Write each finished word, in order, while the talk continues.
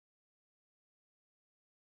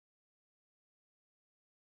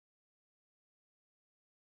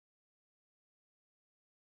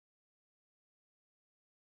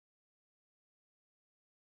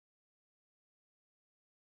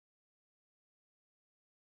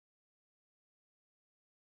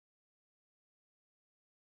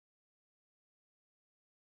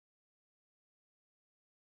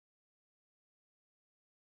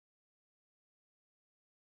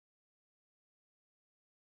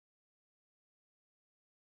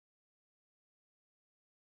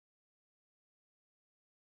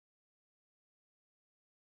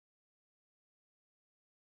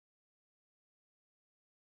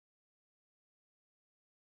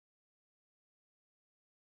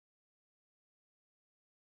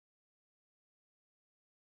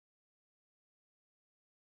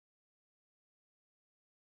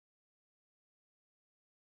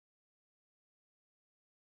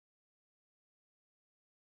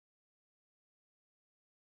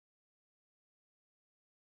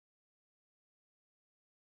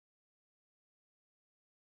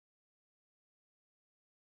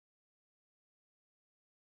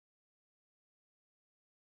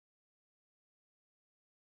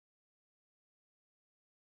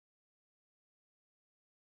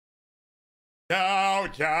Yo,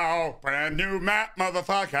 yo, brand new map,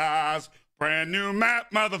 motherfuckers. Brand new map,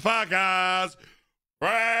 motherfuckers.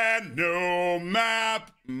 Brand new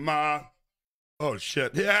map, Oh,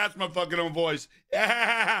 shit. Yeah, that's my fucking own voice.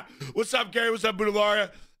 Yeah. What's up, Gary? What's up,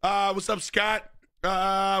 Budalaria? What's up, Scott?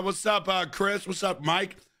 What's up, Chris? What's up,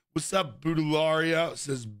 Mike? What's up, Budalaria? It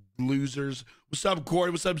says losers. What's up, Corey?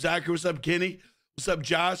 What's up, Zachary? What's up, Kenny? What's up,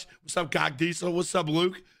 Josh? What's up, Cock Diesel? What's up,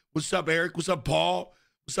 Luke? What's up, Eric? What's up, Paul?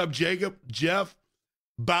 What's up, Jacob? Jeff?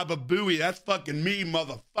 Baba Booey. That's fucking me,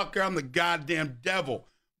 motherfucker. I'm the goddamn devil.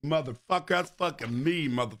 Motherfucker. That's fucking me,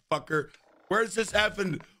 motherfucker. Where's this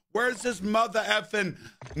mother effing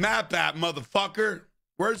map at, motherfucker?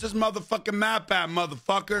 Where's this motherfucking map at,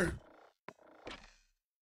 motherfucker?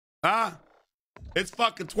 Huh? It's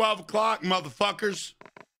fucking 12 o'clock, motherfuckers.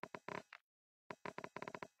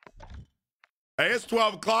 Hey, it's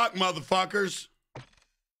 12 o'clock, motherfuckers.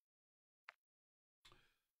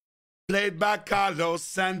 Played by Carlos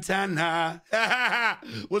Santana.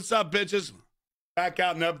 What's up, bitches? Back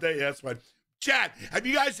out and update. Yeah, that's fine. Chat, have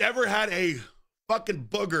you guys ever had a fucking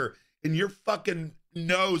booger in your fucking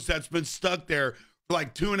nose that's been stuck there for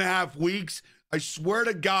like 2.5 weeks? I swear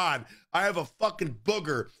to God, I have a fucking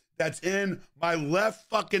booger that's in my left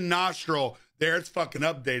fucking nostril. There, it's fucking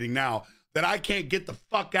updating now. That I can't get the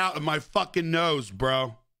fuck out of my fucking nose,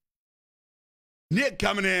 bro. Nick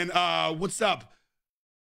coming in. What's up?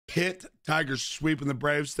 Pitt, Tigers sweeping the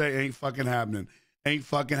Braves today. Ain't fucking happening. Ain't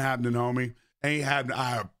fucking happening, homie. Ain't happening.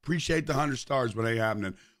 I appreciate the 100 stars, but ain't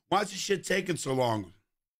happening. Why is this shit taking so long?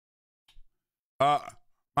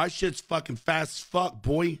 My shit's fucking fast as fuck,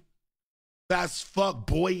 boy. Fast as fuck,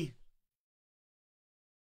 boy.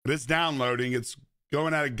 But it's downloading. It's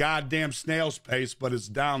going at a goddamn snail's pace, but it's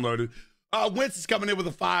downloaded. Wentz is coming in with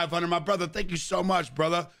a 500. My brother, thank you so much,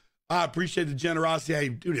 brother. I appreciate the generosity. Hey,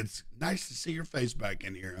 dude, it's nice to see your face back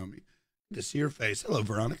in here, homie. Good to see your face. Hello,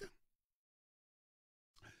 Veronica.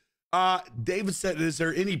 David said, is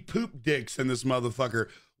there any poop dicks in this motherfucker?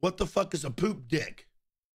 What the fuck is a poop dick?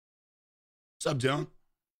 What's up, Dylan?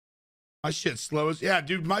 My shit's slow as... Yeah,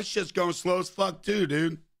 dude, my shit's going slow as fuck, too,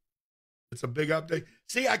 dude. It's a big update.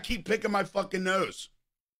 See, I keep picking my fucking nose.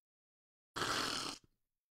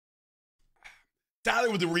 Tyler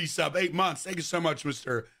with the resub, 8 months. Thank you so much,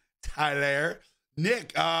 Mr. Tyler.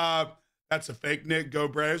 Nick, that's a fake Nick. Go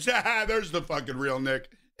Braves. There's the fucking real Nick.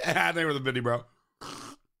 They were the video, bro.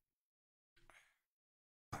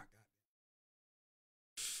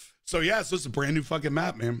 So, yeah, so it's a brand new fucking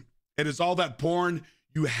map, man. It is all that porn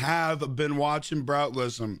you have been watching, bro.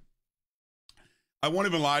 Listen, I won't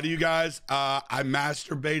even lie to you guys. I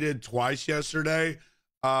masturbated twice yesterday.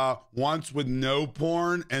 Once with no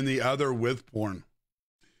porn and the other with porn.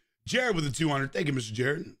 Jared with the 200. Thank you, Mr.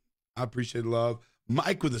 Jared. I appreciate the love.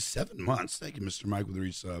 Mike with the 7 months. Thank you, Mr. Mike with the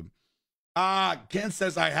resub. Ken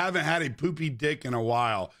says, I haven't had a poopy dick in a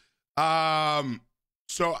while.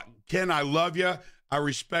 So, Ken, I love you. I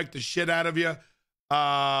respect the shit out of you.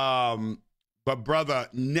 But, brother,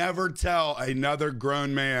 never tell another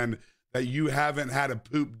grown man that you haven't had a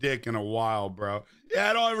poop dick in a while, bro.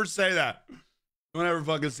 Yeah, don't ever say that. Don't ever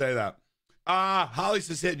fucking say that. Holly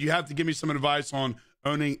says, you have to give me some advice on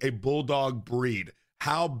owning a bulldog breed.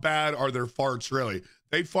 How bad are their farts, really?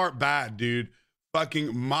 They fart bad, dude.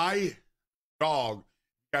 Fucking my dog,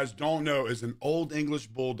 you guys don't know, is an old English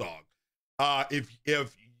bulldog. If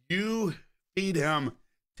you feed him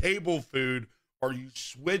table food or you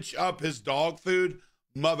switch up his dog food,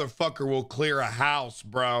 motherfucker will clear a house,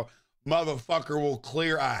 bro. Motherfucker will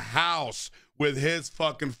clear a house with his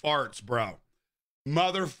fucking farts, bro.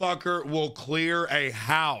 Motherfucker will clear a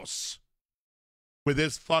house with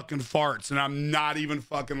his fucking farts, and I'm not even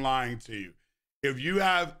fucking lying to you. If you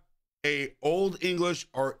have a old English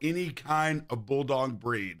or any kind of bulldog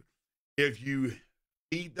breed, if you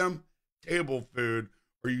feed them table food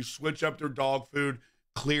or you switch up their dog food,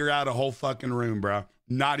 clear out a whole fucking room, bro.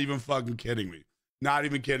 Not even fucking kidding me. Not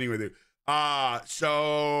even kidding with you.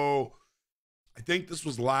 So I think this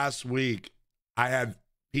was last week. I had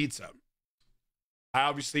pizza.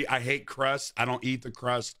 I hate crust. I don't eat the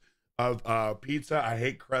crust of pizza. I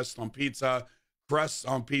hate crust on pizza. Crusts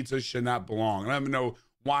on pizza should not belong. I don't even know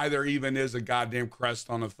why there even is a goddamn crust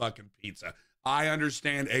on a fucking pizza. I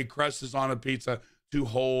understand a crust is on a pizza to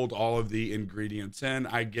hold all of the ingredients in.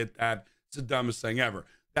 I get that. It's the dumbest thing ever.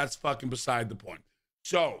 That's fucking beside the point.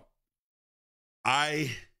 So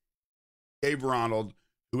I gave Ronald,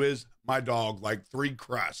 who is my dog, like 3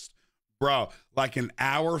 crusts. Bro, like an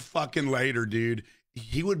hour fucking later, dude,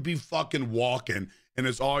 he would be fucking walking, and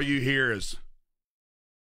it's all you hear is...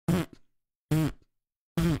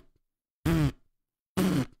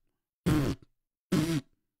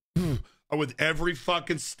 with every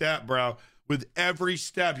fucking step, bro. With every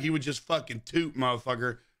step, he would just fucking toot,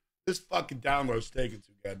 motherfucker. This fucking download's taking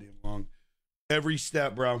too goddamn long. Every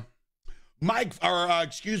step, bro.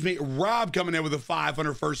 Rob coming in with a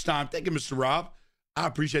 500 first time. Thank you, Mr. Rob. I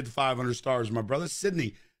appreciate the 500 stars, my brother.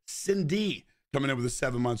 Cindy coming in with a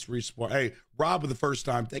 7 months ressupport. Hey, Rob with the first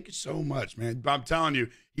time. Thank you so much, man. I'm telling you,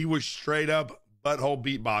 he was straight up butthole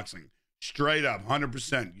beatboxing. Straight up,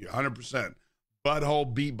 100%. 100%.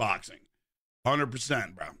 Butthole beatboxing.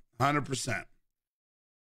 100%, bro. 100%.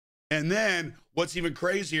 And then what's even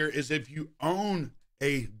crazier is if you own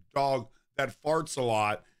a dog that farts a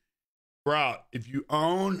lot, bro, if you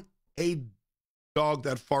own a dog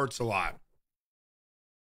that farts a lot,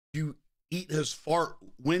 you eat his fart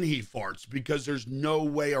when he farts because there's no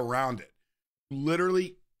way around it. You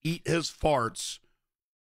literally eat his farts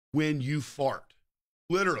when you fart.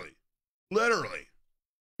 Literally.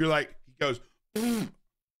 You're like, he goes, you're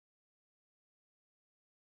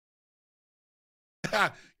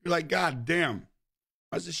like, God damn.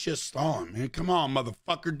 Why's this shit stalling, man? Come on,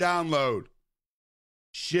 motherfucker, download.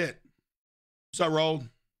 Shit. What's up, Roll?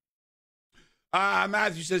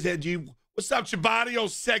 Matthew says, hey, G, what's up, Ciabatta, you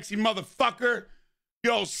old sexy motherfucker?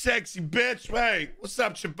 You old sexy bitch. Hey, what's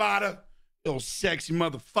up, Ciabatta? You old sexy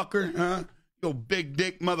motherfucker, huh? You old big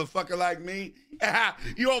dick motherfucker like me.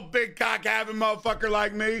 You old big cock having motherfucker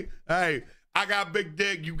like me. Hey, I got big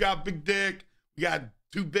dick. You got big dick. We got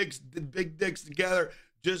two big dicks together.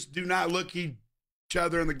 Just do not look each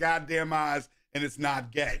other in the goddamn eyes, and it's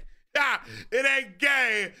not gay. It ain't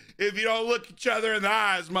gay if you don't look each other in the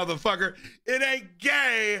eyes, motherfucker. It ain't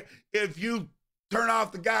gay if you turn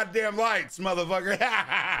off the goddamn lights, motherfucker.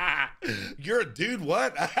 You're a dude,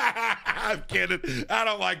 what? I'm kidding. I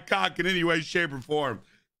don't like cock in any way, shape, or form.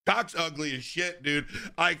 Cock's ugly as shit, dude.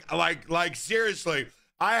 Like seriously,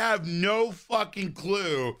 I have no fucking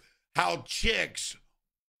clue how chicks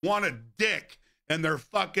want a dick in their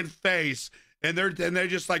fucking face, and they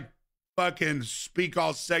just like fucking speak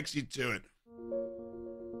all sexy to it.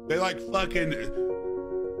 They like fucking,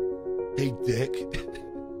 hey dick.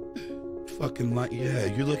 Fucking like, yeah,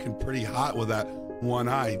 you're looking pretty hot with that one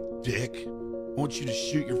eye, dick. I want you to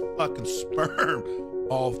shoot your fucking sperm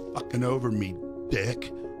all fucking over me,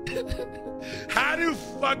 dick. How do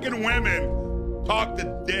fucking women talk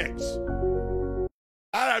to dicks?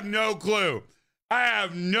 I have no clue. I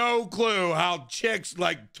have no clue how chicks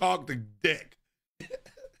like talk to dick.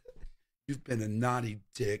 You've been a naughty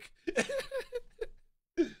dick.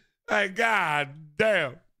 Hey, god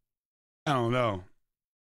damn. I don't know.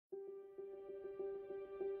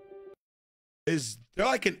 Is there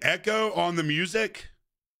like an echo on the music?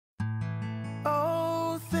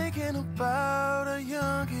 Oh, thinking about a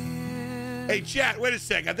youngin'. Hey, chat, wait a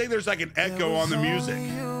sec. I think there's like an echo on the music.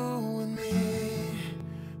 You and me.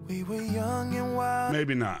 We were young and wild.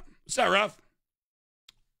 Maybe not. What's that, Ruff?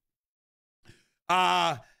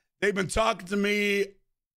 They've been talking to me.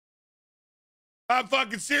 I'm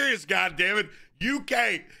fucking serious, goddammit.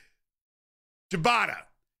 UK Ciabatta.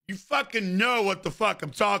 You fucking know what the fuck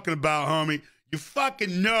I'm talking about, homie. You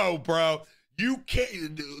fucking know, bro. You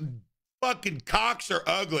can't. Fucking cocks are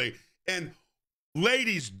ugly. And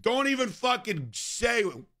ladies, don't even fucking say,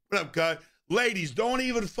 what up, cut? Ladies, don't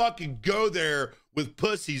even fucking go there with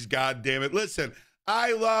pussies, goddammit. Listen,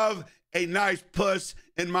 I love a nice puss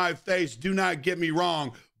in my face. Do not get me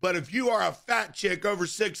wrong. But if you are a fat chick over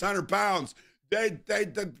 600 pounds,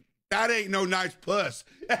 that ain't no nice puss.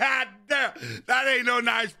 That ain't no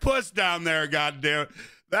nice puss down there, goddamn.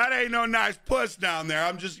 That ain't no nice puss down there.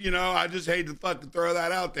 I'm just, I just hate to fucking throw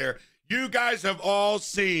that out there. You guys have all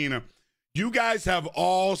seen that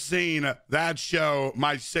show,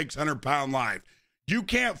 My 600-Pound Life. You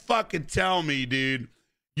can't fucking tell me, dude.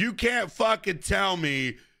 You can't fucking tell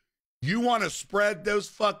me you want to spread those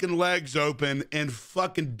fucking legs open and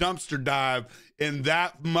fucking dumpster dive in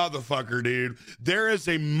that motherfucker, dude. There is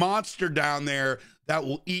a monster down there that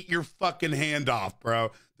will eat your fucking hand off, bro.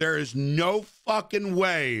 There is no fucking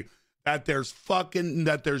way that there's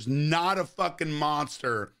not a fucking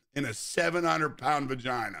monster in a 700-pound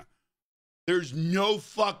vagina. There's no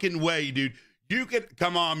fucking way, dude. You can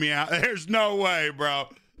come on me out. There's no way, bro.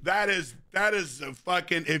 That is a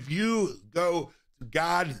fucking, if you go to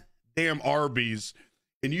goddamn Arby's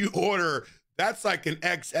and you order, that's like an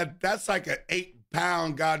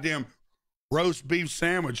 8-pound goddamn roast beef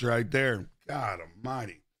sandwich right there. God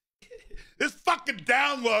almighty. This fucking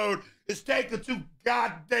download is taking too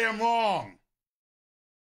goddamn long.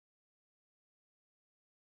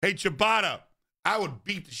 Hey, Ciabatta, I would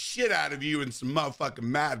beat the shit out of you in some motherfucking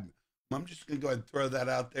Madden. I'm just going to go ahead and throw that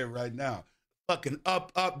out there right now. Fucking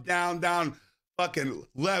up, up, down, down, fucking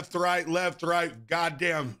left, right,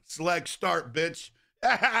 goddamn select start, bitch.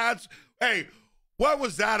 Hey, what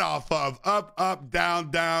was that off of? Up,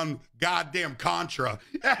 down, goddamn Contra.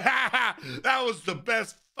 That was the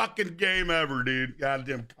best fucking game ever, dude.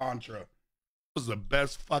 Goddamn Contra. It was the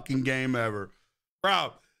best fucking game ever.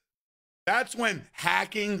 Bro, that's when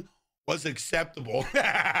hacking was acceptable.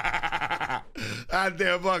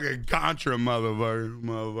 Goddamn fucking Contra,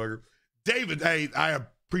 motherfucker. David, hey, I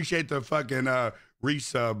appreciate the fucking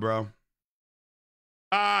resub, bro.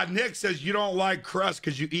 Nick says you don't like crust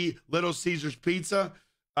because you eat Little Caesars pizza.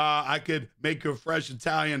 I could make you a fresh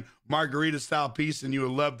Italian margarita style pizza and you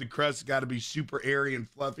would love the crust. It's got to be super airy and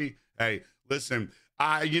fluffy. Hey, listen,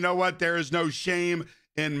 you know what? There is no shame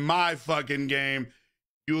in my fucking game.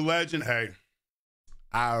 You legend. Hey,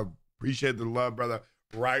 I appreciate the love, brother.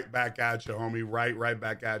 Right back at you, homie. Right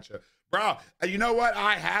back at you. Bro, you know what?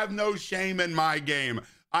 I have no shame in my game.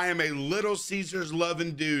 I am a Little Caesars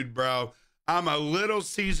loving dude, bro. I'm a Little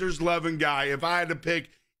Caesars loving guy. If I had to pick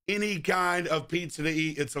any kind of pizza to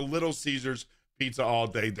eat, it's a Little Caesars pizza all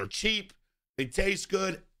day. They're cheap, they taste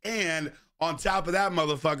good, and on top of that,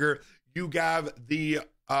 motherfucker, you got the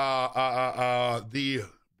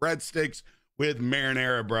breadsticks with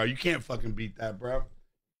marinara, bro. You can't fucking beat that, bro.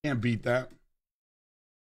 Can't beat that.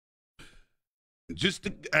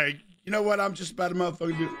 Hey, you know what? I'm just about to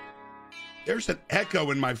motherfucking do. There's an echo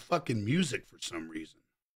in my fucking music for some reason.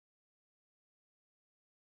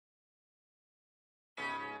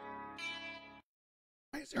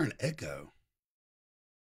 Why is there an echo?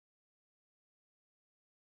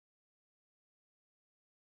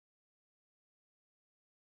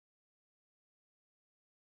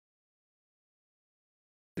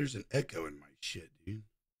 There's an echo in my shit, dude.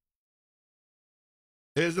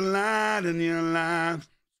 There's a light in your life.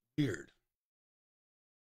 Weird.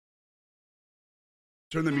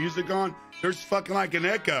 Turn the music on. There's fucking like an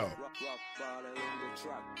echo.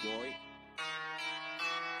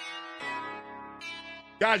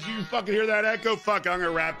 Guys, you fucking hear that echo? Fuck, I'm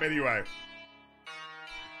gonna rap anyway.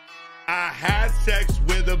 I had sex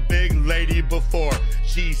with a big lady before.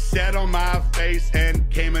 She sat on my face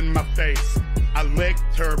and came in my face. I licked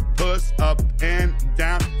her puss up and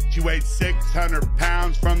down. She weighed 600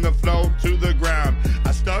 pounds from the floor to the ground.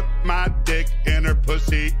 I stuck my dick in her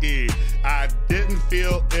pussy. I didn't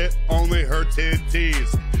feel it, only her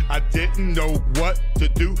titties. I didn't know what to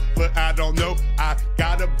do, but I don't know. I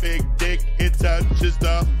got a big dick, it touches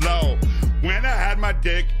the floor. When I had my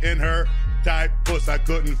dick in her tight puss, I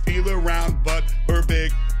couldn't feel around but her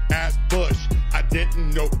big ass bush. I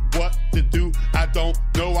didn't know what to do, I don't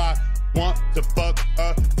know. I want to fuck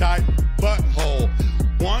a tight butthole.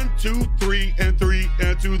 1, 2, 3, and 3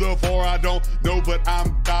 into the 4. I don't know, but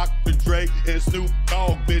I'm Dr. Dre and Snoop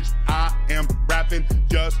Dogg, bitch. I am rapping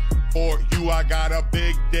just for you. I got a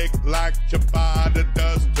big dick like Ciabatta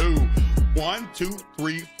does too. 1, 2,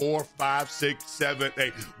 3, 4, 5, 6, 7,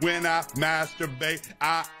 8. When I masturbate,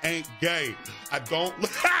 I ain't gay. I don't.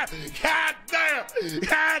 God damn!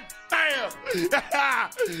 God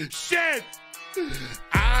damn! Shit!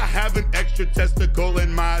 I have an extra testicle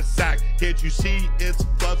in my sack. Can't you see it's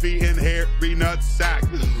fluffy and hairy nut sack?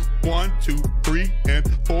 1, 2, 3,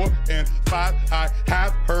 and 4, and 5. I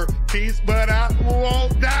have herpes, but I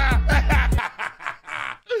won't die.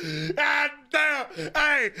 God damn.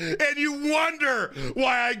 Hey, and you wonder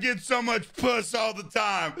why I get so much puss all the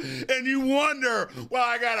time. And you wonder why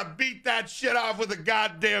I gotta beat that shit off with a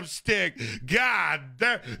goddamn stick. God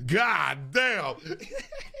damn. God damn.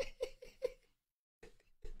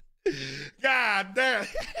 God damn.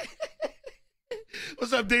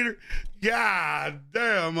 What's up, Dieter? God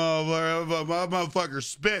damn, motherfucker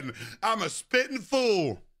spitting. I'm a spitting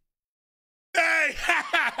fool. Hey,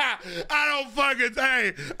 I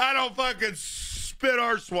don't fucking spit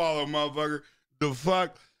or swallow, motherfucker. The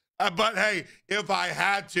fuck? But hey, if I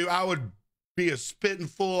had to, I would be a spitting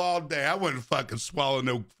fool all day. I wouldn't fucking swallow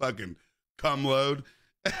no fucking cum load.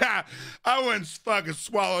 I wouldn't fucking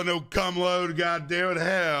swallow no cum load, goddamn it.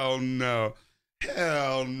 Hell no.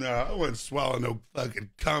 Hell no. I wouldn't swallow no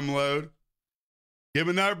fucking cum load. Give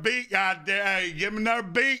me another beat, goddamn. Hey, give me another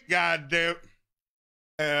beat, goddamn.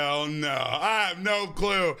 Hell no. I have no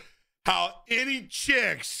clue how any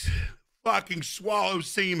chicks fucking swallow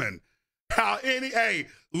semen. Hey,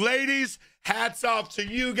 ladies, hats off to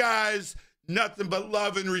you guys. Nothing but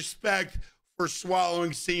love and respect for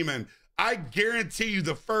swallowing semen. I guarantee you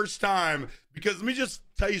the first time, because let me just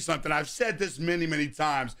tell you something. I've said this many, many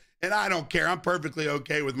times, and I don't care. I'm perfectly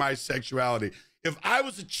okay with my sexuality. If I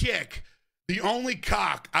was a chick, the only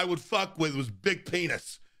cock I would fuck with was big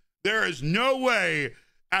penis. There is no way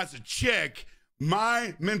as a chick,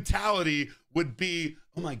 my mentality would be,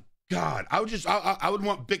 oh my God, I would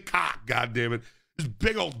want big cock, God damn it. This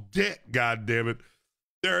big old dick, God damn it.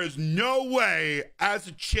 There is no way as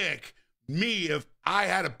a chick, me, if I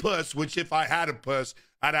had a puss, which if I had a puss,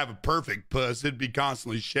 I'd have a perfect puss. It'd be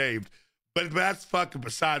constantly shaved. But that's fucking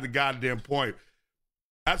beside the goddamn point.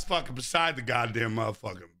 That's fucking beside the goddamn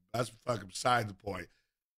motherfucker. That's fucking beside the point.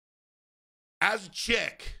 As a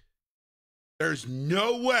chick, there's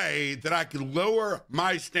no way that I could lower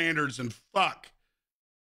my standards and fuck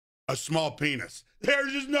a small penis.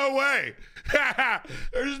 There's just no way.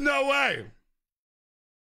 There's no way.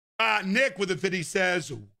 Nick with a 50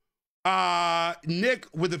 says, Nick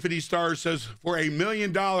with a 50 stars says, for $1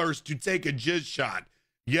 million to take a jizz shot,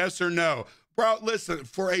 yes or no? Bro, listen,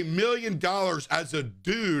 for $1 million as a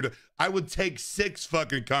dude, I would take 6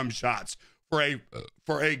 fucking cum shots for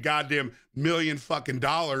a goddamn million fucking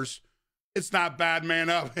dollars. It's not bad, man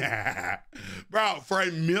up. Bro, for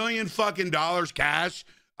 $1 million fucking dollars cash,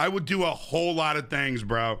 I would do a whole lot of things,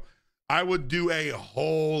 bro. I would do a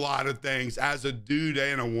whole lot of things as a dude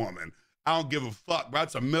and a woman. I don't give a fuck, bro.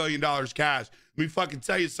 That's $1 million cash. Let me fucking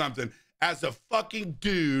tell you something. As a fucking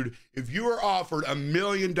dude, if you were offered $1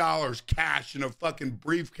 million cash in a fucking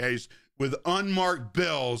briefcase with unmarked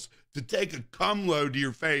bills to take a cum load to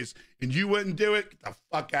your face and you wouldn't do it, get the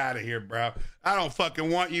fuck out of here, bro. I don't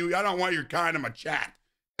fucking want you. I don't want your kind in my chat.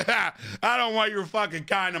 I don't want your fucking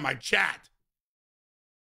kind in my chat.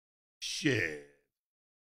 Shit.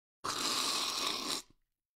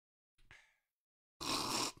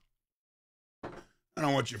 I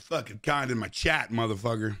don't want your fucking kind in my chat,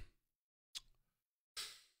 motherfucker.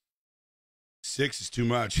 6 is too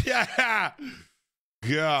much. Yeah.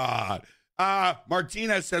 God.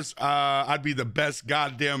 Martinez says, I'd be the best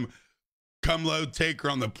goddamn cum load taker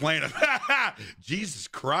on the planet. Jesus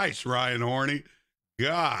Christ, Ryan Horney.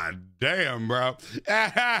 God damn, bro.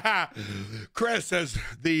 Chris says,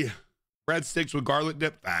 the breadsticks with garlic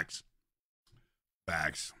dip. Facts.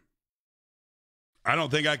 Facts. I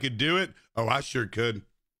don't think I could do it. Oh, I sure could.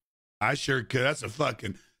 I sure could.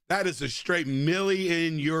 That is a straight milli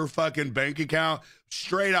in your fucking bank account.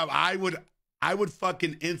 Straight up. I would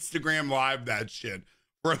fucking Instagram live that shit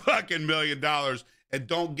for a fucking $1 million and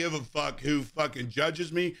don't give a fuck who fucking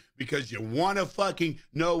judges me, because you want to fucking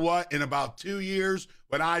know what? In about 2 years,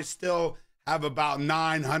 when I still have about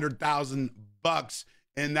 $900,000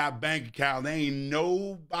 in that bank account, there ain't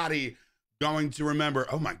nobody going to remember.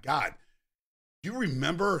 Oh my God. You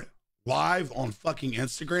remember live on fucking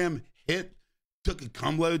Instagram, took a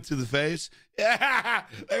cum load to the face? Yeah,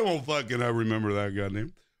 they won't fucking remember that,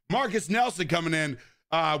 goddamn. Marcus Nelson coming in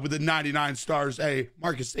with the 99 stars. Hey,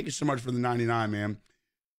 Marcus, thank you so much for the 99, man.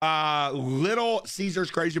 Little Caesar's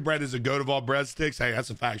Crazy Bread is a goat of all breadsticks. Hey, that's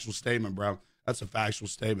a factual statement, bro. That's a factual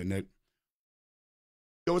statement, Nick.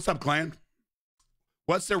 Yo, what's up, clan?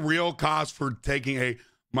 What's the real cost for taking a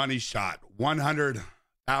money shot?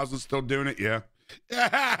 100,000 still doing it? Yeah.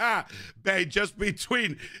 Babe, just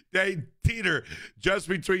between Peter, just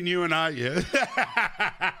between you and I, yeah.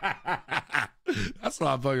 That's a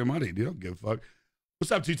lot of fucking money, dude. Don't give a fuck.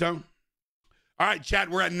 What's up, Two-Tone? All right, chat,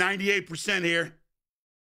 we're at 98% here.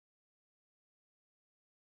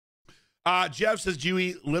 Jeff says, do you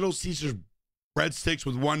eat Little Caesar's breadsticks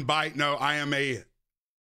with one bite? No, I am a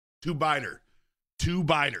two-biter.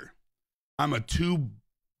 I'm a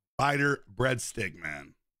two-biter breadstick,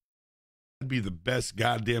 man. I'd be the best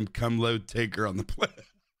goddamn cum load taker on the planet.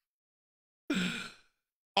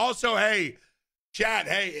 Also, hey, chat,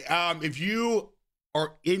 hey, if you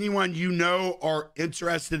or anyone you know are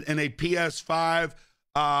interested in a PS5,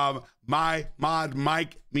 my mod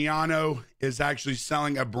Mike Miano is actually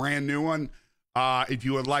selling a brand new one. If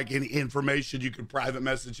you would like any information, you can private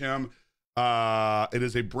message him. It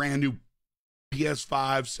is a brand new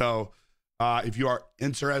PS5. So if you are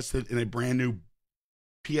interested in a brand new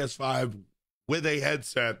PS5 with a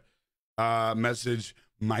headset, message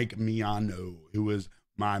Mike Miano, who is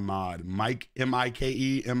my mod. Mike,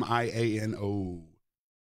 Mikemiano.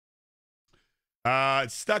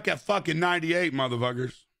 It's stuck at fucking 98,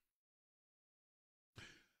 motherfuckers.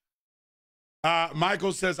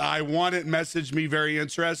 Michael says, I want it. Message me. Very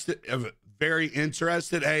interested.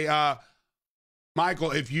 Hey,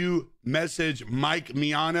 Michael, if you message Mike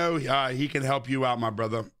Miano, he can help you out, my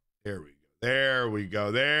brother. There we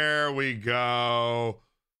go.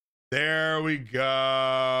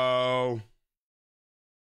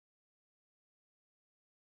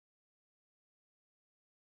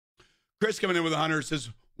 Chris coming in with 100 says,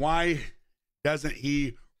 why doesn't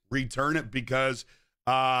he return it? Because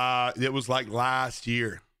it was like last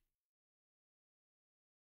year.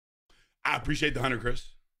 I appreciate the 100, Chris.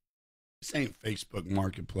 This ain't Facebook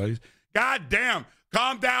Marketplace. God damn.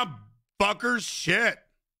 Calm down, fuckers. Shit.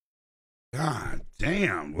 God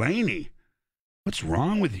damn, Laney. What's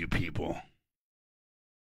wrong with you people?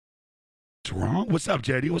 What's wrong? What's up,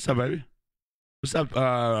 JD? What's up, baby? What's up,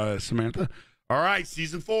 Samantha? All right,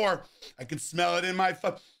 season 4. I can smell it in my I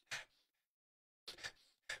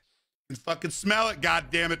can fucking smell it, god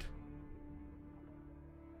damn it.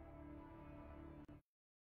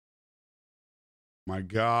 My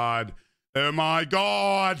God. Oh my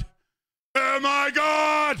God. Oh my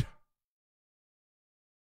God.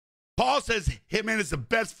 Paul says Hitman is the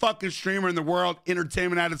best fucking streamer in the world.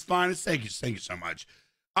 Entertainment at its finest. Thank you so much.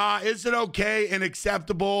 Is it okay and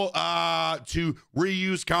acceptable to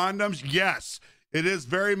reuse condoms? Yes, it is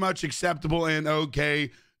very much acceptable and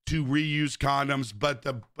okay to reuse condoms. But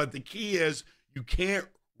the key is you can't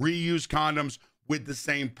reuse condoms with the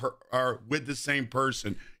same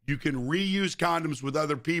person. You can reuse condoms with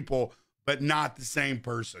other people, but not the same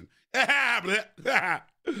person. I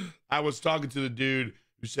was talking to the dude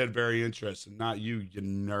who said very interesting. Not you, you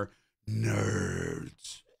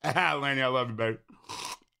nerds. Lanny, I love you, baby.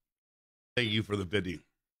 Thank you for the video.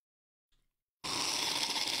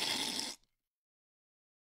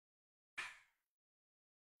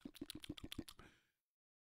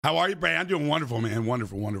 How are you, Brad? I'm doing wonderful, man.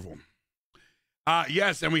 Wonderful, wonderful.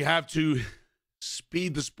 Yes, and we have to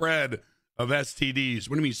speed the spread of STDs.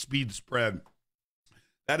 What do you mean speed the spread?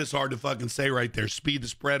 That is hard to fucking say right there. Speed the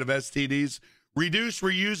spread of STDs. Reduce,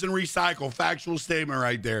 reuse, and recycle. Factual statement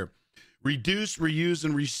right there. Reduce, reuse,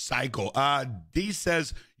 and recycle. D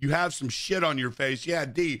says you have some shit on your face. Yeah,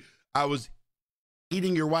 D, I was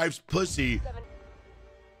eating your wife's pussy.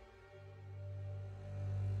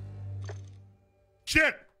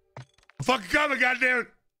 Shit! I'm fucking coming, goddammit!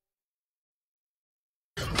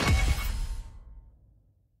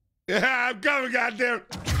 Yeah, I'm coming, goddammit!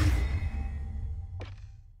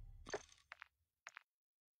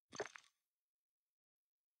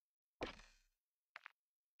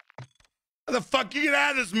 How the fuck you get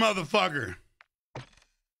out of this motherfucker?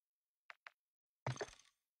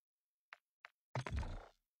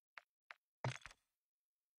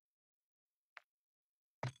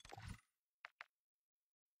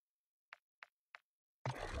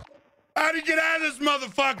 How'd you get out of this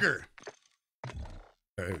motherfucker?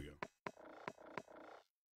 There we go.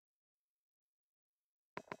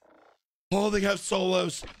 Oh, they have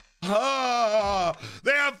solos. Oh,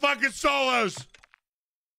 they have fucking solos.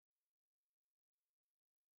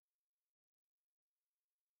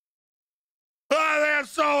 Oh, they have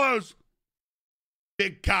solos.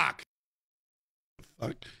 Big cock.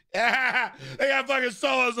 Fuck. Yeah, they got fucking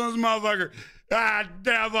solos on this motherfucker. Ah,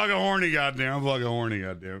 damn, I'm fucking horny, goddamn. I'm fucking horny,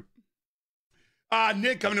 goddamn.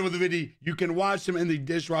 Nick coming in with a video. You can wash them in the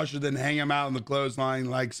dishwasher, then hang them out in the clothesline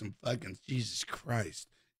like some fucking Jesus Christ.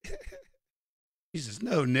 Jesus,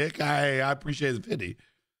 no, Nick. I appreciate the video.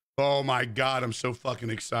 Oh my God, I'm so fucking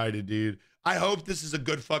excited, dude. I hope this is a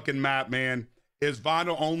good fucking map, man. Is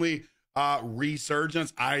Vondo only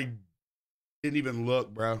resurgence? I didn't even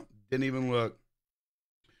look, bro. Didn't even look.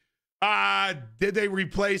 Did they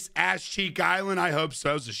replace Ash Cheek Island? I hope so.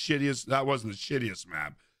 It was the shittiest. That wasn't the shittiest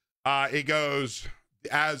map. It goes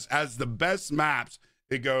as the best maps.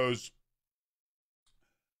 It goes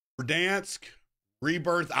Verdansk,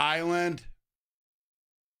 Rebirth Island,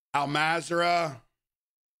 Almazra,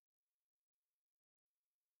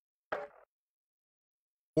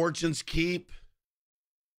 Fortune's Keep,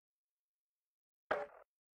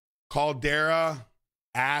 Caldera,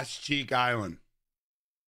 Ash Cheek Island.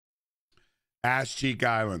 Ash Cheek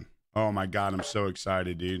Island. Oh my God, I'm so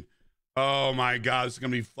excited, dude. Oh my God, it's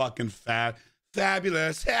gonna be fucking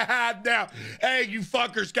fabulous. Now, hey, you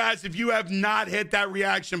fuckers, guys, if you have not hit that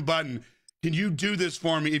reaction button, can you do this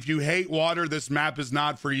for me? If you hate water, this map is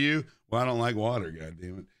not for you. Well, I don't like water,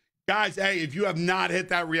 goddammit. Guys, hey, if you have not hit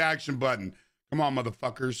that reaction button, come on,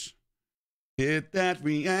 motherfuckers. Hit that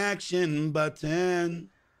reaction button.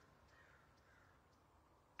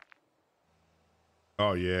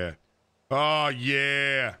 Oh, yeah. Oh,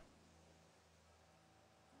 yeah.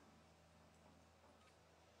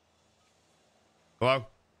 Hello?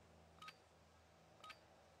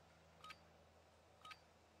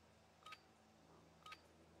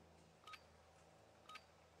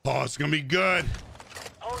 Oh, it's gonna be good.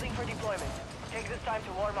 Holding for deployment. Take this time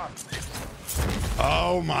to warm up.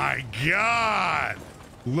 Oh my God.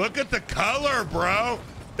 Look at the color, bro.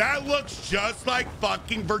 That looks just like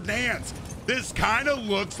fucking Verdansk. This kind of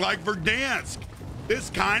looks like Verdansk. This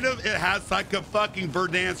kind of, it has like a fucking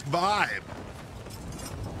Verdansk vibe.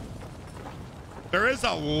 There is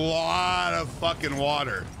a lot of fucking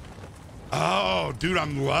water. Oh, dude,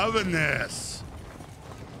 I'm loving this.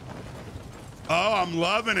 Oh, I'm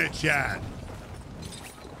loving it, chat.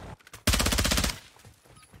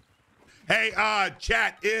 Hey,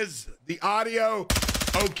 chat, is the audio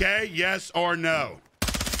okay? Yes or no?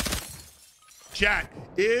 Chat,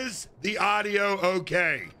 is the audio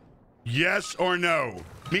okay? Yes or no?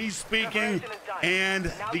 Me speaking and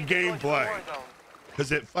the gameplay.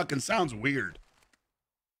 Because it fucking sounds weird.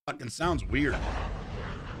 Fucking sounds weird.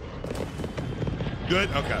 Good?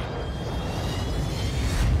 Okay.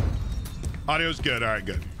 Audio's good. All right,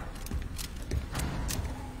 good.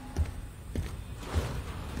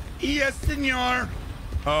 Yes, senor.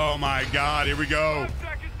 Oh my God, here we go.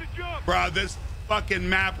 Bro, this fucking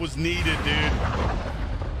map was needed, dude.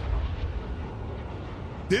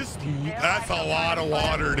 That's a lot of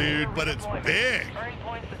water, dude, but it's big.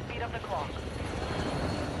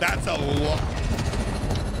 That's a lot.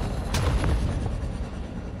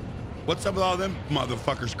 What's up with all them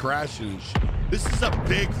motherfuckers crashing and shit? This is a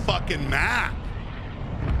big fucking map.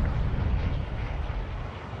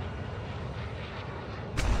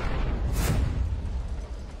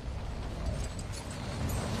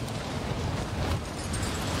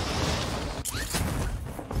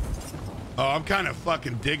 Oh, I'm kind of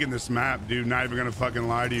fucking digging this map, dude. Not even gonna fucking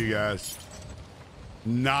lie to you guys.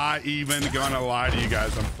 Not even gonna lie to you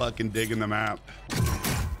guys. I'm fucking digging the map.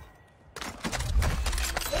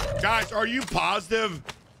 Guys, are you positive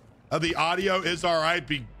the audio is all right?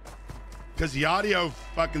 Because the audio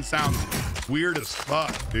fucking sounds weird as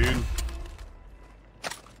fuck, dude.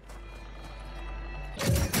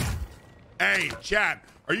 Hey, chat,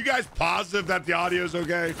 are you guys positive that the audio's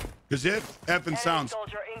okay? Because it effing sounds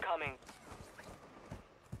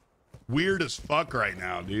weird as fuck right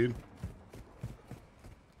now, dude.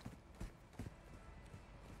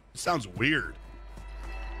 It sounds weird.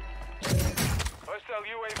 Hostile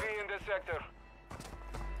UAV in this sector.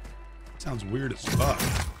 Sounds weird as fuck.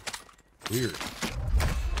 Weird.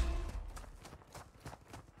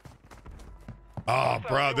 Oh,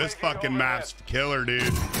 bro, this fucking map's killer,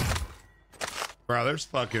 dude. Bro, there's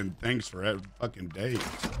fucking things for fucking days.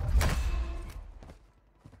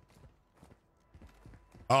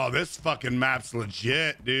 Oh, this fucking map's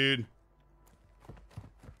legit, dude.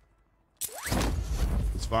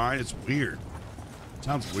 It's fine. It's weird. It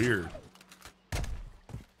sounds weird.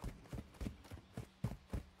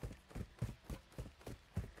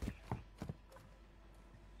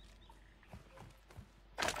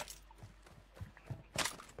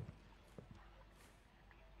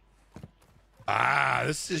 Ah,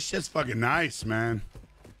 this shit's fucking nice, man.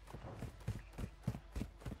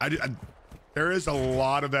 There is a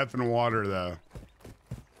lot of effing water, though.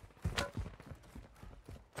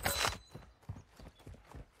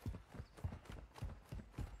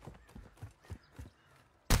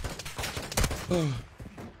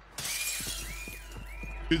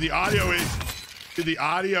 Dude, the audio is... Dude, the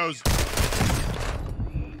audio's...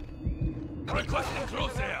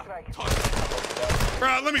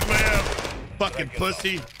 Bro, let me live. Fucking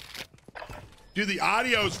pussy. Dude, the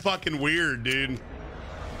audio's fucking weird, dude.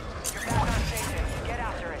 You're back on station. Get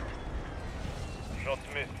after it. Not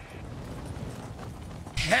missed.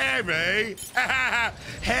 Harry!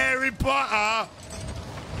 Harry Potter!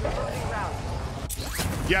 You're losing round.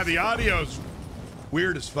 Yeah, the audio's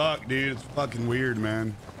weird as fuck, dude. It's fucking weird,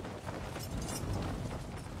 man.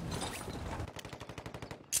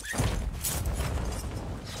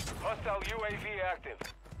 Hostile UAV active.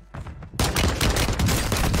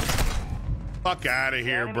 Fuck out of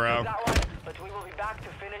here, bro. That one, but we will be back to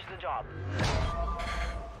finish the job.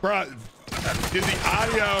 Bro, dude, the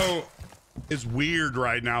audio is weird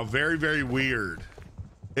right now. Very, very weird.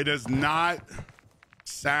 It does not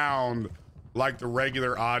sound like the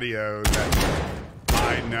regular audio that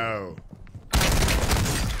I know.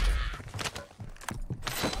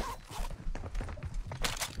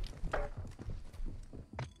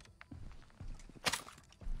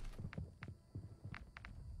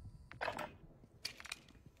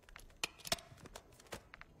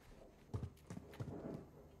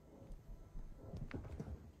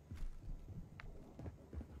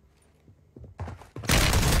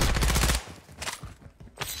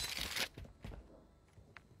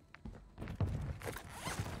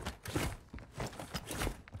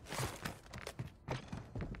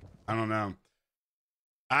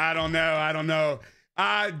 I don't know.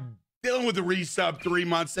 Dealing with the resub 3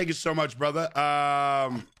 months. Thank you so much, brother.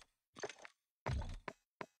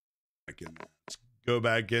 Let's go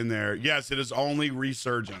back in there. Yes, it is only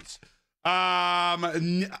Resurgence.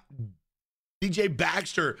 DJ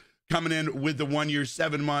Baxter coming in with the 1 year,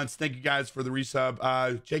 7 months. Thank you guys for the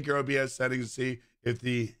resub. Check your OBS settings to see if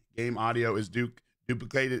the game audio is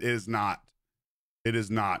duplicated. It is not. It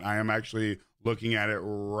is not. I am actually looking at it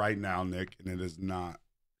right now, Nick, and it is not.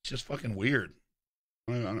 It's just fucking weird.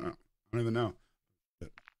 I don't even know.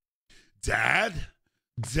 Dad?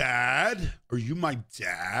 Are you my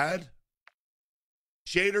dad?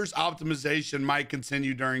 Shaders optimization might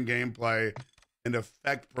continue during gameplay and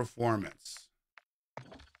affect performance.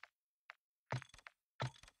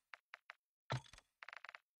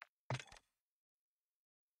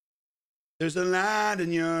 There's a light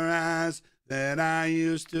in your eyes that I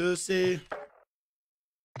used to see.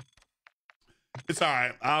 It's all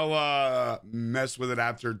right. I'll mess with it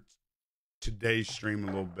after today's stream a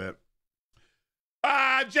little bit.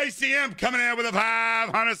 JCM coming in with a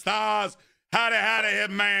 500 stars. Howdy,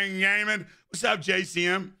 Hitman Gaming. What's up,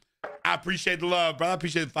 JCM? I appreciate the love, bro. I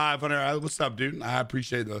appreciate the 500. What's up, dude? I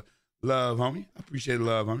appreciate the love, homie. I appreciate the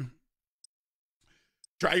love, homie.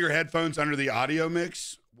 Try your headphones under the audio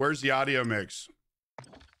mix. Where's the audio mix?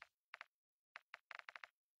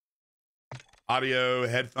 Audio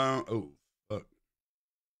headphone. Oh, look.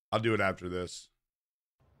 I'll do it after this.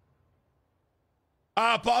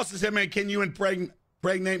 Paul says, Hitman, can you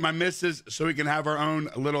impregnate my missus so we can have our own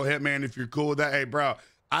little Hitman if you're cool with that? Hey, bro,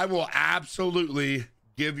 I will absolutely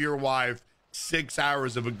give your wife 6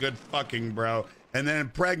 hours of a good fucking, bro, and then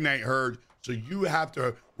impregnate her so you have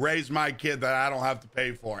to raise my kid that I don't have to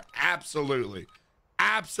pay for. Absolutely.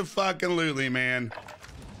 Abso-fucking-lutely, man.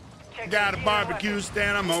 Got a barbecue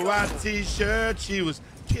stand on my white t-shirt. She was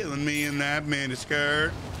killing me in that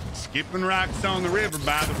miniskirt. Skipping rocks on the river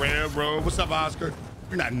by the railroad. What's up, Oscar?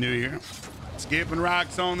 You're not new here. Skipping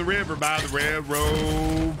rocks on the river by the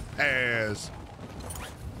railroad pass.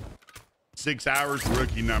 6 hours,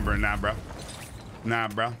 rookie number. Nah, bro. Nah,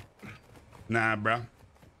 bro. Nah, bro.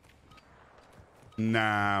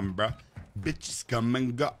 Nah, bro. Bitches come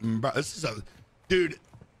and go, bro. This is a... Dude,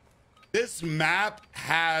 this map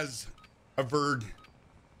has a Verdansk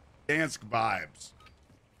vibes.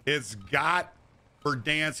 It's got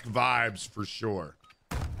Verdansk vibes for sure.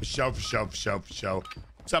 For show. What's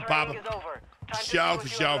up, Papa? Show.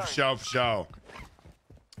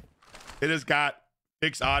 It has got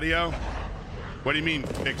fixed audio. What do you mean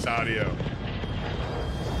fixed audio?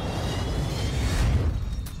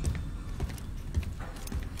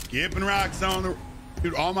 Skipping rocks on the...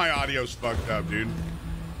 Dude, all my audio's fucked up, dude.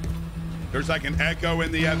 There's like an echo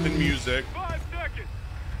in the effing music. 5 seconds.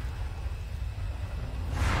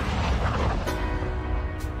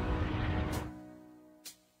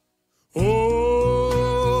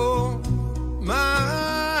 Oh,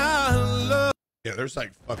 my love. Yeah, there's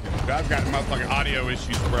like fucking... I've got motherfucking audio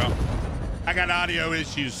issues, bro. I got audio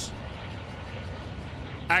issues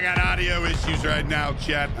right now,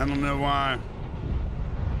 chat. I don't know why.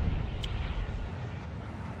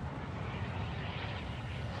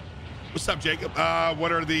 What's up, Jacob?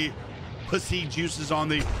 What are the pussy juices on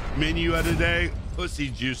the menu of today? Pussy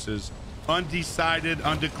juices. Undecided,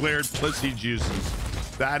 undeclared pussy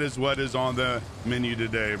juices. That is what is on the menu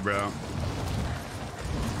today, bro.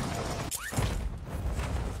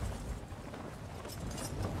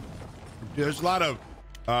 There's a lot of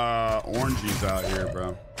oranges out here,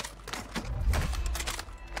 bro.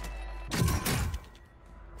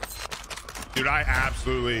 Dude, I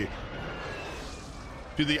absolutely...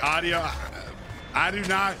 Dude, the audio... I do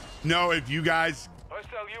not know if you guys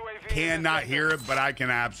cannot hear it, but I can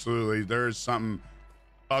absolutely. There is something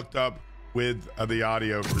fucked up with the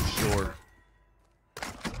audio for sure.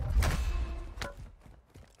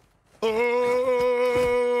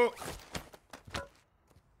 Oh!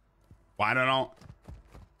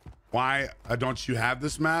 Why don't you have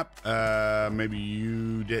this map? Maybe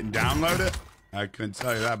you didn't download it? I couldn't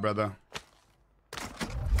tell you that, brother.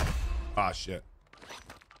 Ah, shit.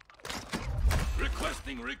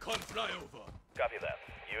 Requesting recon flyover. Copy that.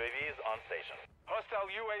 UAV is on station. Hostile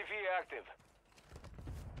UAV active.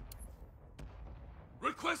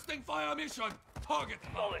 Requesting fire mission. Target.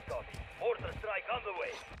 Solid copy. Mortar strike on the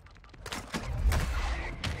way.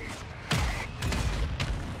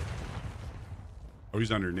 Oh,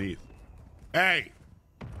 he's underneath. Hey!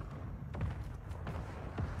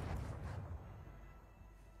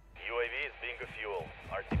 UAV is being fuel.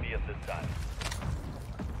 RTB at this time.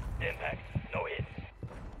 Impact. No hit.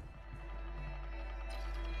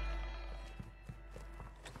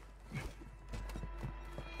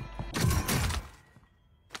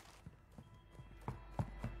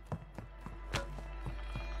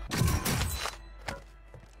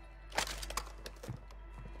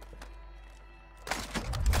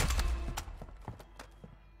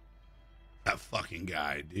 That fucking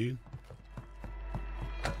guy, dude.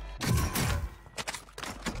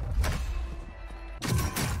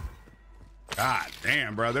 God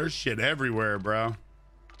damn, bro. There's shit everywhere, bro.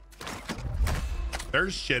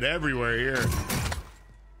 There's shit everywhere here.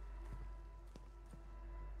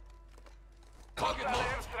 Target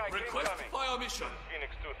marked. Request fire mission.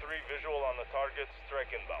 Phoenix 2-3 visual on the target.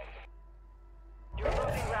 Strike inbound. You're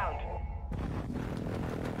losing ground.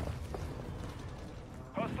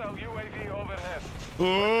 Hostile UAV overhead.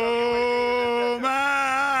 Oh,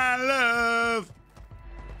 my love.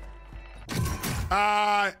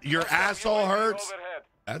 Your asshole hurts. Overhead.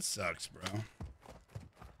 That sucks, bro.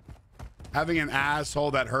 Having an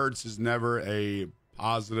asshole that hurts is never a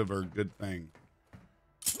positive or good thing.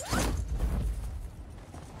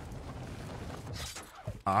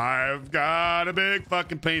 I've got a big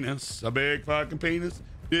fucking penis. A big fucking penis.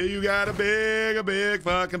 Yeah, you got a big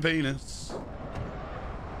fucking penis.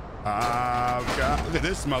 I've got... Look at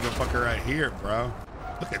this motherfucker right here, bro.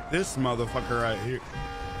 Look at this motherfucker right here.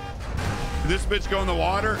 Did this bitch go in the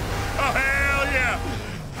water? Oh, hell yeah.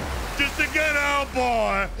 Just a good old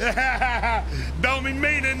boy. Don't mean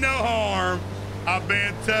meaning no harm. I've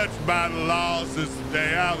been touched by the law since the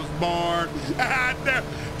day I was born.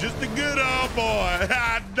 Just a good old boy.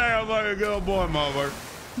 Damn, like a good old boy, motherfucker.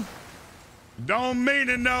 Don't mean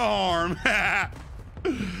it no harm.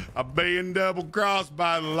 I've been double crossed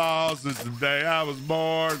by the law since the day I was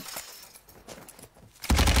born.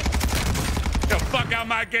 Yo, fuck out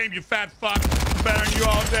my game, you fat fuck. Better than you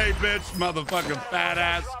all day, bitch. Motherfucking fat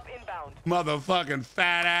ass. Drop inbound. Motherfucking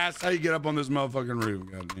fat ass. How you get up on this motherfucking roof,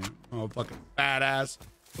 goddamn? Motherfucking fat ass.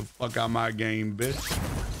 The fuck out my game, bitch.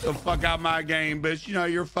 The fuck out my game, bitch. You know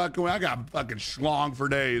you're fucking. I got fucking schlong for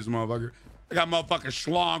days, motherfucker. I got motherfucking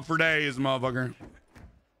schlong for days, motherfucker.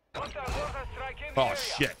 Hostile mortar strike in the Oh area.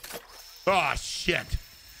 shit. Oh shit.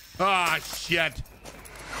 Oh shit.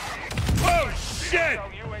 Oh shit. Hostile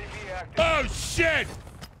UAV active. Oh shit.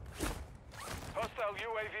 Hostile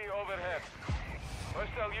UAV overhead.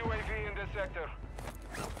 Hostile UAV in the sector.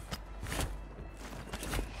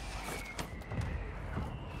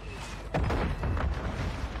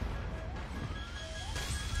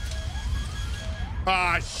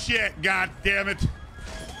 Ah, shit, god damn it.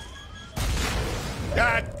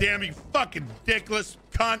 God damn you fucking dickless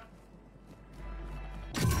cunt.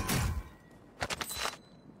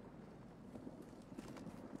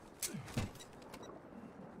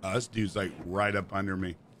 This dude's like right up under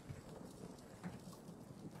me.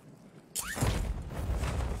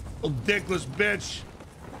 Little dickless bitch.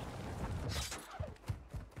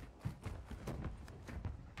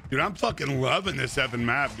 Dude, I'm fucking loving this effing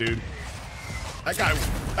map, dude.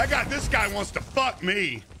 This guy wants to fuck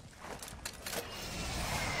me.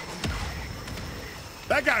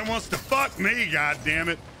 That guy wants to fuck me, god damn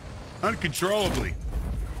it. Uncontrollably.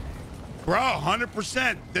 Bro,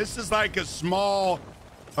 100%. This is like a small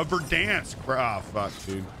of Verdansk, bro. Oh, fuck,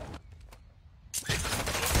 dude. Enemy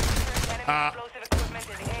explosive equipment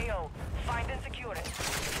in the AO. Find and secure it.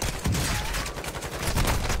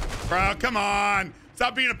 Bro, come on.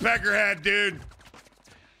 Stop being a peckerhead, dude.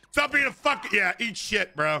 Stop being a fucking... Yeah, eat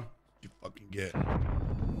shit, bro. You fucking get.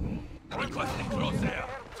 Requesting crosshair.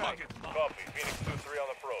 Target marked. Copy. Phoenix 2-3 on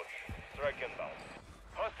approach. Strike inbound.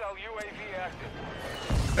 Hostile UAV active.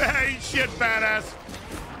 Hey, eat shit, fat ass.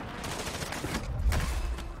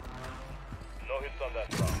 No hits on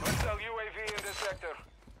that front. Hostile UAV in the sector.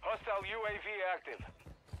 Hostile UAV active.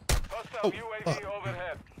 Hostile Oh, UAV fuck.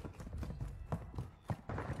 overhead.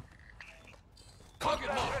 Target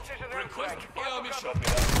marked. Request fire mission.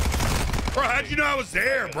 Bro, how'd you know I was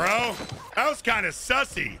there, bro? That was kind of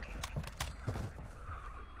sussy.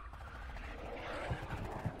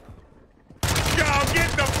 Yo,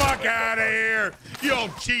 get the fuck out of here. You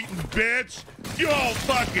old cheating bitch. You old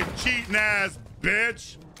fucking cheating ass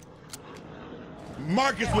bitch.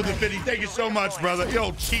 Marcus with the 50. Thank you so much, brother. You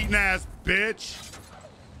old cheating ass bitch.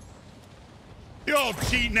 You old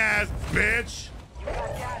cheating ass bitch. You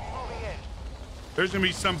got gas moving in. There's gonna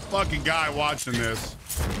be some fucking guy watching this.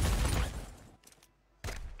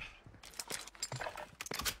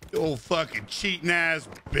 You old fucking cheating ass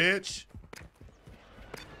bitch.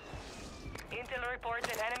 Intel reports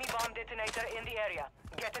an enemy bomb detonator in the area.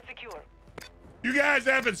 Get it secure. You guys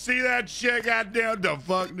haven't seen that shit? Goddamn, the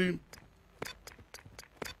fuck, dude.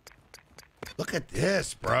 Look at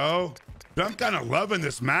this, bro. Dude, I'm kind of loving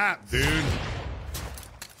this map, dude.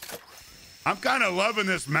 I'm kind of loving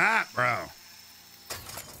this map, bro.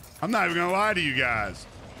 I'm not even gonna lie to you guys.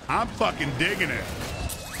 I'm fucking digging it.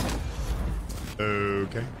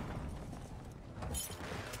 Okay.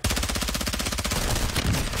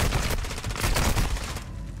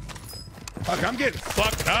 Fuck, I'm getting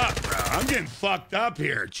fucked up, bro. I'm getting fucked up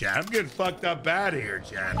here, chat. I'm getting fucked up bad here,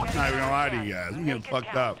 chat. I'm not even gonna lie to you guys. I'm getting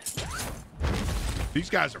fucked up. These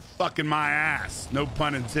guys are fucking my ass. No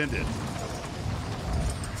pun intended.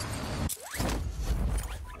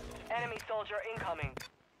 Enemy soldier incoming.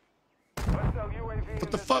 Hostile UAV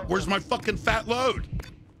What the fuck? Where's my fucking fat load?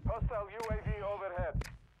 Hostile UAV overhead.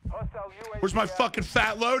 Hostile UAV. Where's my fucking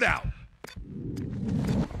fat loadout?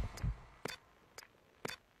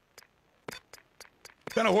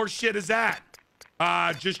 What kind of horse shit is that?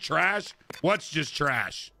 Just trash? What's just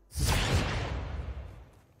trash?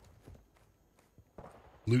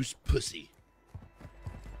 Loose pussy.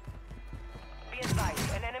 Be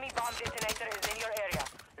advised, an enemy bomb detonator is in your area.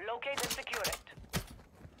 Locate and secure it.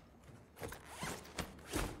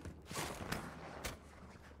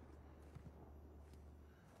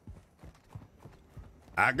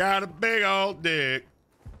 I got a big old dick.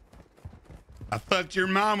 I fucked your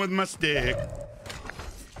mom with my stick.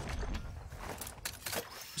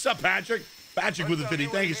 What's up, Patrick? Patrick with the 50.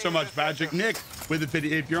 Thank you so much, Patrick. Nick with the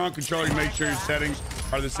 50. If you're on controller, you make sure your settings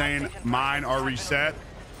are the same. Mine are reset.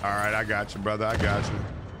 All right, I got you, brother. I got you.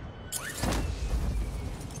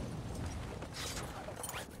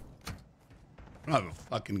 I don't have a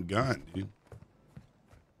fucking gun, dude.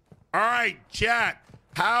 All right, chat.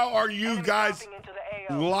 How are you Enemy guys dropping into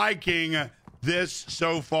the AO. liking this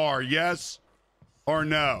so far? Yes or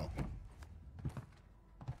no?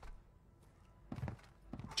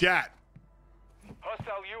 Chat.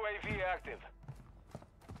 Hostile UAV active.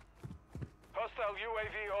 Hostile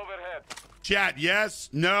UAV overhead. Chat, yes,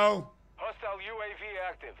 no. Hostile UAV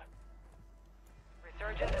active.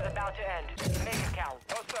 Resurgence is about to end. Make it count.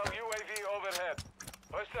 Hostile UAV overhead.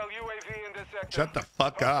 Hostile UAV in the sector. Shut the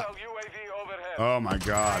fuck up. Hostile UAV overhead. Oh my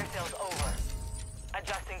God. Fire sales over.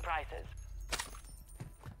 Adjusting prices.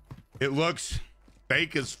 It looks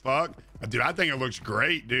fake as fuck. Dude, I think it looks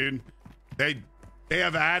great, dude. They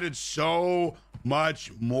have added so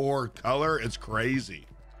much more color. It's crazy.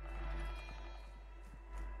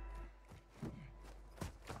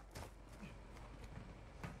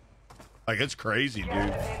 Like, it's crazy, dude.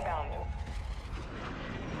 Gas is inbound.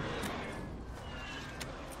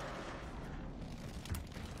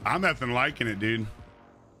 I'm effing liking it, dude.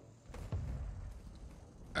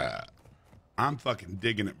 I'm fucking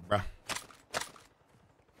digging it, bro.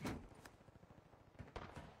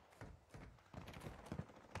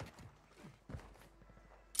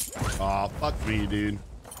 Aw, fuck me, dude.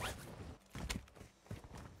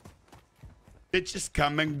 Bitches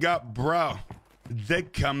come and go, bro. They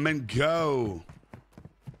come and go.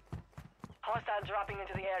 Hostiles dropping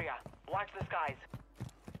into the area. Watch the skies.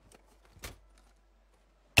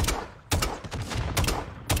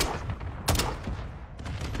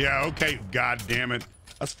 Yeah, okay, god damn it.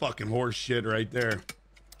 That's fucking horse shit right there.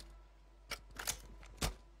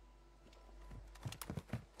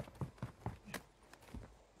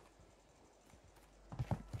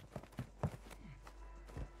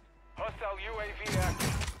 Hostile UAV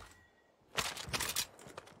active.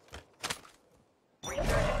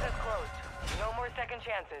 Resurgence is closed. No more second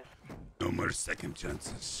chances. No more second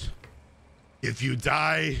chances. If you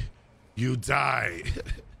die, you die.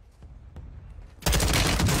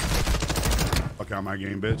 Fuck out my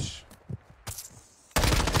game, bitch.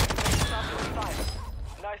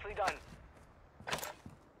 Nicely done.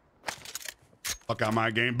 Fuck out my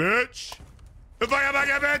game, bitch. Fuck out my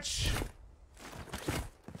game, bitch.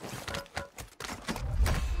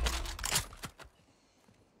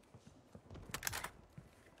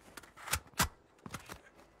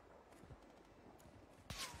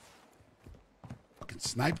 Fucking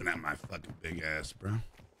sniping at my fucking big ass, bro.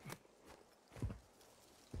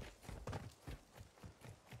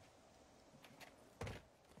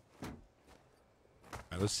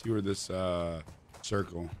 Let's see where this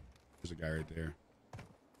circle. There's a guy right there.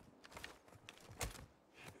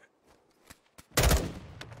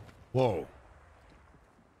 Whoa.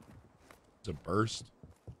 It's a burst.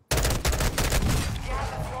 Is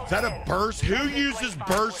that a burst? Who uses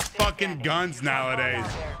burst fucking guns nowadays?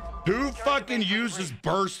 Who fucking uses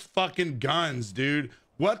burst fucking guns, dude?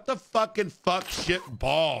 What the fucking fuck shit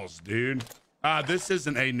balls, dude? This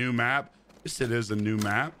isn't a new map. Yes, it is a new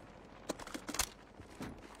map.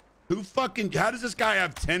 Who fucking, how does this guy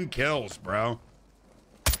have 10 kills, bro?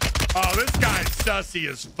 Oh, this guy's sussy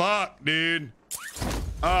as fuck, dude.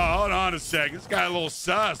 Oh, hold on a sec. This guy a little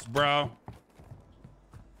sus, bro.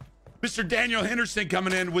 Mr. Daniel Henderson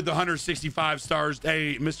coming in with the 165 stars.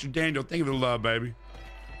 Hey, Mr. Daniel, thank you for the love, baby.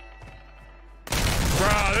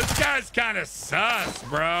 Bro, this guy's kind of sus,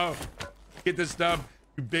 bro. Get this stuff,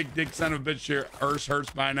 you big dick son of a bitch. Your earth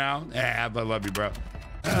hurts by now. Yeah, I love you, bro.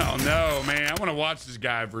 Oh no, man. I want to watch this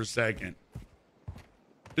guy for a second.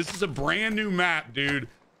 This is a brand new map, dude.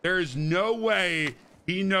 There is no way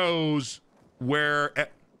he knows where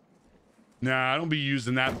nah, I don't be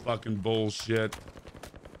using that fucking bullshit.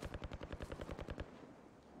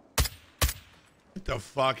 Get the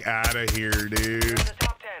fuck out of here, dude. You're in the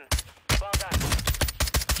top 10. Well done.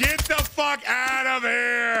 Get the fuck out of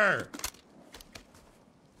here.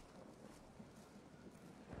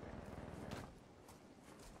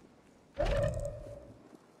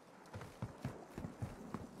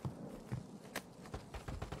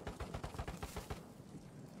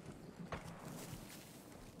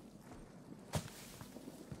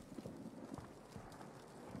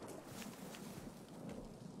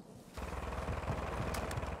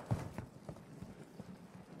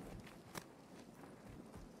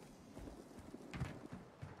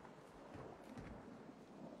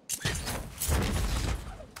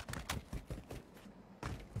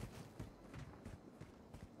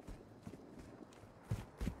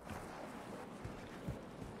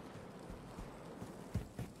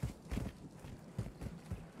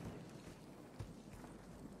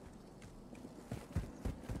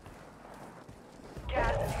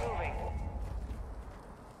 Gas is moving.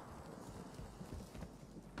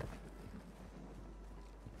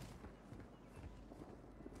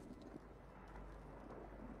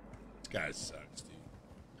 This guy sucks, dude.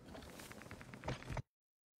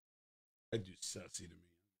 That dude's sussy to me.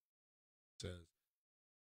 Says,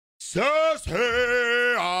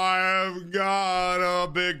 Sussy, I've got a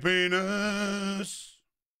big penis.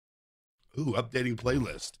 Ooh, updating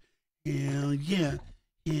playlist. Hell yeah.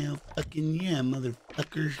 Hell fucking yeah,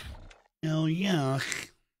 motherfucker. Hell yeah.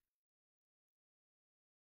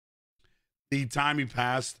 The time he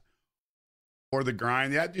passed for the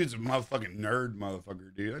grind. That dude's a motherfucking nerd,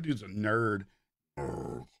 motherfucker, dude. That dude's a nerd.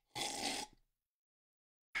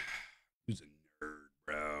 Dude's a nerd,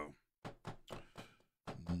 bro.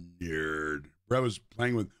 Nerd. Bro was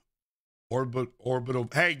playing with orbital.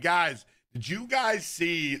 Hey, guys, did you guys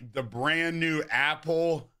see the brand new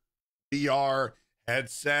Apple VR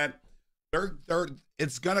headset?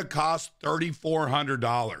 It's gonna cost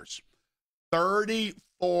 $3,400.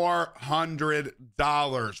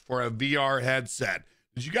 $3,400 for a VR headset.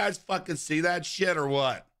 Did you guys fucking see that shit or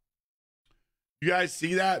what? You guys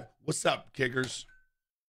see that? What's up, kickers?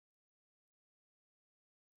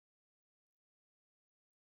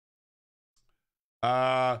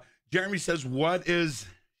 Jeremy says, what is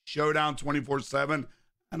Showdown 24/7?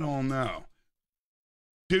 I don't know.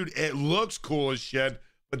 Dude, it looks cool as shit,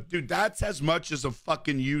 but dude, that's as much as a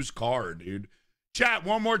fucking used car, dude. Chat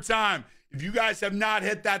one more time. If you guys have not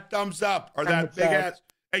hit that thumbs up or that big ass,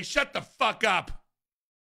 hey, shut the fuck up.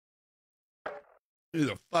 Who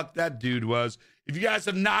the fuck that dude was? If you guys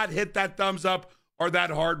have not hit that thumbs up or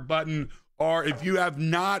that heart button, or if you have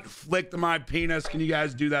not flicked my penis, can you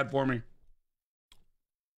guys do that for me?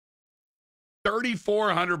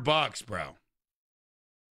 $3,400, bro.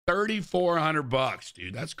 $3,400,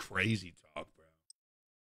 dude. That's crazy talk, bro.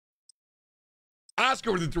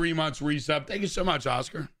 Oscar with the 3 months resub. Thank you so much,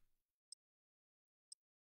 Oscar.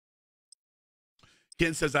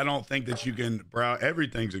 Ken says, I don't think that you can, bro.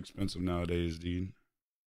 Everything's expensive nowadays, dude.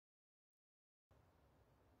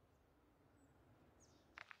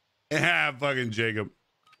 Yeah, fucking Jacob.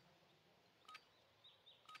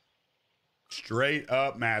 Straight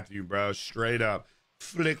up, Matthew, bro. Straight up.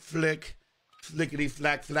 Flick, flick. Flickety,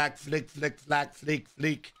 flack, flack, flick, flick, flack, flick,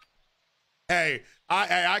 flick. Hey,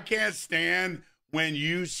 I can't stand when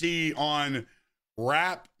you see on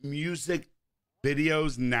rap music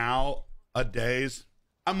videos nowadays,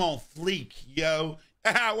 I'm on fleek, yo.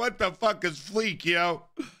 What the fuck is fleek, yo?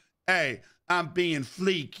 Hey, I'm being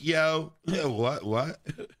fleek, yo. What? What?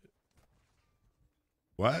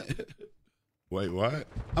 Wait, what?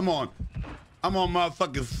 I'm on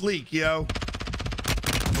motherfucking fleek, yo.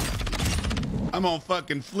 I'm on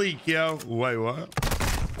fucking fleek, yo. Wait, what?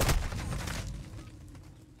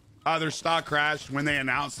 Their stock crashed when they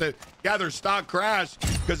announced it. Yeah, their stock crashed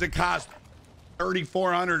because it cost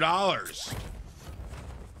 $3,400.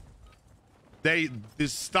 The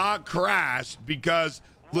stock crashed because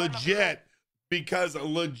legit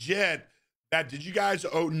that, did you guys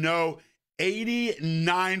know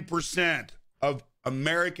 89% of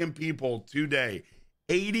American people today,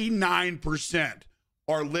 89%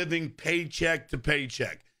 are living paycheck to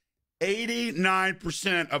paycheck.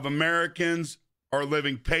 89% of Americans are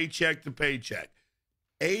living paycheck to paycheck.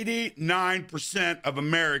 89% of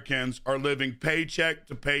Americans are living paycheck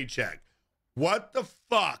to paycheck. What the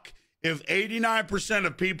fuck? If 89%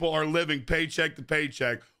 of people are living paycheck to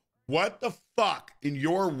paycheck, what the fuck in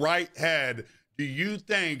your right head do you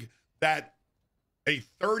think that a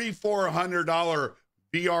 $3,400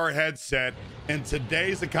 VR headset in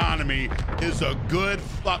today's economy is a good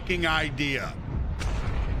fucking idea.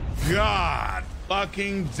 God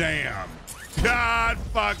fucking damn. God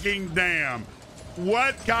fucking damn.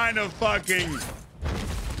 What kind of fucking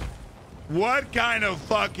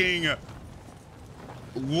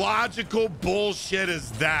logical bullshit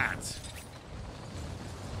is that?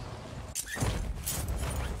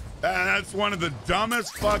 That's one of the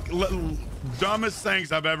dumbest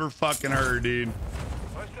things I've ever fucking heard, dude.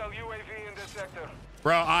 Hostile UAV in this sector.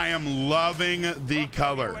 Bro, I am loving the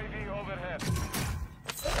color. UAV overhead.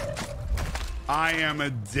 I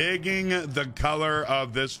am digging the color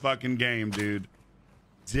of this fucking game, dude.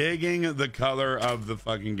 Digging the color of the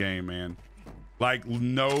fucking game, man. Like,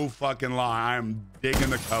 no fucking lie. I am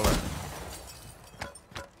digging the color.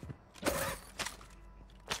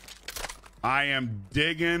 I am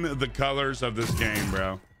digging the colors of this game,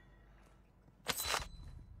 bro.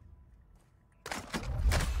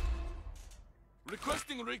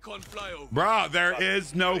 Requesting recon flyover. Bro, there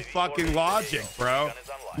is no fucking logic, bro.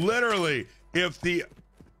 Literally, if the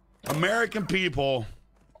American people,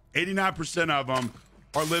 89% of them,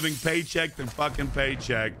 are living paycheck to fucking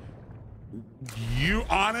paycheck, you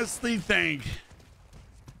honestly think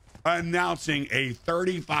announcing a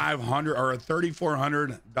 $3,500 or a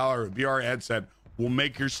 $3,400 VR headset will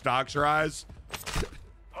make your stocks rise?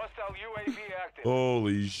 Hostile UAV active.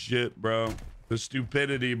 Holy shit, bro. The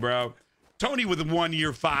stupidity, bro. Tony with 1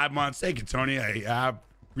 year, 5 months. Thank you, Tony. Hey, I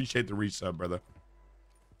appreciate the resub, brother.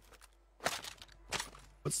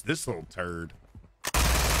 What's this little turd?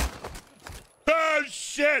 Oh,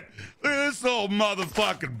 shit. Look at this little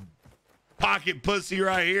motherfucking pocket pussy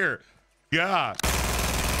right here. God.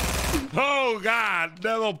 Oh, God.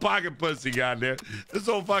 That little pocket pussy, goddamn. This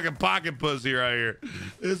little fucking pocket pussy right here.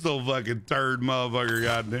 This little fucking turd motherfucker,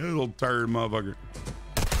 goddamn. This little turd motherfucker.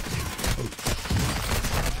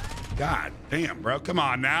 God damn, bro. Come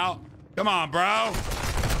on now. Come on, bro.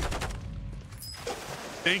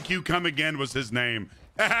 Thank You Come Again was his name.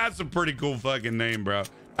 That's a pretty cool fucking name, bro.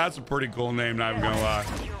 That's a pretty cool name, not even gonna lie.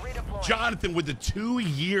 Jonathan with the 2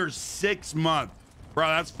 years, 6 month. Bro,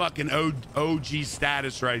 that's fucking OG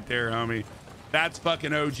status right there, homie. That's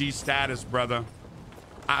fucking OG status, brother.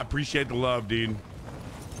 I appreciate the love, dude.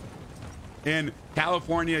 In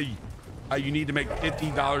California, you need to make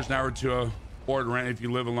 $50 an hour to afford rent. If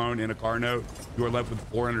you live alone in a car note, you are left with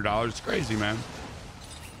 $400. It's crazy, man.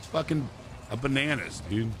 It's fucking bananas,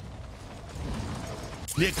 dude.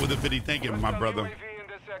 Nick with a 50, thank you, my brother. UAV in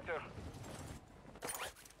this sector.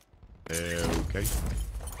 Okay.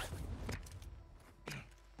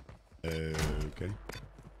 Okay.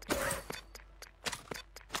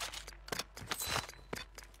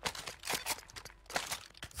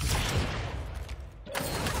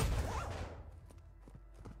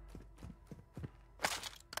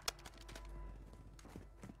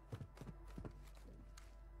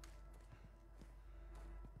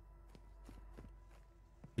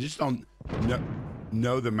 You just don't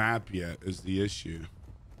know the map yet is the issue.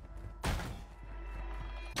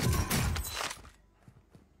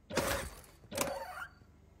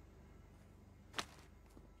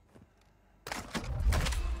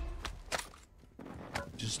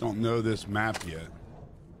 Just don't know this map yet.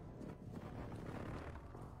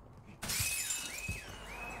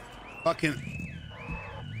 Fucking.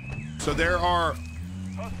 So there are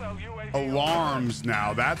Hostile UAV alarms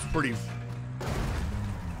now. That's pretty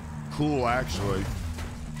cool, actually.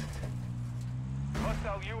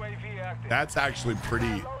 Hostile UAV active. That's actually pretty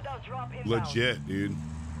Loadout drop inbound. legit, dude.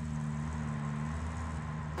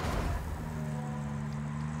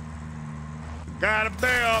 Got him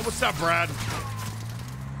there. What's up, Brad?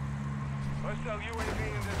 Hostile UAV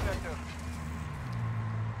in this sector.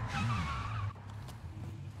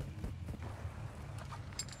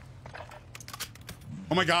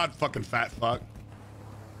 Oh my God, fucking fat fuck.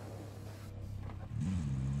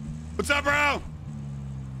 What's up, bro?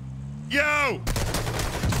 Yo!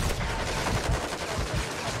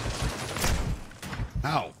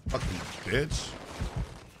 Ow, fucking bitch.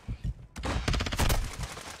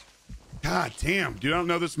 God damn, dude, I don't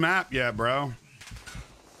know this map yet, bro.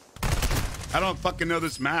 I don't fucking know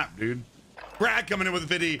this map, dude. Brad coming in with a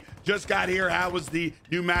video. Just got here. How was the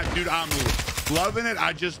new map? Dude, I'm loving it.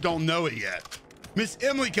 I just don't know it yet. Miss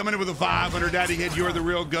Emily coming in with a 500. Daddy Hid, you're the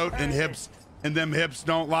real goat, and hips, and them hips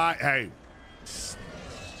don't lie. Hey,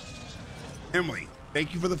 Emily,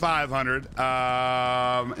 thank you for the 500.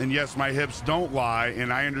 And yes, my hips don't lie,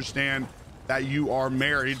 and I understand that you are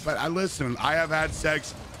married, but I listen, I have had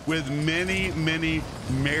sex with many, many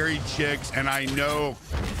married chicks, and I know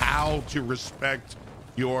how to respect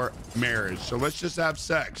your marriage. So let's just have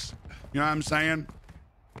sex. You know what I'm saying?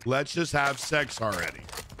 Let's just have sex already.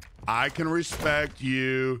 I can respect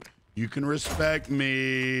you. You can respect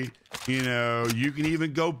me. You know, you can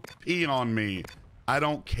even go pee on me. I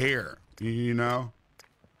don't care. You know?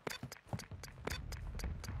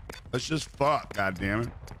 Let's just fuck,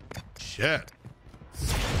 goddammit. Shit.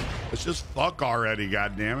 Let's just fuck already,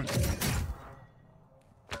 goddammit.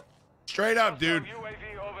 Straight up, dude.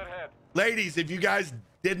 UAV overhead. Ladies, if you guys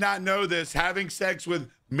did not know this, having sex with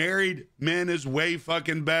married men is way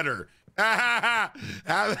fucking better.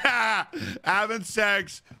 Having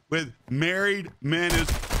sex with married men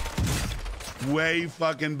is way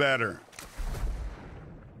fucking better.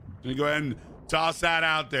 Let me go ahead and toss that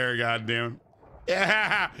out there, goddamn.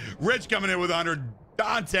 Yeah, Rich coming in with 100.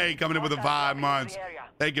 Dante coming in with the 5 months.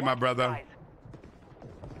 Thank you, my brother.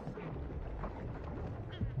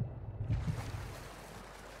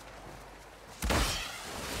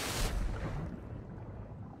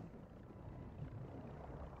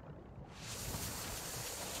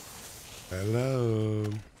 Hello.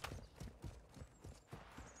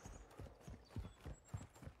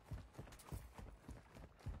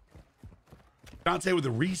 Dante with a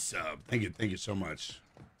resub. Thank you so much.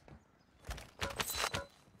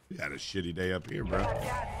 We had a shitty day up here, bro.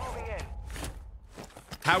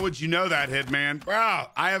 How would you know that, Hitman? Bro,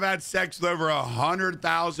 I have had sex with over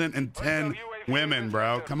 100,010 women,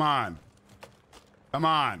 bro. Come on. Come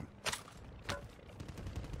on.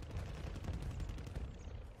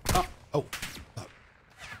 Oh.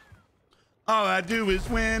 All I do is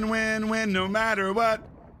win, win, win, no matter what.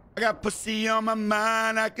 I got pussy on my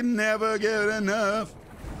mind, I can never get enough.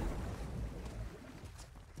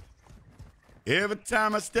 Every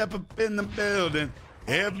time I step up in the building,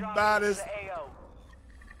 everybody's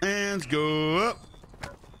hands go up.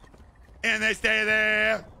 And they stay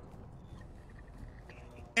there.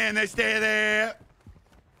 And they stay there.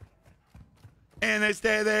 And they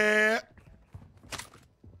stay there.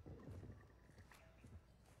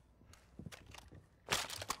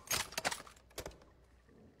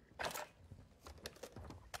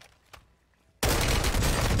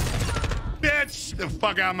 Bitch, the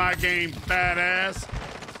fuck out of my game, badass.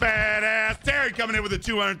 Badass. Terry coming in with a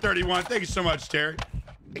 231. Thank you so much, Terry.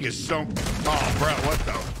 Thank you so much. Oh, bro, what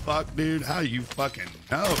the fuck, dude? How do you fucking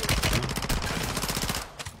know?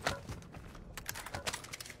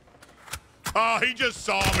 Oh, he just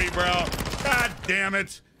saw me, bro. God damn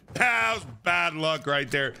it. That was bad luck right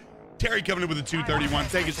there. Terry coming in with a 231.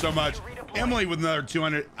 Thank you so much. Emily with another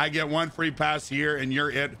 200. I get one free pass here, and you're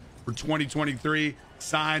it for 2023.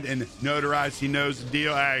 Signed and notarized. He knows the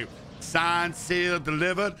deal. Hey, signed, sealed,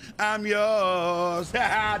 delivered. I'm yours.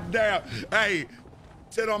 Damn. Hey,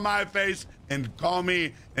 sit on my face and call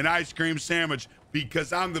me an ice cream sandwich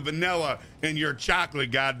because I'm the vanilla and you're chocolate,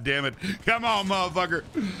 goddammit. Come on, motherfucker.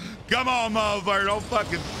 Come on, motherfucker. Don't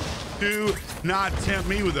fucking do not tempt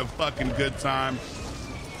me with a fucking good time.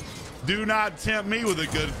 Do not tempt me with a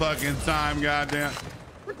good fucking time, goddamn.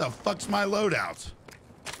 Where the fuck's my loadout?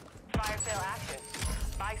 Fire sale active.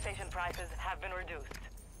 Buy station prices have been reduced.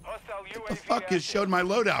 Hostile UAV What the fuck is showed my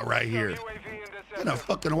loadout right here? UAV in the What kind of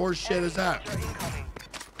fucking horse shit is that?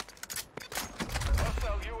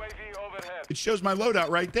 Hostile UAV overhead. It shows my loadout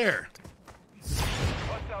right there.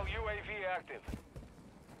 Hostile UAV active.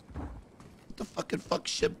 What the fucking fuck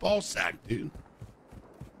shit ball sack, dude?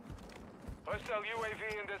 Hostile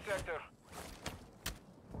UAV in the sector.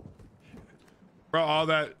 Bro, all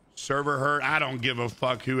that server hurt. I don't give a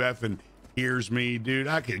fuck who effing hears me, dude.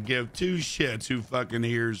 I could give two shits who fucking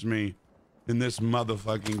hears me in this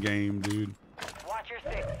motherfucking game, dude. Watch your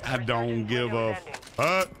six. I don't give a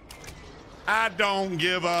fuck. I don't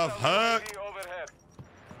give a fuck. UAV overhead.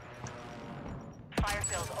 Fire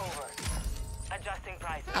sales over. Adjusting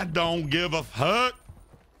prices. I don't give a fuck.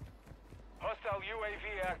 Hostile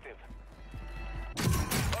UAV active.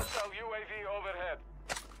 Hostile UAV overhead.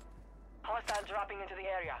 Hostile dropping into the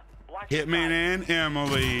area. Watch Hitman your and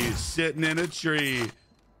Emily sitting in a tree.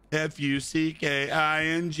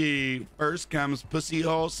 Fucking. First comes pussy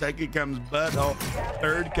hole, second comes butthole,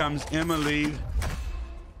 third comes Emily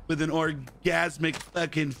with an orgasmic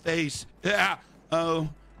fucking face. Ah, oh,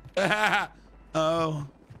 ah, oh,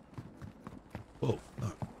 oh,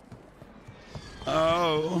 fuck.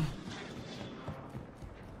 Oh,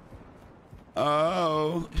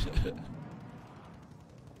 oh.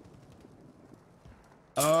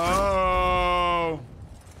 Oh.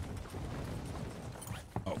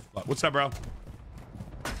 Oh, fuck. What's up, bro? are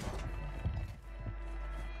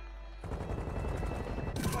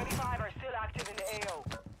still active in the AO.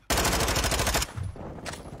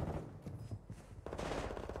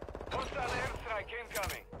 Hostile airstrike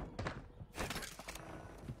incoming.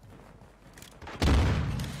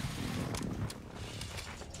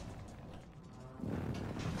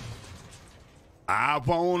 I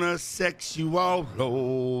wanna sex you all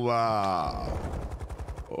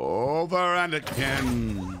over and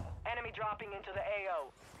again. Enemy dropping into the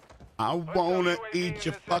AO. I wanna eat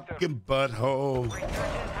your fucking butthole Resurgence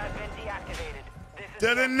has been deactivated. This is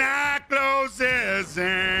till the night closes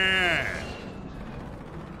in.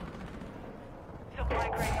 supply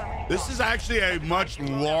crates are This is actually a much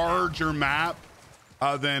larger map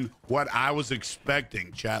than what I was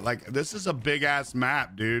expecting, chat. Like, this is a big ass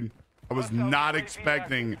map, dude. I was not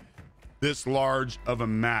expecting this large of a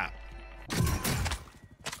map.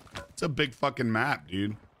 It's a big fucking map,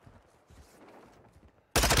 dude.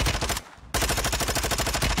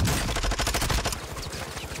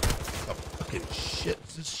 What the fucking shit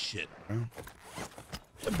is this shit, bro?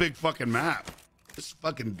 It's a big fucking map. This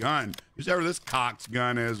fucking gun. Whoever this Cox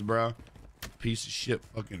gun is, bro. Piece of shit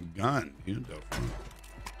fucking gun, dude.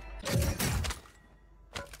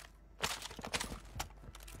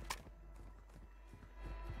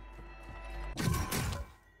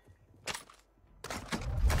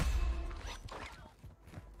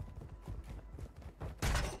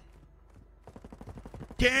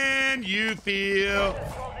 Can you feel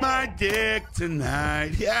my dick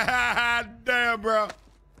tonight? Yeah, damn, bro.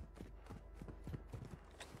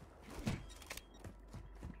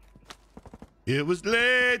 It was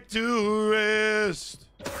late to rest.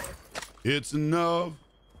 It's enough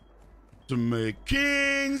to make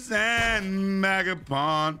kings and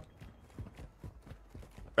Magapon.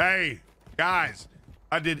 Hey, guys,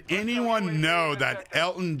 did anyone know that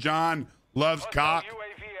Elton John loves cock?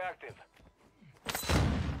 UAV active.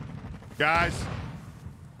 Guys?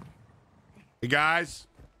 Hey, guys?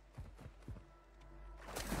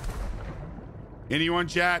 Anyone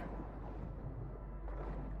chat?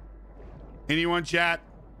 Anyone chat?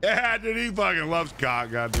 Yeah, dude, he fucking loves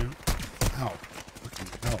cock, goddamn. Ow. Fucking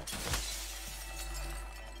hell.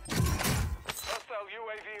 Hostile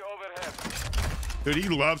UAV overhead. Dude, he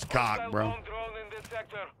loves cock, Hostile bro. bomb drone in this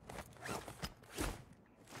sector.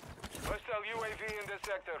 Hostile UAV in this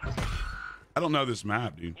sector. I don't know this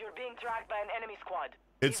map, dude. You're being tracked by an enemy squad.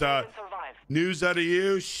 It's, See if you can survive. news out of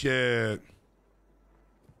you? Shit.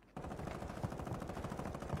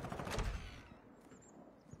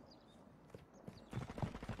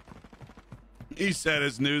 He said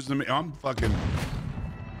it's news to me. I'm fucking...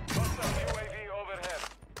 Hostile UAV overhead.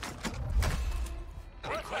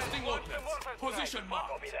 Requesting ordnance. Position mark.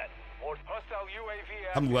 Copy that. Hostile UAV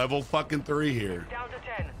active. I'm level fucking 3 here. Down to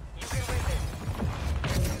 10. You can win this.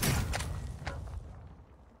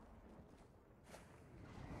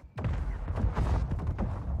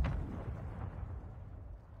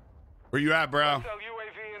 Where you at, bro? Hostile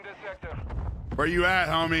UAV in this sector. Where you at,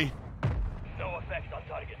 homie? No effect on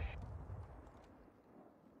target.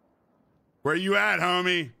 Where you at,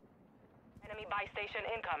 homie? Enemy buy station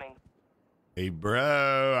incoming. Hey,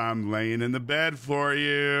 bro, I'm laying in the bed for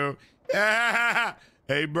you. Yeah.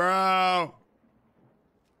 Hey, bro.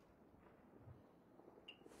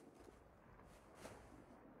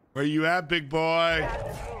 Where you at, big boy? Gas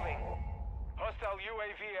is moving. Hostile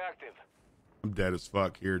UAV active. I'm dead as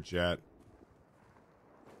fuck here, chat.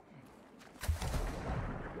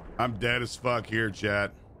 I'm dead as fuck here,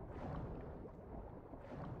 chat.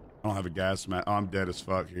 I don't have a gas mask. Oh, I'm dead as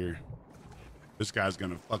fuck here. This guy's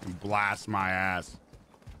gonna fucking blast my ass.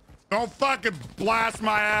 Don't fucking blast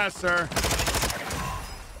my ass, sir.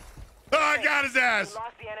 Oh, I got his ass. You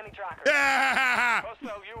lost the enemy tracker. Yeah. Hostile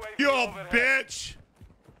UAV You old overhead. bitch.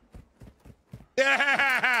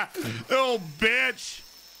 Yeah. You old bitch.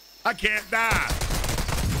 I can't die.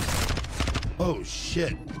 Oh,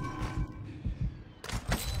 shit.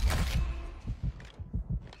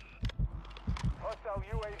 Hostile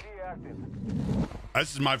UAV active.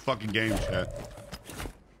 This is my fucking game, chat.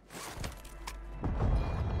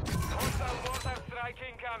 Hostile mortar strike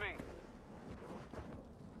incoming.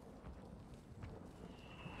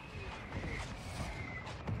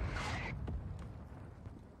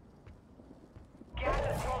 Gas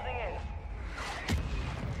is closing in.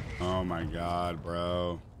 Oh my god,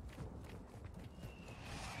 bro.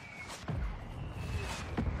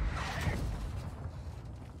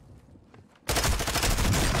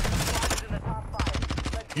 Gas is in the top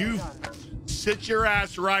 5. Let's get You it done. sit your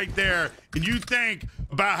ass right there and you think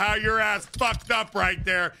about how your ass fucked up right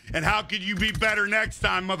there and how could you be better next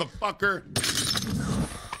time, motherfucker.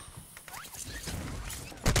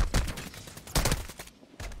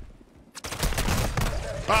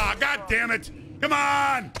 Ah, god damn it. Come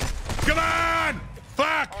on. Come on.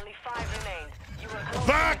 Fuck. Only 5 remain. You were close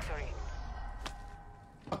Fuck. to victory.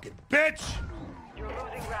 Fucking bitch. You're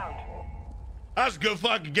losing ground. That's a good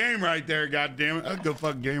fucking game right there, goddammit. That's a good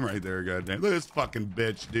fucking game right there, goddamn. Look at this fucking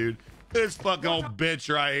bitch, dude. Look at this fucking old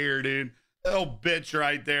bitch right here, dude. That old bitch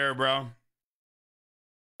right there, bro.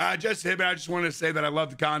 I just wanted to say that I love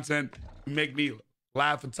the content. You make me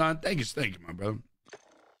laugh a ton. Thank you, my brother.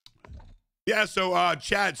 Yeah, so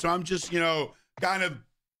chat, so I'm just, kind of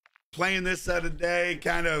playing this of the day,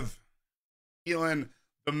 kind of feeling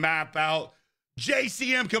the map out.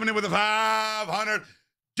 JCM coming in with a 500.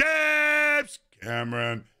 James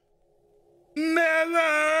Cameron Miller.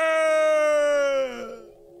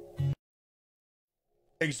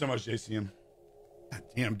 Thank you so much, JCM. God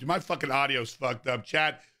damn, dude, my fucking audio's fucked up,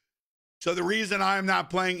 chat. So the reason I'm not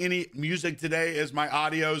playing any music today is my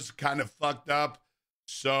audio's kind of fucked up.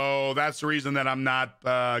 So that's the reason that I'm not.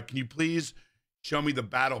 Can you please show me the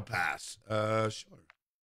battle pass? Sure.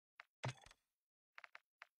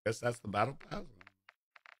 Guess that's the battle pass.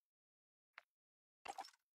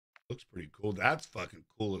 Looks pretty cool. That's fucking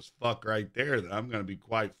cool as fuck right there. That I'm gonna be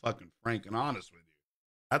quite fucking frank and honest with you.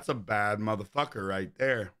 That's a bad motherfucker right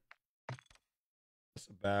there. That's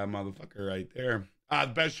a bad motherfucker right there. The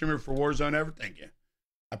best streamer for Warzone ever. Thank you.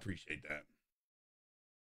 I appreciate that.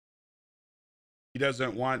 He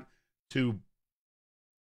doesn't want to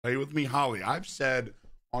play with me, Holly. I've said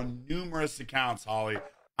on numerous accounts, Holly.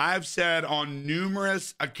 I've said on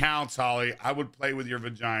numerous accounts, Holly, I would play with your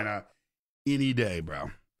vagina any day,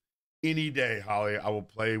 bro. Any day, Holly, I will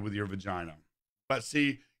play with your vagina. But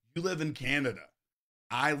see, you live in Canada.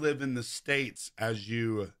 I live in the States, as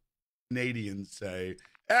you Canadians say.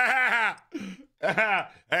 Hey,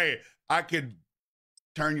 I could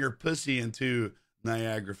turn your pussy into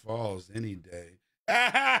Niagara Falls any day.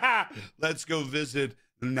 Let's go visit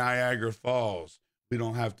Niagara Falls. We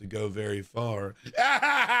don't have to go very far.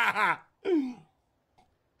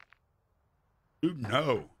 Dude,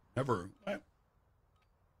 no. Never. What?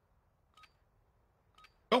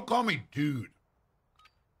 Don't call me dude.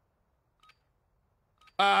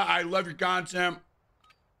 I love your content.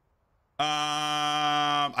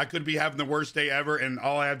 I could be having the worst day ever, and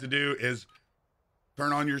all I have to do is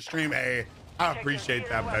turn on your stream. Hey, I appreciate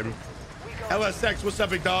that, baby. LSX, what's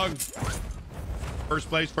up, big dog? First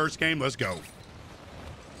place, first game, let's go.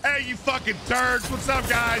 Hey, you fucking turds. What's up,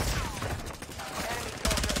 guys?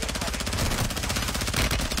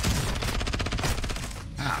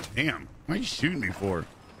 Ah, damn. What are you shooting me for?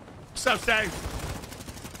 What's up, Say?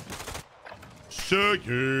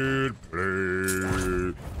 Second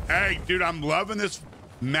place. Hey, dude, I'm loving this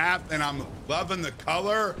map, and I'm loving the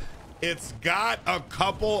color. It's got a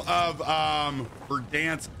couple of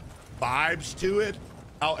Verdansk vibes to it.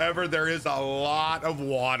 However, there is a lot of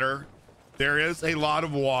water. There is a lot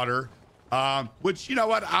of water, which, you know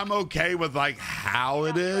what? I'm okay with, like, how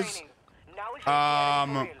it is.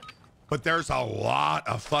 But there's a lot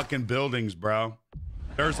of fucking buildings, bro.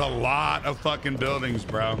 There's a lot of fucking buildings,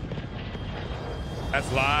 bro.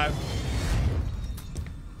 That's live.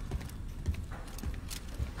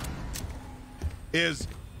 Is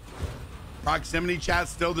proximity chat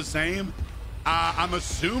still the same? I'm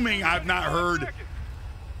assuming I've not heard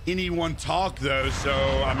anyone talk though, so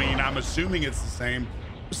I mean, I'm assuming it's the same.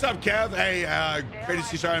 What's up, Kev? Hey, great to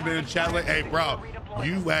see you. Sorry I've been in the chat late. Hey, bro,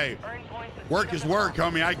 hey, work is work,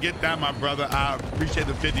 homie. I get that, my brother. I appreciate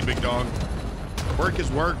the 50, big dog. Work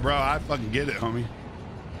is work, bro. I fucking get it, homie.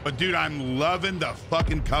 But dude, I'm loving the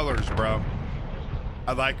fucking colors, bro.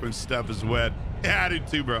 I like when stuff is wet. Yeah, I do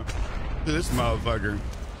too, bro. Look at this motherfucker.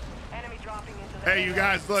 Hey, you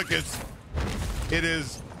guys, look, it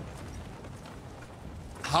is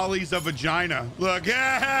Holly's a vagina. Look,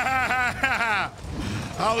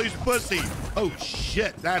 Holly's pussy. Oh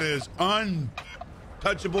shit, that is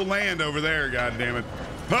untouchable land over there, goddammit.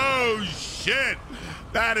 Oh shit,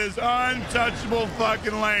 that is untouchable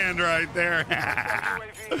fucking land right there.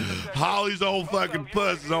 Holly's old fucking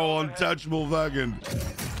puss is all untouchable fucking.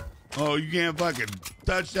 Oh, you can't fucking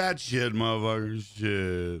touch that shit, motherfucker.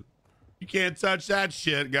 Shit. You can't touch that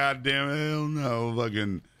shit, goddamn it. Hell no,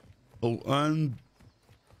 fucking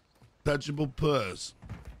untouchable puss.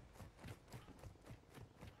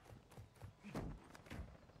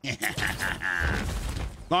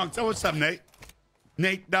 Long time, what's up, Nate?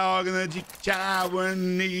 Nate Dogg and the child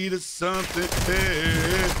when need of something.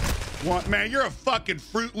 What, man? You're a fucking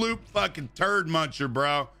Fruit Loop fucking turd muncher,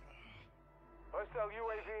 bro. Hostile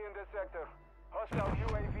UAV in this sector. Hostile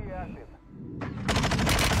UAV active.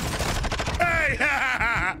 Hey!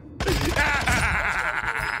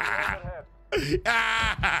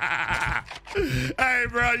 Hey,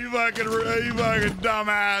 bro, you fucking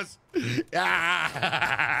dumbass.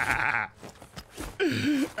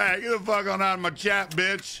 Hey, get the fuck on out of my chat,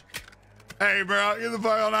 bitch. Hey, bro, get the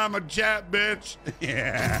fuck on out my chat, bitch.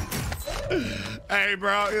 Yeah. Hey,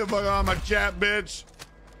 bro, get the fuck on my chat, bitch.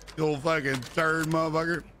 You old fucking turd,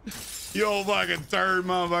 motherfucker. You old fucking turd,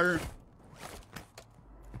 motherfucker.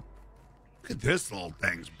 Look at this little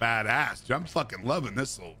thing's badass. I'm fucking loving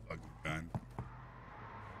this little fucking gun.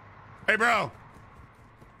 Hey, bro.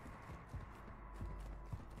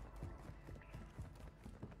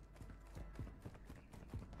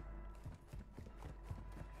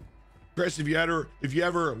 Chris, if you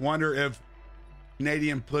ever wonder if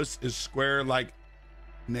Canadian puss is square like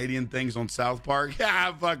Canadian things on South Park,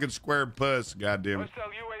 yeah, fucking square puss, goddamn it.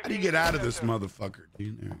 How do you get out of this motherfucker,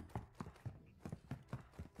 dude?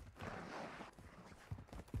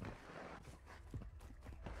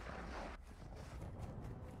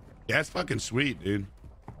 Yeah, it's fucking sweet, dude.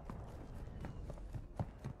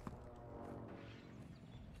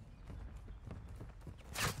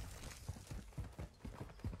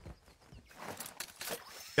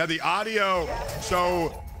 Yeah, the audio.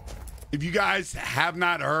 So, if you guys have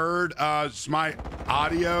not heard, my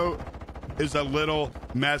audio is a little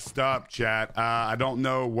messed up, chat. I don't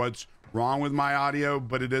know what's wrong with my audio,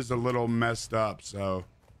 but it is a little messed up, so.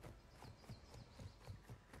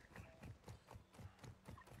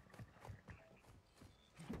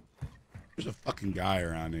 There's a fucking guy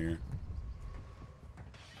around here.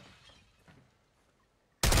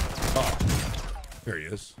 Oh, there he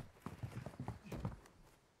is.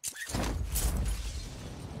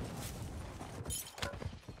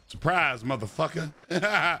 Surprise, motherfucker.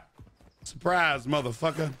 Surprise,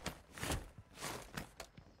 motherfucker.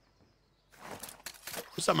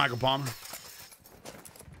 What's up, Michael Palmer?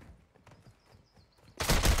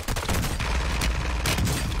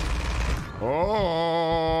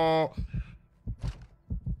 Oh.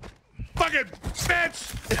 Fucking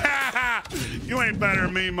bitch. You ain't better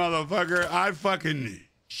than me, motherfucker. I fucking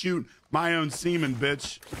shoot my own semen,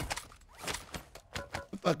 bitch.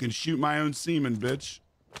 I fucking shoot my own semen, bitch.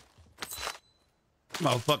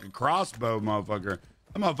 Motherfucking crossbow, motherfucker.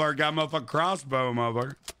 That motherfucker got motherfucking crossbow,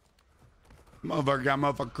 motherfucker. Motherfucker got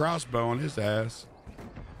motherfucking crossbow on his ass.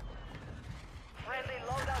 Friendly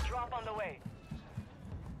loadout drop on the way.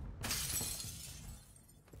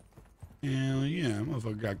 Hell yeah,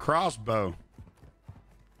 motherfucker got crossbow.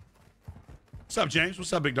 What's up, James?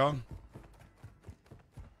 What's up, big dog?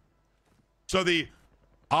 So the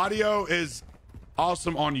audio is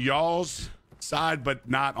awesome on y'all's side, but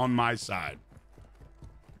not on my side.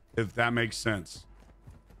 If that makes sense.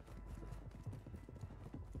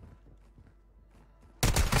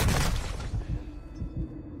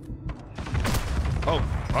 Oh,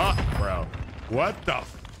 fuck, bro. What the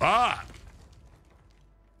fuck?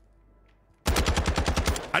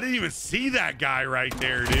 I didn't even see that guy right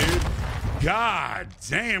there, dude. God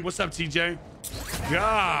damn. What's up, TJ?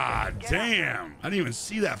 God damn. I didn't even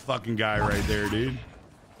see that fucking guy right there, dude.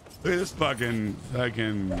 Look at this fucking...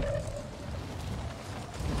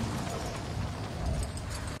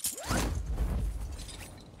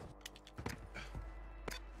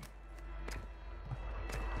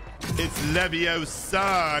 It's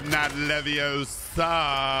Leviosa, not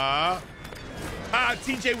Leviosa.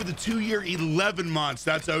 TJ with a 2-year, 11 months.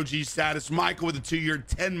 That's OG status. Michael with a 2-year,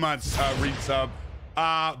 10 months resub.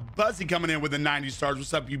 Buzzy coming in with a 90 stars.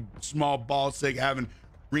 What's up, you small ball sick having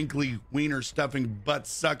wrinkly wiener stuffing butt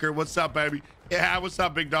sucker? What's up, baby? Yeah, what's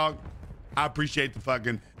up, big dog? I appreciate the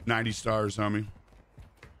fucking 90 stars, homie.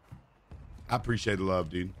 I appreciate the love,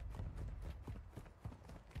 dude.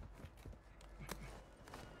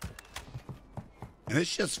 And this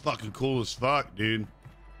shit's fucking cool as fuck, dude.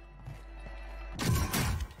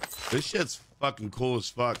 This shit's fucking cool as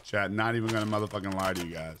fuck, chat. Not even gonna motherfucking lie to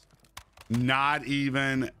you guys. Not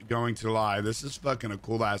even going to lie. This is fucking a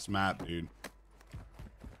cool ass map, dude.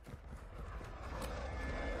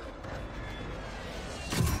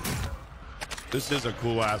 This is a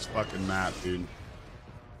cool ass fucking map, dude.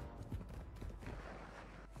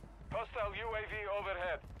 Hostile UAV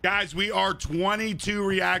overhead. Guys, we are 22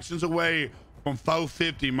 reactions away from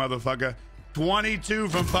 450, motherfucker. 22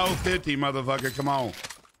 from 450, motherfucker. Come on.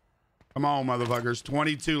 Come on, motherfuckers.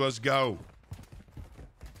 22, let's go.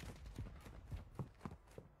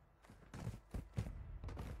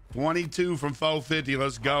 $22 from 450,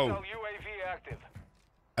 let's go. Hostile UAV active.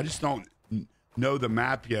 I just don't know the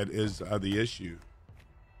map yet is the issue.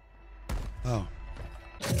 Oh.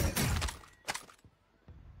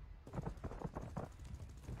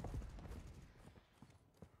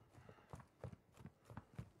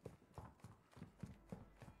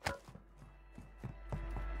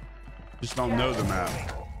 Just don't know the map.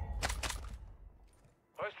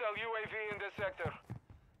 Hostile UAV in this sector.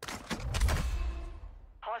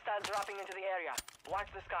 Hostile dropping into the area. Watch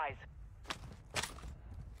the skies.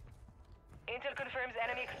 Intel confirms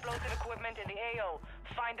enemy explosive equipment in the AO.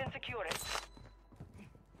 Find and secure it.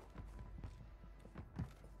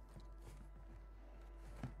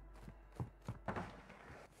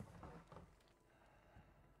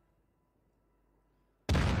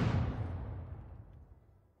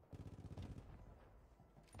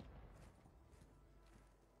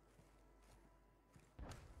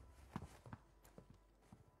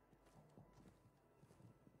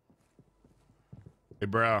 Hey,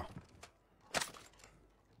 bro.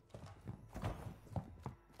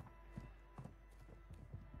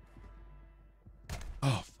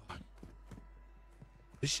 Oh, fuck.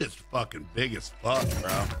 This shit's fucking big as fuck,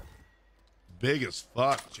 bro. Big as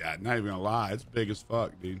fuck, chat. Not even gonna lie. It's big as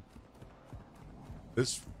fuck, dude.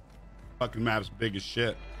 This fucking map's big as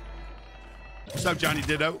shit. What's up, Johnny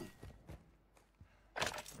Ditto?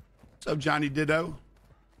 What's up, Johnny Ditto?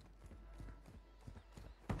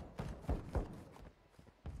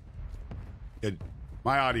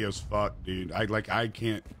 My audio's fucked, dude. I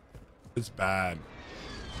can't. It's bad.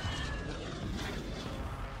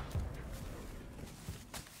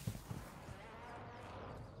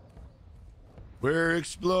 We're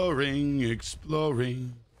exploring.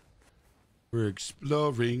 We're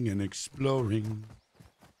exploring and exploring.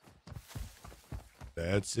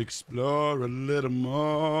 Let's explore a little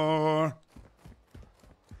more.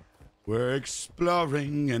 We're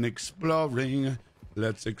exploring and exploring.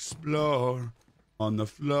 Let's explore on the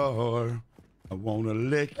floor. I wanna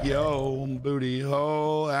lick your booty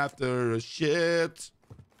hole after a shit.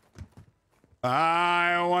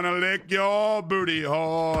 I wanna lick your booty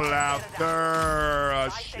hole after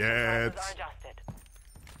a shit.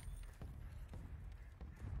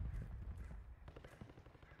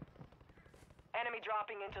 Enemy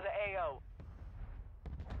dropping into the AO.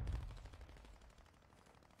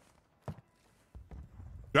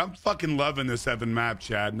 I'm fucking loving this Evan map,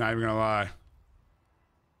 Chad. Not even gonna lie.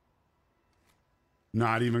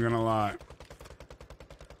 Not even gonna lie.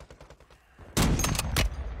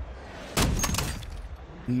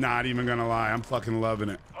 Not even gonna lie. I'm fucking loving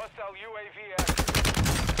it. Hostile UAV active.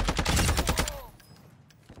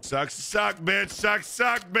 Suck, suck, bitch. Suck,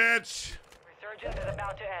 suck, bitch. Resurgence is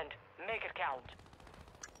about to end. Make it count.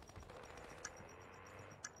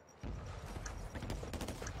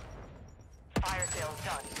 Fire sales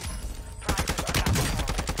done. Prices are about to fall.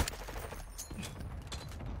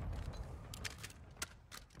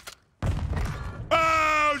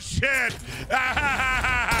 Oh, shit.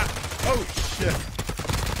 Oh, shit.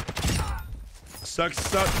 Suck,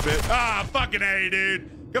 suck, bitch. Ah, fucking A,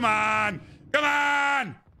 dude. Come on. Come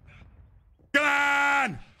on. Come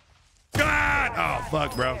on. Come on. Oh,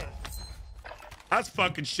 fuck, bro. That's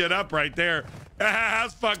fucking shit up right there.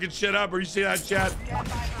 That's fucking shit up. Or you see that, chat? Stand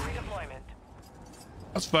by for redeployment.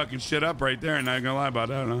 That's fucking shit up right there. Not gonna lie about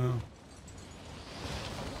that.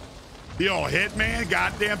 The old Hitman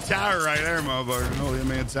goddamn tower right there, motherfucker. The old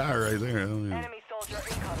Hitman tower right there. Oh, yeah. Enemy soldier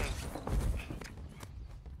incoming.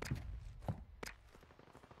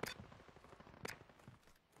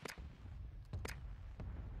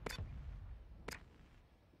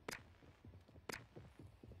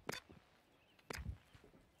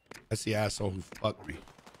 That's the asshole who fucked me.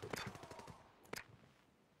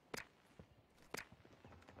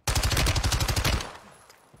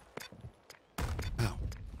 Ow.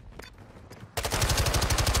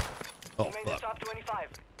 Oh, You made the fuck. top 25.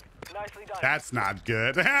 Nicely done. That's not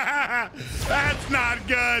good. That's not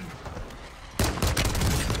good.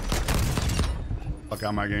 Fuck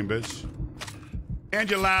out my game, bitch. And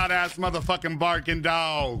you loud ass motherfucking barking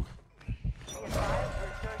dog. Be advised,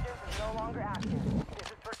 resurgence is no longer active. This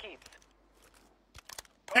is for keeps.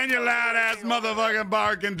 And you loud ass motherfucking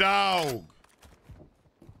barking dog.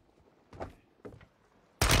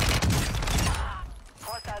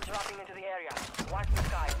 Hostiles dropping into the area. Watch the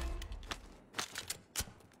skies.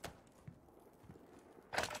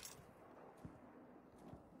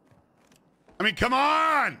 I mean, come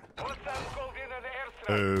on. Hostiles called in an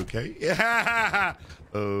airstrike. Okay. Yeah.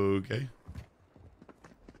 Okay.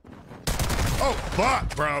 Oh,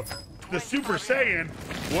 fuck, bro. The Super Saiyan.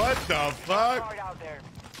 What the fuck? Hard out there.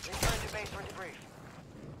 Return to base for debrief.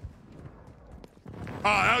 Oh,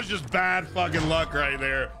 that was just bad fucking luck right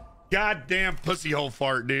there. Goddamn pussy hole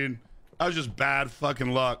fart, dude. That was just bad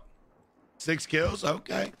fucking luck. 6 kills?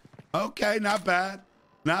 Okay. Okay, not bad.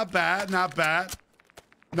 Not bad, not bad.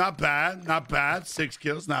 Not bad, not bad. 6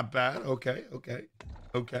 kills, not bad. Okay, okay.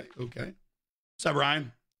 Okay, okay. What's up,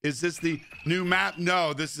 Ryan? Is this the new map?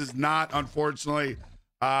 No, this is not, unfortunately.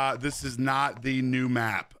 This is not the new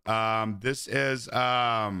map. This is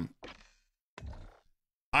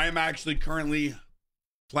I am actually currently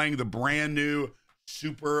playing the brand new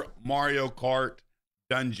Super Mario Kart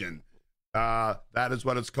Dungeon. That is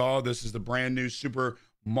what it's called. This is the brand new Super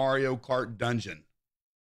Mario Kart Dungeon.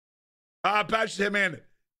 Patch Hitman,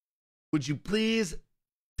 would you please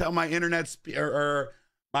tell my internet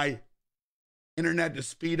my internet to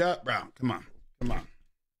speed up, bro? Come on.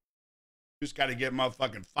 Just got to get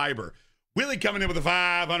motherfucking fiber. Willie coming in with the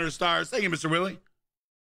 500 stars. Thank you, Mr. Willie.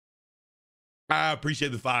 I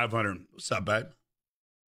appreciate the 500. What's up, babe?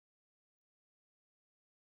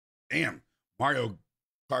 Damn, Mario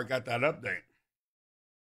Kart got that update.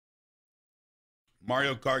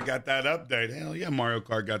 Mario Kart got that update. Hell yeah, Mario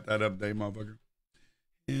Kart got that update, motherfucker.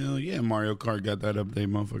 Hell yeah, Mario Kart got that update,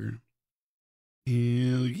 motherfucker.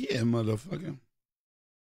 Hell yeah, motherfucker.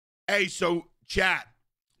 Hey, so chat,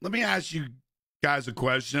 let me ask you guys a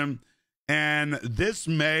question. And this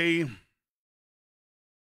may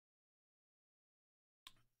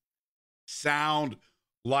sound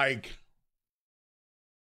like,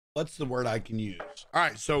 what's the word I can use? All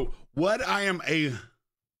right, so what I am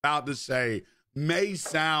about to say may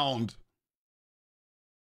sound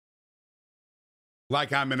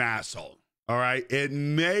like I'm an asshole. All right, it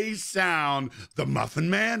may sound the Muffin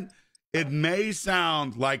Man. It may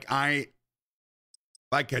sound like a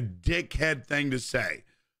dickhead thing to say,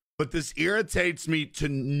 but this irritates me to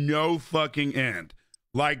no fucking end.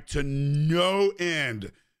 Like, to no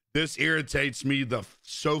end. This irritates me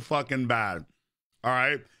so fucking bad. All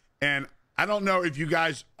right. And I don't know if you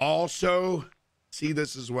guys also see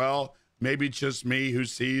this as well. Maybe it's just me who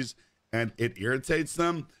sees and it irritates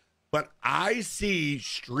them. But I see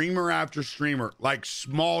streamer after streamer, like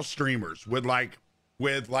small streamers with like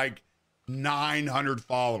 900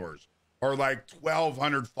 followers or like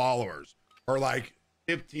 1,200 followers or like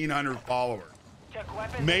 1,500 followers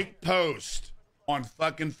make posts on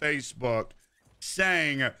fucking Facebook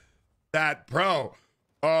saying that, bro,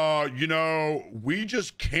 you know, we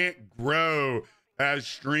just can't grow as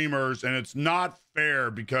streamers and it's not fair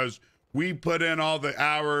because we put in all the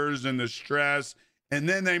hours and the stress. And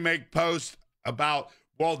then they make posts about,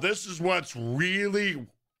 well, this is what's really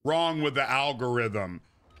wrong with the algorithm.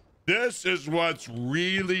 This is what's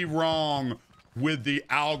really wrong with the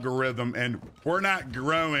algorithm. And we're not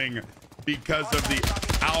growing because of the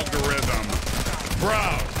algorithm.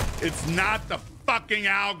 Bro, it's not the fucking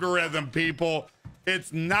algorithm, people.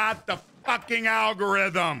 It's not the fucking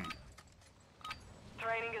algorithm.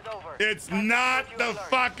 Training is over. It's not the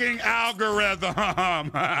fucking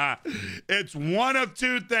algorithm. It's one of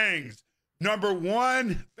two things. Number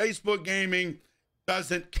one, Facebook Gaming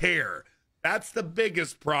doesn't care. That's the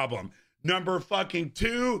biggest problem. Number fucking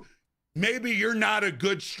two, maybe you're not a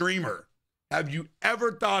good streamer. Have you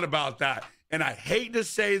ever thought about that? And I hate to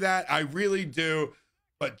say that, I really do,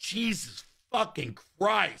 but Jesus fucking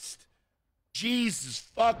Christ. Jesus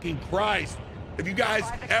fucking Christ. If you guys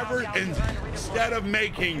ever, instead of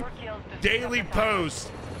making daily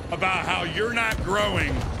posts about how you're not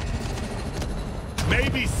growing,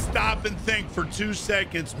 maybe stop and think for 2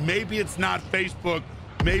 seconds. Maybe it's not Facebook.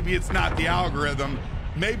 Maybe it's not the algorithm.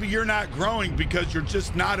 Maybe you're not growing because you're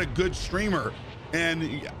just not a good streamer.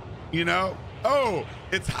 And, you know, oh,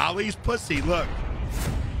 it's Holly's pussy. Look.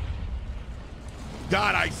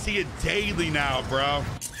 God, I see it daily now, bro.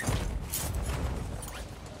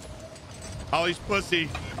 Holly's pussy.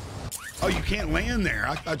 Oh, you can't land there.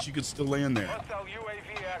 I thought you could still land there. Hostile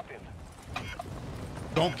UAV active.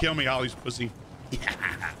 Don't kill me, Holly's pussy.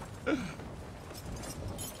 Enemy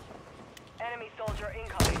soldier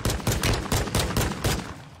incoming.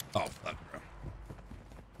 Oh, fuck, bro.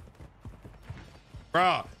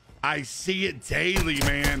 Bro, I see it daily,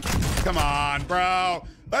 man. Come on, bro.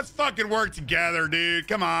 Let's fucking work together, dude.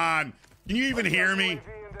 Come on. Can you even hear me?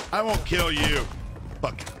 I won't kill you.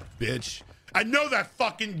 Fucking bitch. I know that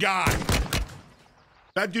fucking guy.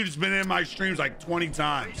 That dude has been in my streams like 20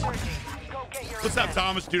 times. What's up,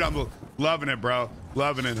 Thomas? Dude, I'm loving it, bro.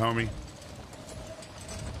 Loving it, homie.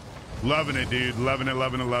 Loving it, dude. Loving it,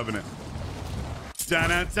 loving it, loving it.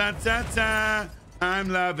 Ta-da-ta-ta-ta. I'm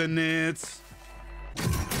loving it.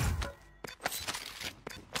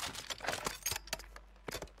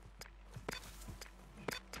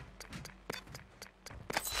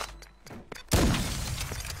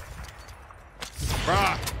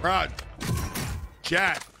 Rod,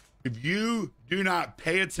 chat, if you do not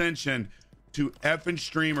pay attention to effing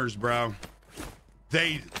streamers, bro,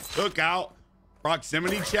 they took out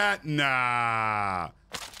proximity chat? Nah.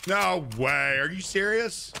 No way. Are you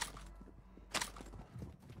serious?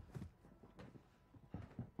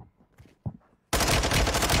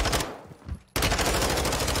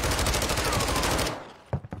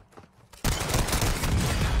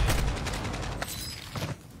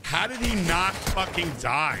 How did he not fucking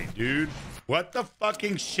die, dude? What the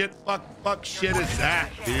fucking shit, fuck shit is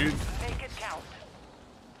that, dude? Make it count.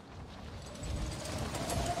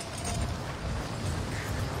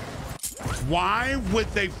 Why would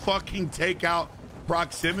they fucking take out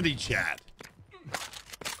proximity chat?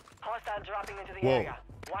 Hostile dropping into the Whoa. area.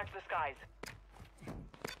 Watch the skies.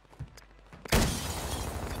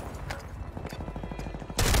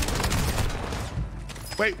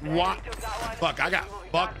 Wait, what? Fuck, I got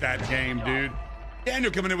fucked that game, dude.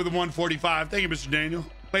 Daniel coming in with a 145. Thank you, Mr. Daniel.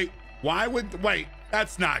 Wait, wait,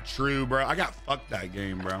 that's not true, bro. I got fucked that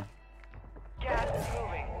game, bro. Gas is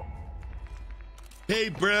moving. Hey,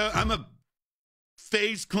 bro, I'm a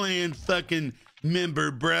FaZe Clan fucking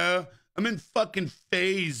member, bro. I'm in fucking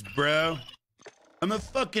FaZe, bro. I'm a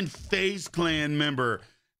fucking FaZe Clan member.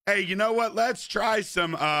 Hey, you know what? Let's try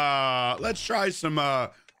some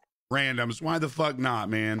randoms. Why the fuck not,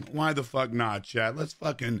 man? Why the fuck not, chat? Let's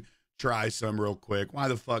fucking try some real quick. Why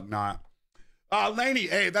the fuck not? Laney,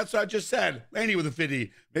 hey, that's what I just said. Laney with a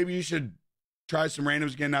 50. Maybe you should try some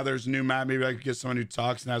randoms again. Now there's a new map. Maybe I could get someone who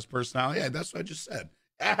talks and has personality. Yeah, that's what I just said.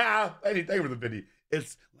 Laney, thank you for the 50.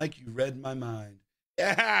 It's like you read my mind.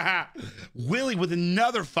 Yeah. Willie with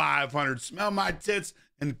another 500. Smell my tits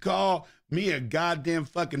and call me a goddamn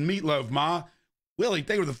fucking meatloaf, ma. Willie,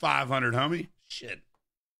 thank you for the 500, homie. Shit.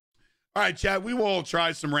 All right, chat, we will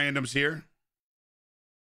try some randoms here.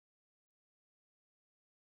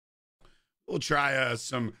 We'll try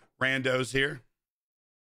some randos here.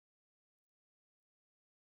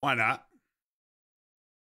 Why not?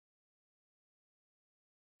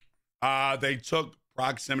 They took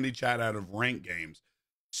proximity chat out of ranked games.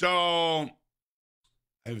 So,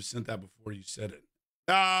 I've sent that before you said it.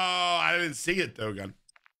 No, I didn't see it, though, gun.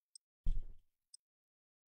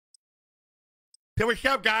 Hey, what's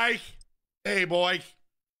up, guys? Hey, boys.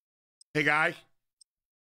 Hey, guys.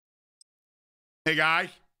 Hey, guys.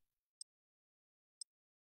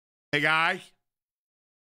 Hey, guys.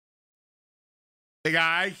 Hey,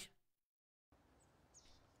 guys.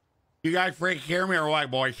 You guys freaking hear me or what,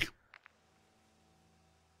 boys?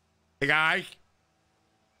 Hey, guys.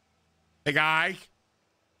 Hey, guys.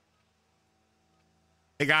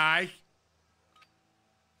 Hey, guys.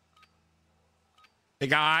 Hey,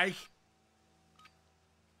 guys.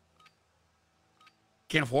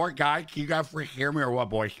 Can't afford, guys. You guys freaking hear me or what,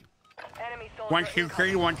 boys? Enemy soldier 1, 2,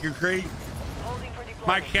 3, 1, 2, 3. holding for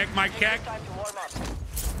deployment. Mic check, mic check. Time to warm up.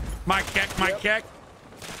 Mic check, mic check.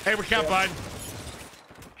 Hey, what's up, bud?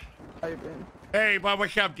 How you been? Hey, bud,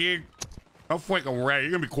 what's up, dude? I'm freaking ready.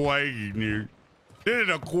 You're gonna be crazy, dude. This is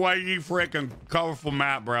a crazy, freaking colorful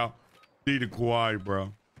map, bro. Need a quiet,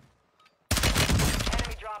 bro.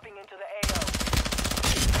 Enemy dropping into the AO.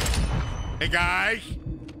 Hey, guys.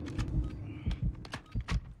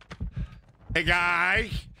 Hey,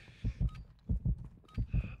 guys.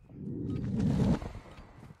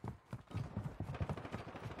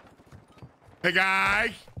 Hey,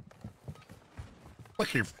 guys.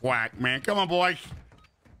 Look at whack, man. Come on, boys.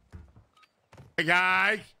 Hey,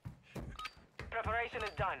 guys. Preparation is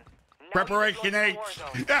done. Now Preparation we H. go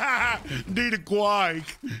to the war zone. Need a quiet.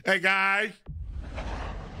 Hey, guys.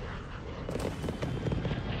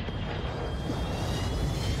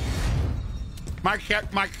 Mic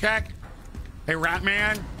check, mic check. Hey,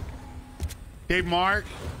 Ratman. Dave Mark.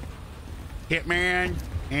 Hitman.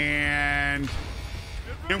 And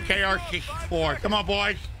MKR64. Come on,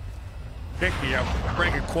 boys. Thank you.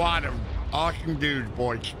 Bring a quad of awesome dudes,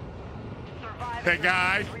 boys. Survive Hey, and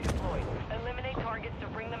guys. redeploy. Eliminate targets to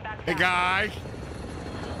bring them back Hey, down. guys.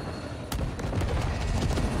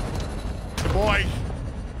 Hey, boys.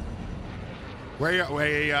 Where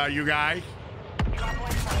you guys? Drop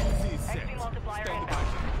point five. XP multiplier inbound.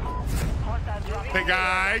 Hostiles dropping. Hey,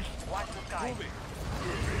 guys. Watch the skies.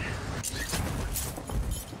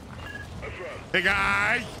 Hey,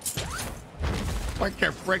 guys. What the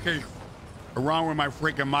freaking wrong with my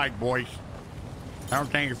freaking mic, boys? I don't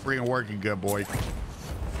think it's freaking working good, boys.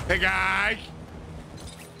 Hey, guys.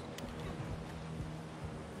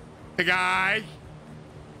 Hey, guys.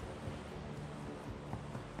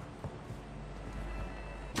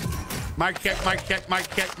 Mic check, mic check, mic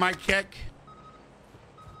check, mic check.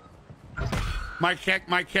 Mic check,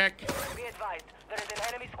 mic check. Be advised, there is an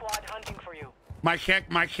enemy squad hunting for you. Mic check,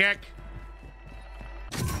 mic check.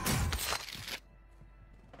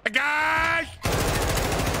 Hey, guys!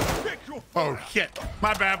 Oh, shit.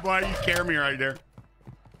 My bad, boy. You scared me right there.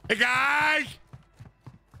 Hey, guys!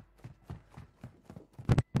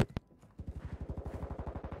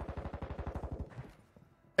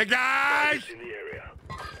 Hey, guys!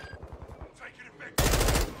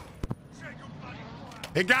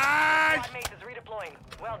 Hey, guys! Squad mate is redeploying deploying.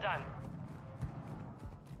 Well done.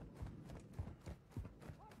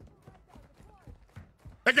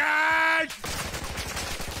 Hey guys!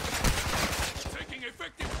 Taking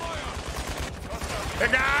effective fire.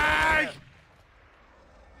 Hey guys!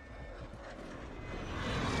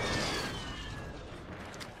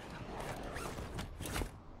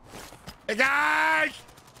 Hey guys!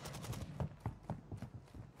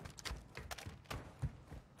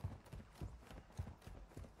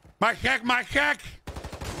 My check, my check!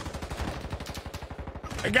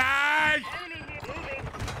 Hey guys!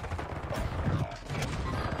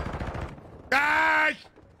 Guys!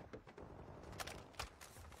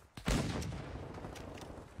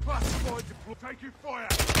 Taking fire.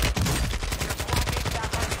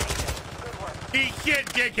 Eat shit,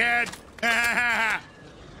 dickhead!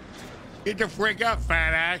 Get the freak up,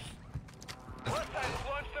 fat ass. Hostiles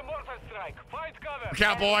launched a mortar strike. Find cover. Watch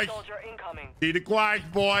out, boys. Soldier incoming. See the quiet,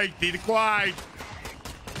 boys. See the quiet.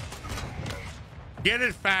 Get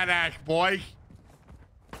it, fat ass, boys.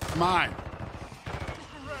 Come on.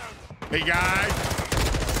 Hey, guys.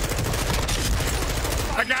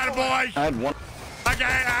 I got it, boys. I had one. I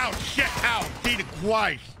got it. Out. Shit, out. See the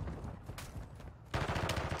quiet.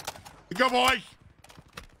 Go, boys.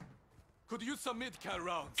 Could use some mid-cal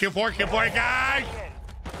rounds. Kill for it, guys.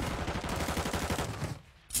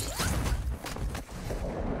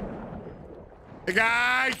 Hey,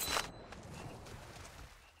 guys.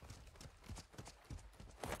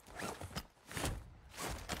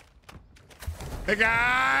 Hey,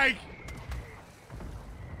 guys.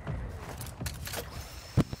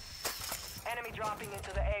 Enemy dropping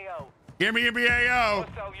into the AO. Give me AO.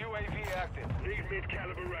 Hostile UAV active. Need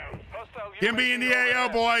mid-caliber rounds. Hostile Give me in the AO,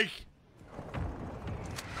 overhead. boys.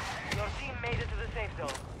 Your team made it to the safe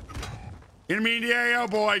zone. Give me in the AO,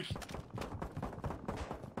 boys.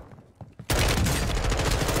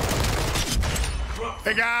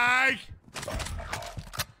 Hey, guys.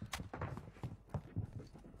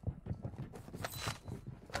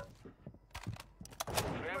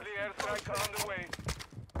 Friendly airstrike on the way.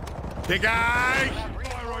 Hey, guys.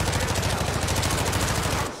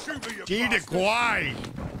 Shoot me, you Keep it bastard. quiet.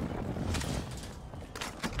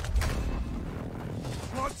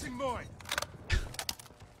 Launching mine.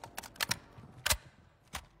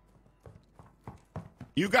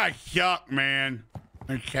 You guys suck, man.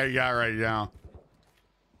 Let me tell you that right now.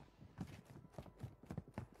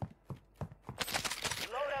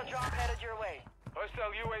 Loadout drop headed your way.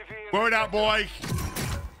 Hostile UAV in Word out, boys.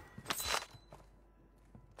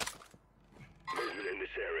 in this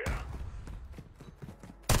area.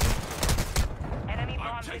 Enemy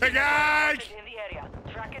bomb taking- Hey, guys. in the area.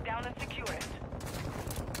 Track it down and secure it.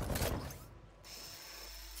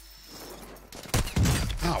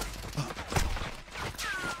 Ow.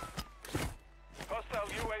 Hostile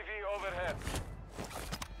UAV overhead.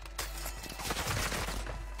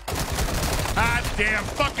 Ah, damn.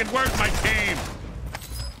 Fucking, where's my team?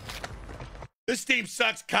 This team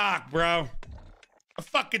sucks cock, bro. The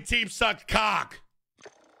fucking team sucks cock.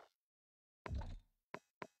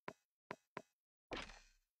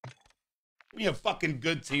 Give me a fucking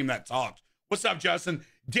good team that talks. What's up, Justin?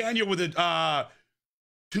 Daniel with a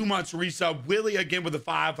 2 months resub. Willie again with a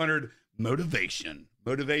 500 motivation.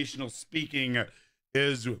 Motivational speaking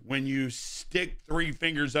is when you stick 3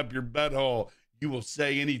 fingers up your butthole, you will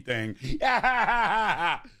say anything.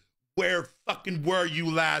 Where fucking were you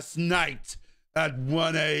last night at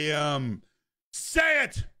 1 a.m.? Say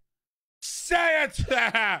it! Say it!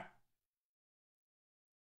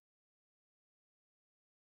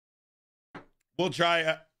 We'll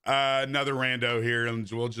try another rando here and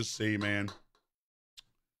we'll just see, man.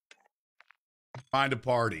 Find a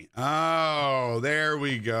party. Oh, there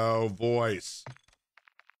we go. Voice.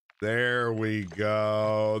 There we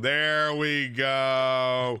go. There we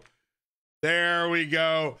go. There we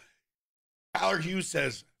go. Tyler Hughes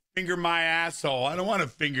says, finger my asshole. I don't want to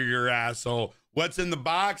finger your asshole. What's in the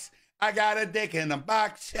box? I got a dick in a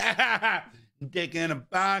box. Dick in a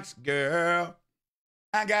box, girl.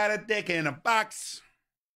 I got a dick in a box.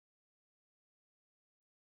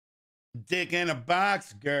 Dick in a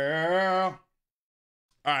box, girl.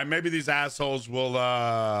 All right, maybe these assholes will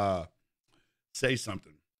say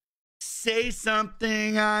something. Say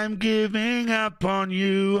something, I'm giving up on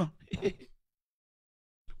you.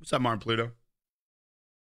 What's up, Martin Pluto?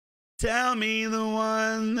 Tell me the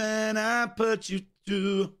one that I put you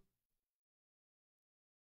to.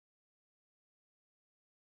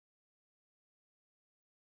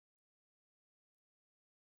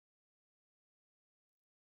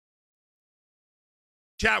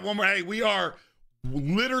 Chat, one more. Hey, we are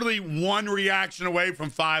literally one reaction away from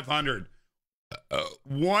 500.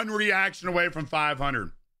 One reaction away from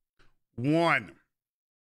 500. One.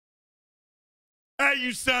 Hey,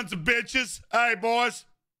 you sons of bitches. Hey, boys.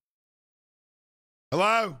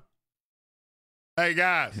 Hello? Hey,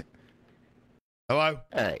 guys. Hello?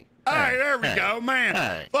 Hey. Hey, there we go, man.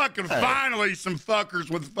 Hey. Fucking finally some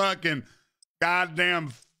fuckers with fucking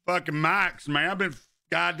goddamn fucking mics, man. I've been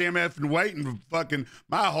goddamn effing waiting for fucking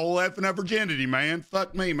my whole effing up virginity, man.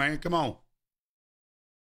 Fuck me, man. Come on.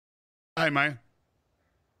 Hey, man.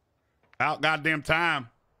 Out goddamn time.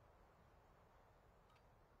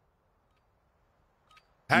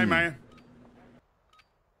 Hey, man.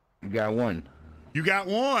 You got one. You got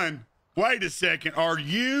one? Wait a second. Are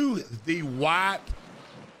you the white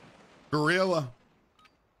gorilla?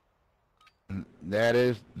 That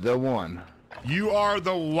is the one. You are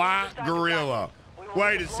the white gorilla.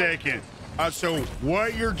 Wait a second. So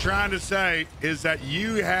what you're trying to say is that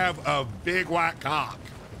you have a big white cock.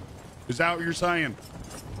 Is that what you're saying?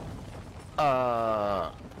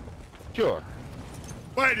 Sure.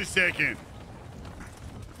 Wait a second.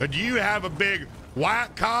 Do you have a big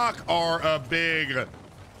white cock or a big,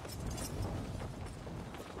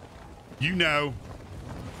 you know,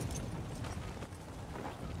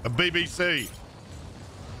 a BBC?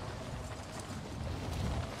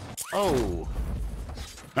 Oh.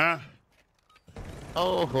 Huh?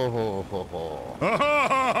 Oh, ho, ho, ho, ho.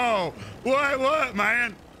 Oh, what,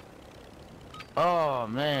 man? Oh,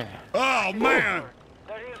 man. Oh, man.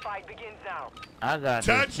 The real fight begins now. I got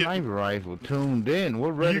Touch the it. sniper rifle tuned in.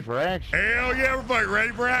 We're ready for action. Hell yeah, we're fucking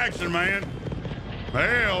ready for action, man.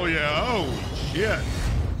 Hell yeah. Oh, shit.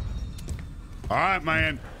 All right,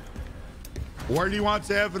 man. Where do you want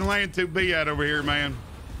the effing land to be at over here, man?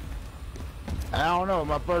 I don't know.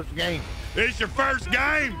 My first game. It's your first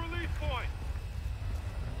game?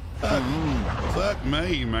 Fuck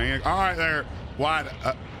me, man. All right, there. White,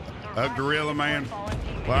 a gorilla, man.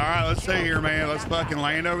 Well, all right, let's see here, man. Let's fucking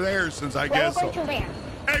land over there since I guess. Hey,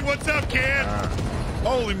 what's up, kid?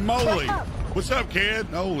 Holy moly. What's up, kid?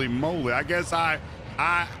 Holy moly. I guess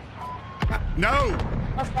no.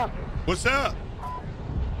 What's up?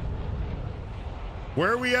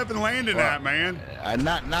 Where are we effing landing at, man?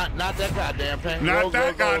 Not that goddamn thing. Not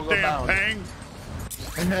that goddamn thing.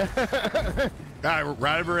 God,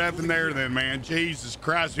 right over effing there then, man. Jesus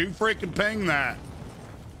Christ. Who freaking pinged that?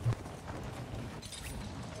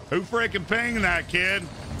 Who freaking pinged that, kid?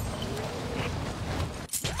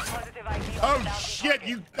 Oh, shit.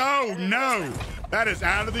 Oh, no. That is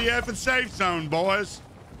out of the effing safe zone, boys.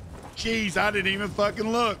 Jeez, I didn't even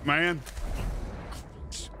fucking look, man.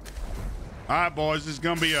 All right, boys. This is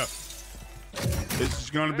going to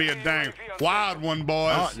be a dang wild one,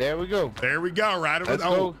 boys. Oh, there we go. There we go. Right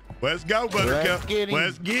over. Let's go, Buttercup.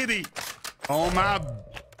 Let's get him. On my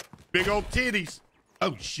big old titties.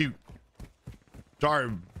 Oh, shoot.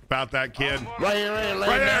 Sorry about that, kid. Right here.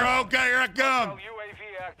 Right there. Okay, here I come.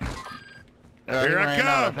 Here I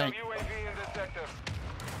come.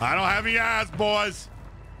 I don't have any eyes, boys.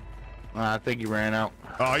 I think he ran out.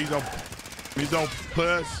 Oh, he's old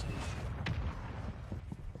puss.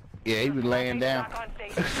 Yeah, he was laying down.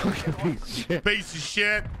 Fucking piece of shit. Piece of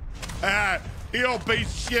shit. He old piece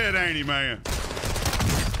of shit, ain't he, man?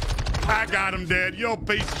 I got him dead. You old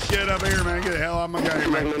piece of shit up here, man. Get the hell out of my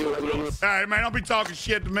game, man. Hey, man, don't be talking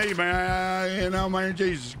shit to me, man. You know, man,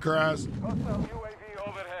 Jesus Christ. Come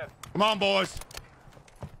on, boys.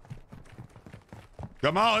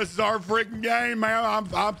 Come on, this is our freaking game, man. I'm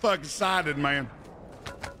fucking excited, man.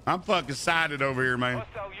 I'm fucking excited over here, man.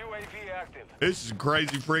 This is a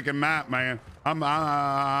crazy freaking map, man. I'm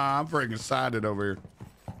freaking excited over here.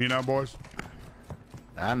 You know, boys?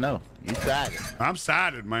 I know. You excited. I'm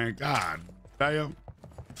excited, man. God damn.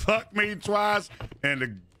 Fuck me twice and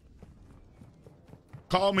to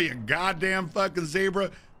call me a goddamn fucking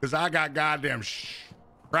zebra because I got goddamn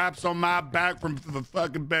straps on my back from the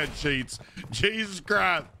fucking bed sheets. Jesus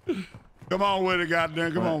Christ. Come on with it,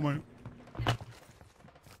 goddamn. Come on, man.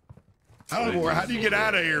 How do you get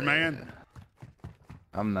out of here, man?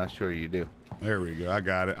 I'm not sure you do. There we go. I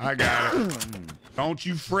got it. Don't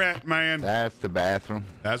you fret, man. That's the bathroom.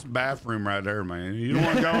 That's the bathroom right there, man. You don't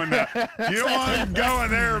want to go in there. You don't want to go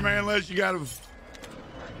in there, man, unless you got to,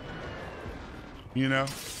 you know.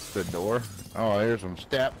 The door. Oh, here's some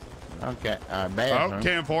steps. Okay. Bathroom.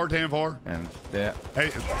 Oh, 10-4. And step.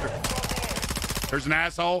 Hey, there's an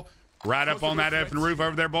asshole right up on that effing roof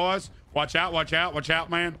over there, boys. Watch out,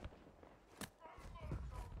 man.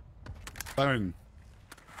 Fucking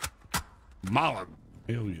Molly.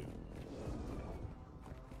 Hell yeah.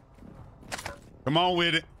 Come on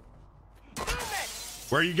with it.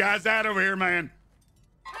 Where you guys at over here, man?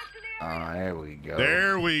 Oh, there we go.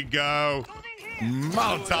 There we go.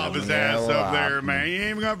 Molotov his ass up there, man. You ain't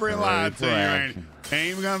even gonna bring lie to you, ain't you? Ain't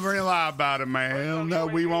even gonna bring lie about it, man. Hell no,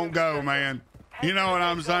 we won't go, man. You know what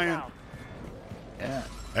I'm saying? Yeah.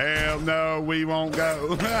 Hell no, we won't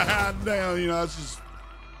go. Damn, you know, it's just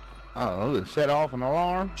Oh, set off an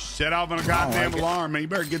alarm? set off on a goddamn like it. alarm, man. You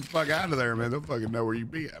better get the fuck out of there, man. They'll fucking know where you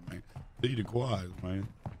be at, man. Be the quiet, man.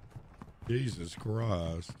 Jesus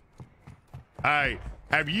Christ. Hey,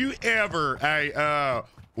 have you ever,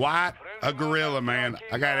 White, a gorilla, man?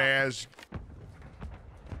 I gotta ask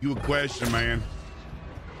you a question, man.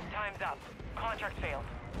 Time's up. Contract failed.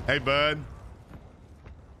 Hey, bud,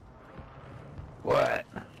 What?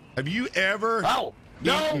 have you ever Oh,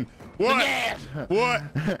 no! eaten The what? gas!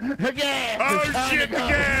 What? The gas! Oh It's time shit, to the go.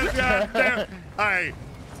 gas, goddamn. Hey,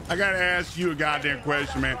 I gotta ask you a goddamn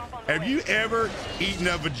question, man. Have you ever eaten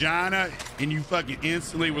a vagina and you fucking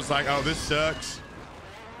instantly was like, oh, this sucks?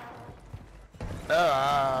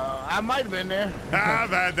 I might have been there. I've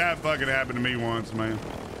had that fucking happen to me once, man.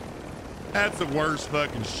 That's the worst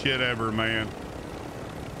fucking shit ever, man.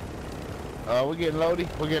 We're getting loady.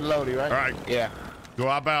 We're getting loady, right? All right. Yeah. Go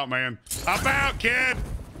hop out, man. Hop out, kid.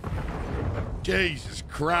 Jesus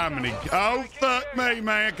criminy. Oh, fuck me,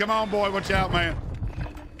 man. Come on, boy. Watch out, man.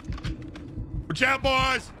 Watch out,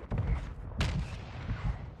 boys.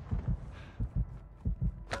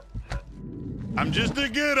 I'm just a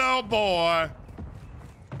good old boy.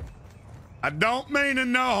 I don't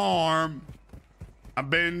mean no harm. I've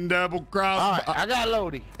been double All crossed. right. I got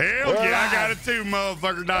loady. Hell We're yeah, I got alive. it too,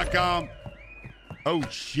 motherfucker.com. Oh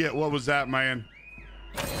shit, what was that, man?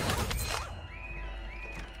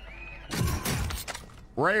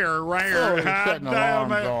 Rare. Oh, God he's setting damn, alarms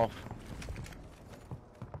man. off.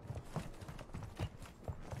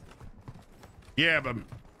 Yeah, but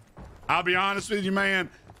I'll be honest with you, man.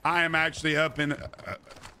 I am actually up in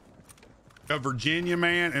Virginia,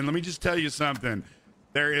 man. And let me just tell you something.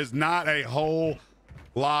 There is not a whole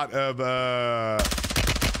lot of,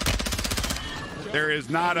 there is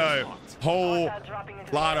not a whole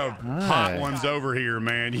lot of hot Nice. ones over here,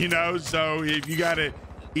 man. You know, so if you got to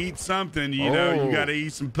eat something, you know, you Oh. got to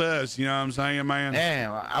eat some puss. You know what I'm saying, man?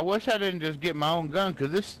 Damn, I wish I didn't just get my own gun,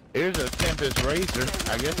 because here's a Tempest Racer.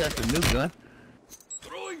 I guess that's a new gun.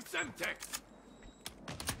 Throwing Semtex.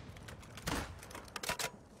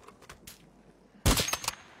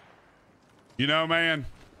 You know, man.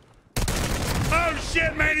 Oh,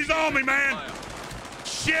 shit, man. He's on me, man.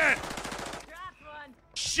 Shit.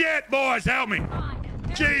 Shit, boys, help me.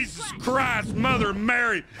 Jesus Christ, Mother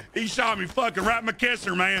Mary. He shot me fucking right in my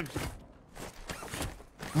kisser, man.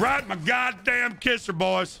 Right in my goddamn kisser,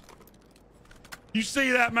 boys. You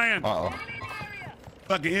see that, man? Uh-oh.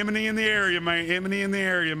 Fucking Emily in the area, man. Emily in the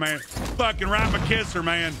area, man. Fucking right in my kisser,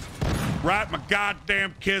 man. Right in my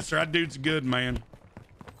goddamn kisser. That dude's good, man.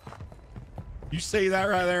 You see that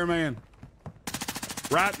right there, man?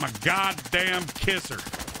 Right in my goddamn kisser.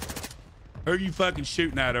 Who are you fucking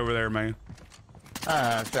shooting at over there, man?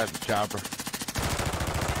 Shot the chopper.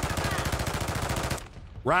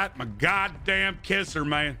 Right in my goddamn kisser,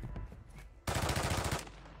 man.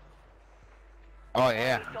 Oh,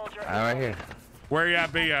 yeah. Right here. Where you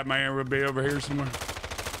at be at, man? We'll be over here somewhere.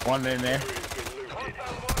 One in there.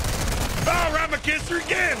 Oh, right in my kisser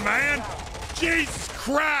again, man. Jesus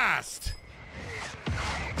Christ.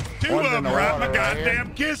 Two One's of in them the right in my water right here.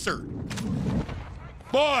 goddamn kisser.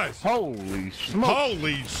 Boys. Holy smoke.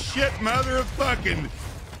 Holy shit, mother of fucking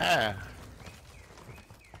Ah.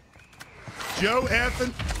 Joe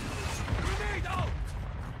effing.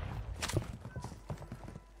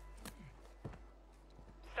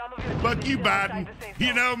 Fuck you, Biden.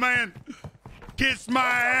 You know, man, kiss my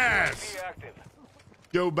ass.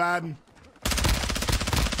 Joe Biden.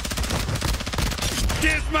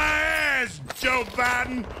 Kiss my ass, Joe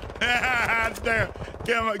Biden.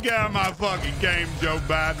 Damn. Get out of my fucking game, Joe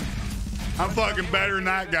Biden. I'm fucking better than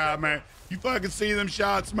that guy, man. You fucking see them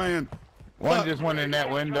shots, man. One just went in that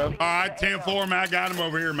window. All right, 10-4, man. I got him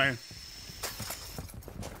over here, man.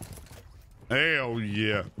 Hell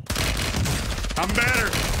yeah. I'm better.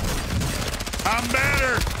 I'm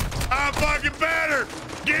better. I'm fucking better.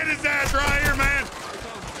 Get his ass right here, man.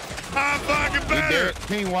 I'm fucking We did better. it.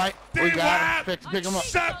 Team White. We Team got White, him. Pick him up.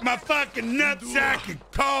 Suck my fucking nutsack and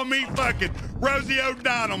call me fucking Rosie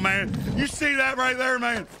O'Donnell, man. You see that right there,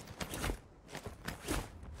 man?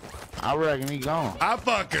 I reckon he gone. I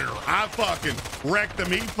fucking wrecked him.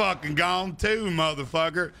 He fucking gone too,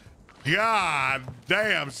 motherfucker. God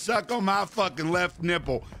damn, suck on my fucking left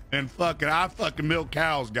nipple and I fucking milk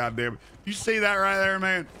cows, goddamn it. You see that right there,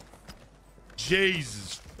 man?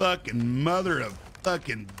 Jesus fucking mother of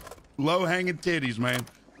fucking low-hanging titties, man.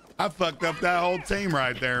 I fucked up that whole team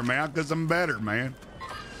right there, man, because I'm better, man.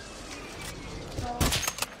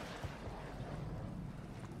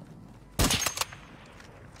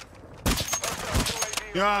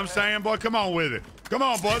 You know what I'm saying, boy? Come on with it. Come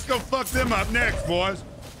on, boys. Go fuck them up next, boys.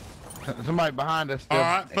 Somebody behind us. All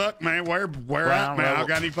right, fuck, man. Where at, man? I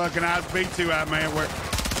got any fucking eyes beat to at, man? Where?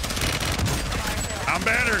 I'm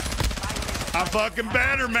better. I'm fucking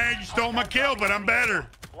better, man. You stole my kill, but I'm better.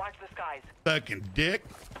 Watch the skies. Fucking dick.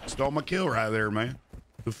 Stole my kill right there, man.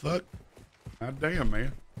 The fuck? God damn,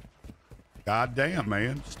 man. God damn,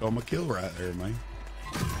 man. Stole my kill right there, man.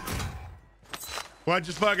 What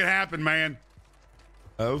just fucking happened, man?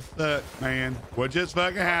 Oh, fuck, man. What just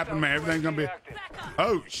fucking happened, man? Everything's gonna be...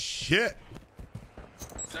 Oh, shit.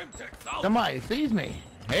 Semtex out. Somebody sees me.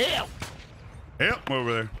 Help! Help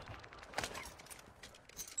over there.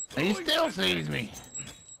 And he still sees me.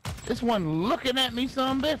 This one looking at me,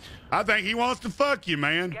 son bitch. I think he wants to fuck you,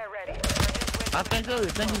 man. Get ready. I think so. I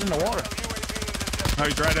think he's in the water. Oh,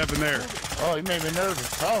 he's right up in there. Oh, he made me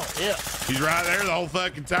nervous. Oh, yeah. He's right there the whole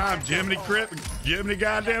fucking time. Jiminy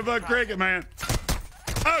goddamn fucking cricket, man.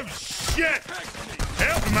 Oh, shit.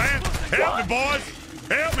 Help me, man. Help me, boys.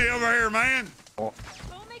 Help me over here, man.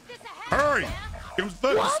 Hurry. Give him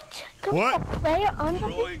some fucking... What?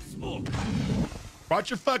 Throwing smoke.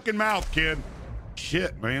 Watch your fucking mouth, kid.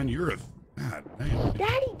 Shit, man. You're a... God damn.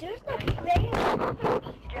 Daddy, there's no there.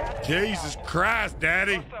 Jesus Christ,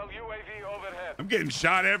 Daddy. Hostile UAV overhead. I'm getting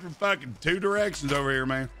shot at from fucking 2 directions over here,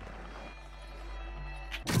 man.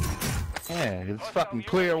 Yeah, it's fucking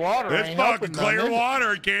clear water. It's Ain't fucking helping none, clear is it?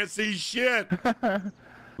 water. Can't see shit.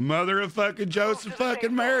 Mother of fucking Joseph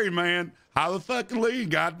fucking Mary, man. How the fucking lead?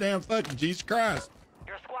 Goddamn fucking Jesus Christ.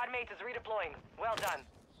 Your squad mate is redeploying. Well done.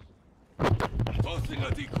 Tossing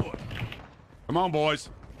a decoy. Come on, boys.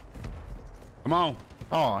 Come on.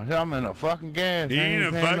 Oh, I'm in a fucking gas. You ain't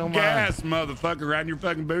a paying fucking no mind. gas, motherfucker, right in your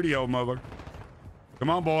fucking booty hole, mother. Come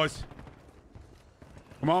on, boys.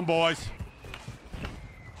 Come on, boys.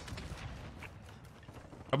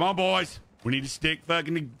 Come on, boys. We need to stick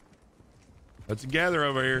fucking together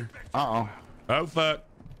over here. Uh-oh. Oh, fuck.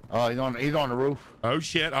 Oh, he's on the roof. Oh,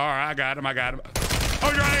 shit. All right, I got him. Oh,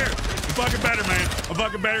 you're right here. I'm fucking better, man. I'm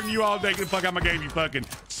fucking better than you all day. Get the fuck out of my game, you fucking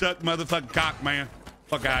suck motherfucking cock, man.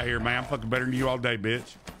 Fuck out of here, man. I'm fucking better than you all day,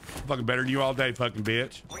 bitch. I'm fucking better than you all day, fucking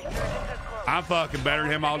bitch. I'm fucking better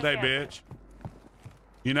than him all day, bitch.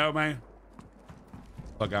 You know, man?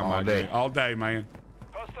 Fuck out of my game. All day, man.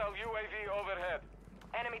 Hostile UAV overhead.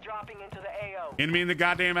 Enemy dropping into the AO. Enemy in the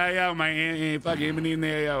goddamn AO, man. Fucking enemy in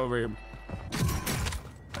the AO over here.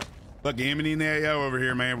 Fucking enemy in the AO over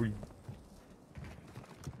here, man.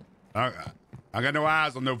 I got no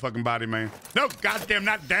eyes on no fucking body, man. No, goddamn,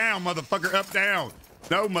 not down, motherfucker. Up, down.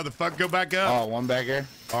 No, motherfucker, go back up. Oh, one back there.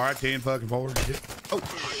 All right, 10 fucking forward. Shit. Oh,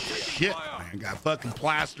 shit, man. Got fucking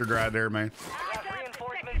plastered right there, man.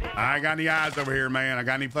 Reinforcements in. I ain't got any eyes over here, man. I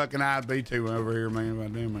got any fucking eyes B2 over here, man.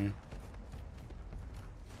 Goddamn, man.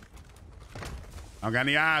 I don't got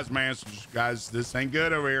any eyes, man. So just, guys, this ain't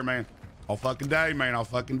good over here, man. All fucking day, man. All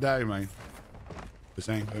fucking day, man. This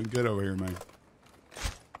ain't fucking good over here, man.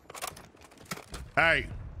 Hey.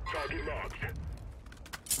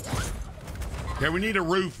 Okay, we need a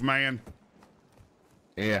roof, man.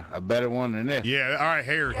 Yeah, a better one than this. Yeah, all right,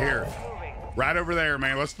 here. Right over there,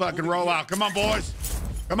 man. Let's fucking roll out. Come on, boys.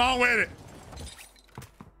 Come on with it.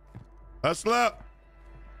 Hustle up.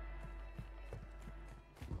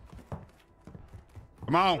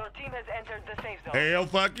 Come on. Your team has entered the safe zone. Hell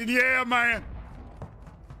fucking yeah, man.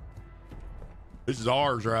 This is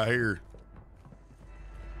ours right here.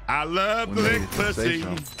 I love to lick pussy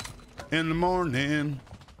in the morning.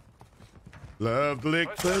 Love to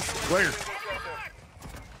lick pussy. Where?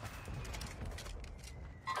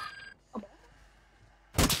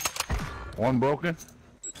 One broken.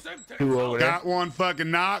 Semtex 2 over there. Got one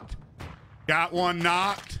fucking knocked. Got one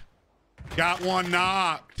knocked. Got one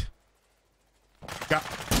knocked.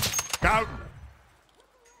 Got.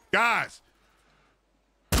 Guys.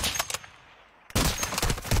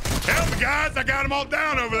 Help me, guys. I got them all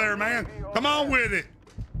down over there, man. Come on with it.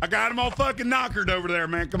 I got them all fucking knockered over there,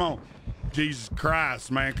 man. Come on. Jesus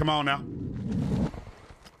Christ, man. Come on now.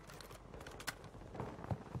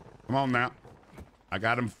 Come on now. I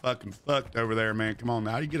got him fucking fucked over there, man. Come on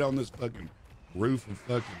now. How do you get on this fucking roof of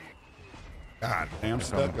fucking... God damn,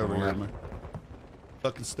 stuck over here, man.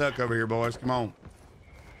 Fucking stuck over here, boys. Come on.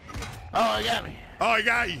 Oh, he got me. Oh, he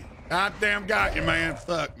got you. Goddamn got you, man.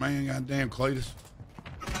 Fuck, man. Goddamn, Cletus.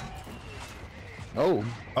 Oh.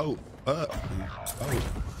 Oh, fuck, man. Oh,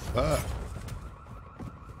 fuck.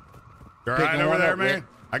 You all Picking right over one there, up, man? Rick.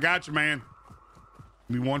 I got you, man.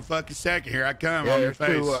 Give me 1 fucking second. Here I come Yeah, on your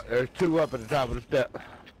face. there's two up at the top of the step.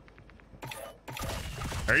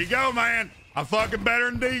 There you go, man. I'm fucking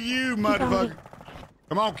better than you, motherfucker.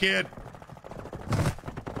 Come on, kid.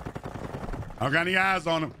 I don't got any eyes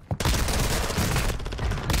on him.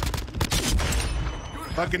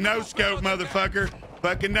 Fucking no scope, motherfucker.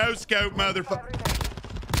 Fucking no scope, motherfucker.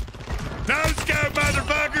 No scope,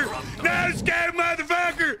 motherfucker. No scope,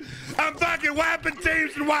 motherfucker. I'm fucking wiping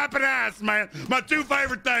teams and wiping ass, man. My 2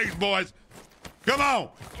 favorite things, boys. Come on.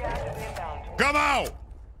 Come on.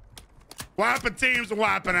 Wiping teams and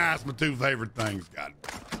wiping ass, my 2 favorite things. God.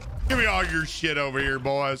 Give me all your shit over here,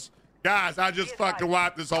 boys. Guys, I just fucking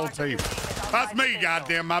wiped this whole team. That's me,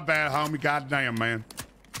 goddamn. My bad, homie. Goddamn, man.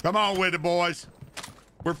 Come on with it, boys.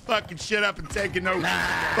 We're fucking shit up and taking those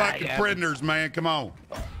fucking prisoners, man. Come on.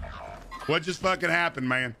 What just fucking happened,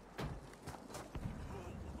 man?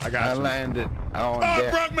 I got you. landed on I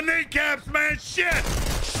deck. broke my kneecaps, man. Shit.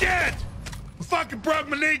 Shit. I fucking broke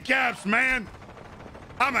my kneecaps, man.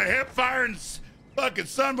 I'm a hip firing fucking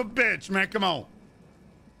son of a bitch, man. Come on.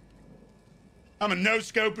 I'm a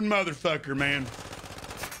no-scoping motherfucker, man.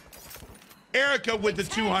 Erica with the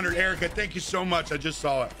 200. Erica, thank you so much. I just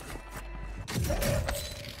saw it.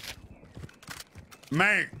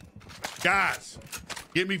 Man, guys,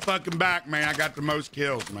 get me fucking back, man. I got the most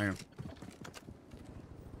kills, man.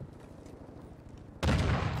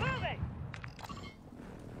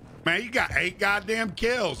 Man, you got 8 goddamn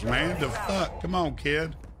kills, man. The fuck? Come on,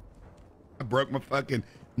 kid. I broke my fucking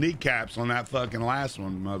kneecaps on that fucking last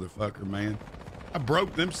one, motherfucker, man. I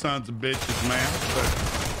broke them sons of bitches, man. But,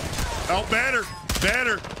 oh, better.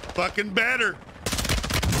 Better. Fucking better.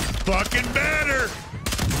 Fucking better.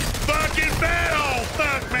 Fucking better. Oh,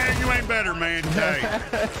 fuck, man. You ain't better, man. Hey,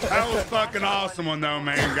 that was fucking awesome one, though,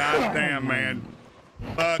 man. Goddamn, man.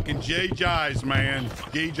 Fucking G-Jives, man.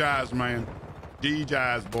 G-Jives, man.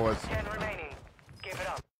 G-Jives, boys. 10 remaining. Give it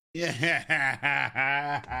up.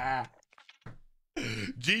 Yeah.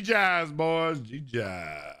 G-Jives, boys.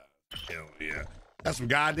 G-Jives. Hell yeah. That's some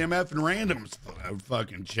goddamn effing randoms,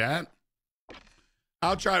 fucking chat.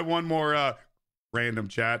 I'll try one more random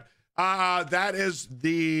chat. That is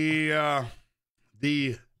the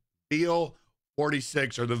Veal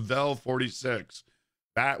 46 or the Vel 46.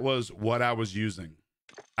 That was what I was using.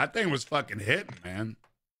 That thing was fucking hitting, man.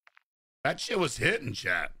 That shit was hitting,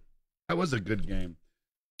 chat. That was a good game.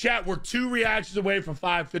 Chat, we're 2 reactions away from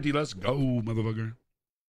 550. Let's go, motherfucker.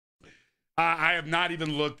 I have not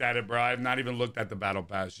even looked at it, bro. I have not even looked at the battle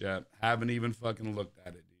pass yet. Haven't even fucking looked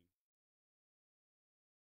at it, dude.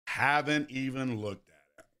 Haven't even looked at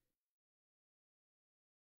it.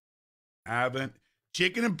 Haven't.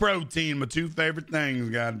 Chicken and protein, my 2 favorite things,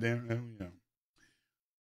 goddamn. Oh, yeah.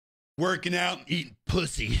 Working out and eating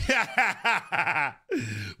pussy.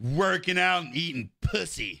 Working out and eating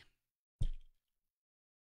pussy.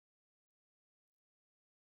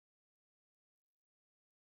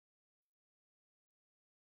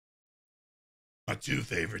 My 2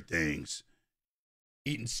 favorite things.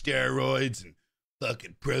 Eating steroids and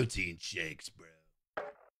fucking protein shakes, bro.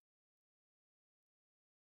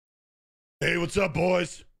 Hey, what's up,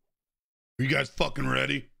 boys? Are you guys fucking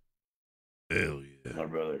ready? Hell yeah. My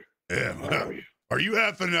brother. Yeah. Are you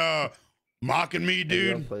effing mocking me,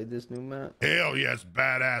 dude? Y'all played this new map? Hell yeah, it's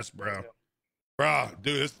badass, bro. Bro,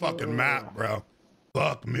 dude, this fucking map, bro.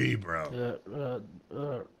 Fuck me, bro.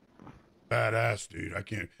 Badass, dude. I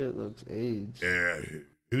can't. It looks AIDS. Yeah.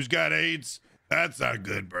 Who's got AIDS? That's not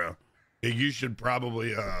good, bro. Hey, you should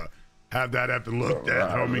probably have that effing looked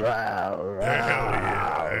at, homie. Hell yeah. Hell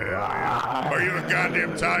yeah. Are you a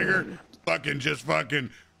goddamn tiger? Fucking just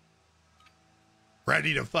fucking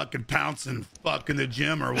ready to fucking pounce and fuck in the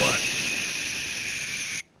gym or what?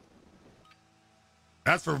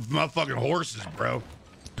 That's for motherfucking horses, bro.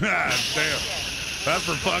 God damn. That's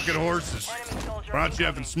for fucking horses. Why don't you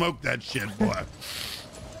have to smoke that shit, boy?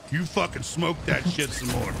 You fucking smoke that shit some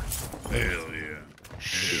more. Hell yeah.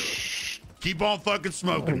 Hell. Keep on fucking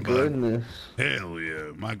smoking, bud. Goodness. Hell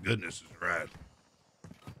yeah. My goodness is right.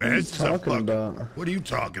 Man, What are you this is a talking fucking, about? What are you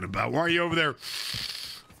talking about? Why are you over there?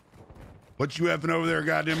 What you effing over there,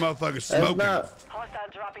 goddamn motherfucker, smoking?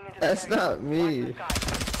 That's not me.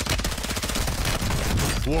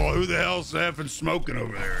 Whoa, who the hell's effing smoking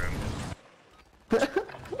over there?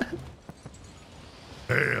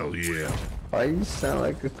 Hell yeah. Why you sound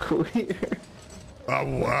like a queer?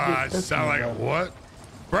 Oh, I sound like a what?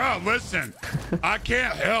 Bro, listen. I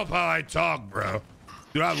can't help how I talk, bro.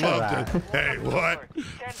 Dude, I love to. Hey, what?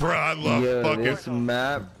 Bro, I love fucking. This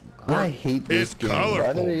map. I hate this game. Colorful,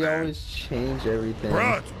 Why do they man. always change everything?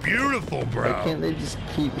 Bro, it's beautiful, bro. Why can't they just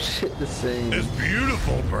keep shit the same? It's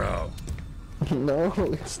beautiful, bro. No,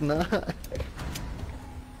 it's not.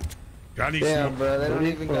 I need Damn, some. bro, they don't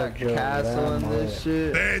even got castle in this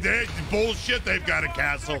shit. They bullshit. They've got a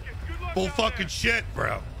castle. Bull fucking shit,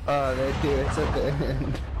 bro. Oh, they do. It's at the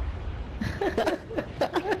end.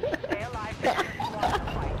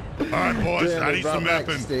 All right, boys. Damn, I they need brought some back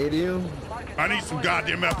effing. Stadium. I need some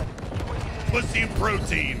goddamn effing. Pussy and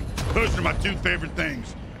protein. Those are my two favorite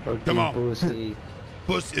things. Come on. Pussy.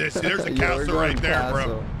 Pussy. There's a Yeah, castle we're going right there,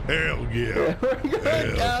 castle. bro. Hell yeah.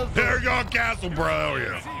 There you go, castle, bro. Hell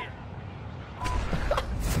yeah.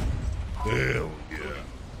 Hell yeah.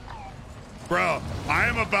 Bro, I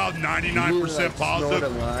am about 99%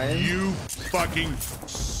 positive you fucking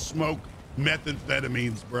smoke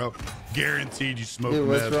methamphetamines, bro. Guaranteed you smoke Dude,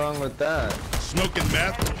 meth. what's wrong with that? Smoking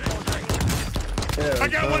meth? Yeah, I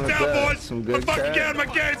got one down, boys. Some I'm good fucking crack. getting my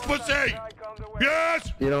gates, pussy.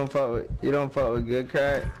 Yes. You don't fuck with good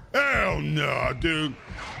crack? Hell no, dude.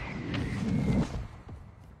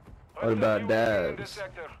 What about dabs?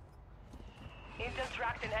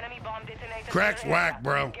 Crack's whack,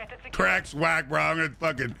 bro. Crack's whack, bro.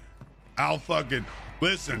 I'll fucking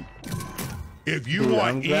listen. If you Dude, want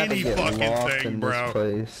I'm glad to any get fucking lost thing, in bro,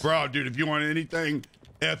 this place. dude, if you want anything,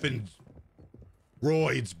 effing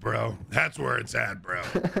roids, bro. That's where it's at, bro.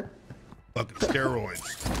 Fucking steroids.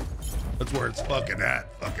 That's where it's fucking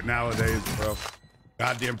at, fucking nowadays, bro.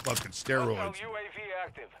 Goddamn fucking steroids.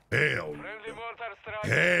 Hell.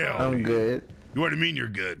 Hell. I'm good. What do you mean you're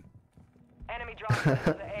good? I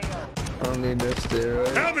don't need no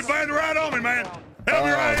steroids. Help me, man. Right on me, man. Help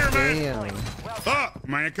me right here, man. Damn. Fuck,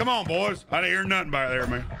 man. Come on, boys. I didn't hear nothing back there,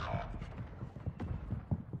 man.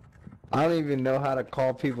 I don't even know how to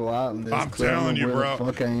call people out in this. I'm 'cause I don't telling know you, where bro.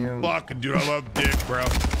 the fuck I am. Fucking dude, I love dick, bro.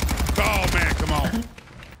 Oh, man, come on.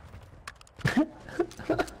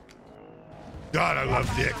 God, I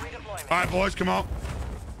love dick. All right, boys, come on.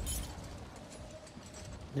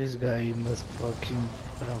 This guy must fucking.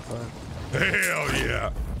 Hell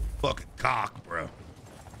yeah. Fucking cock, bro.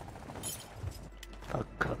 A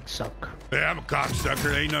cocksucker. Yeah, I'm a cocksucker.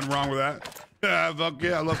 There ain't nothing wrong with that. Yeah, fuck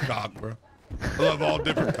yeah, I love cock, bro. I love all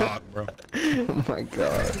different cock, bro. Oh my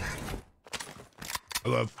god. I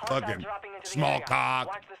love fucking small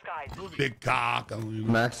cock, big cock.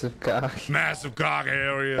 Massive cock. Massive cock,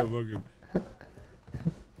 hell yeah, fucking.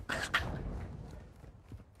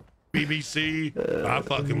 BBC, I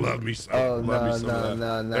fucking love me some. Oh, love me no, some no, of that.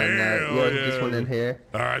 no, no, Hell no. yeah. This one in here.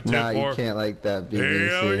 All right, Nah, 10-4. you can't like that, BBC.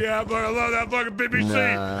 Hell yeah, but I love that fucking BBC.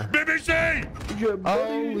 Nah. BBC!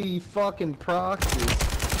 Holy fucking proxies.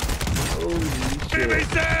 Holy shit.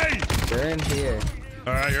 BBC! They're in here.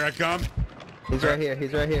 All right, here I come. He's right here.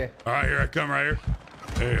 He's right here. All right, here I come right here.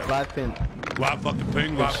 Hey, Live pin. live fucking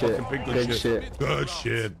ping, live shit. fucking ping. Good shit. Good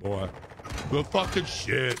shit, boy. Good fucking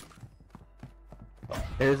shit.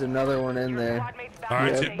 There's another one in there. All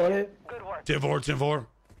right, Yeah, buddy. 10-4, 10-4.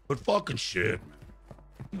 Good fucking shit,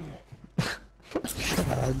 man.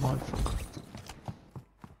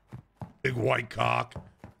 Big white cock,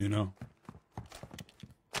 you know.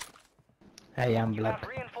 Hey, I'm black.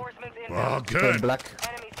 Oh, Hey, good. black.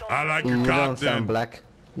 I like You your don't cock sound then. black.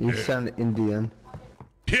 You Yeah. sound Indian.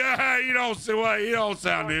 Yeah, you don't see what? You don't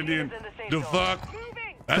sound Indian. The fuck?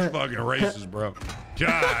 That's fucking racist, bro.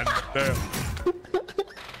 God damn.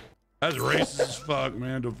 That's racist as fuck,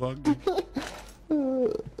 man. The fuck?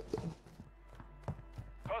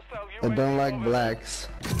 I don't like blacks.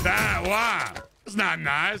 Nah, why? It's not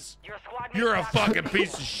nice. You're a fucking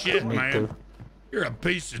piece of shit, Me man. too. You're a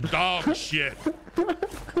piece of dog shit.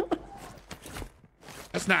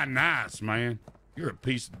 That's not nice, man. You're a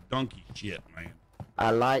piece of donkey shit, man. I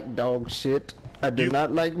like dog shit. I do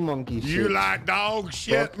not like monkey shit. You like dog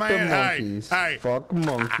shit, Fuck man? the Hey, monkeys. hey. Fuck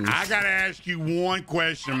monkeys. I gotta ask you one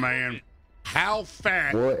question, man. How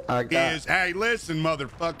fat What? I got- is? Hey, listen,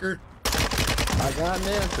 motherfucker. I got an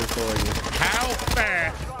answer for you. How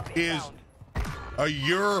fat is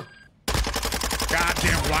your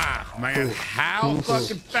goddamn wife, man? How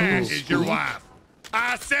fucking fat is your wife?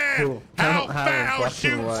 I said, I how don't have a fat? I'll fucking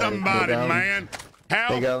shoot wife, somebody, but I'm- man. How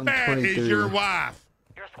Nigga, I'm fat is 23. your wife?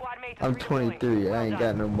 I'm 23. I ain't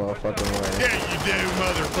got no motherfucking way. Yeah, you do,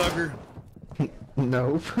 motherfucker.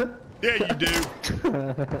 Nope. Yeah, you do.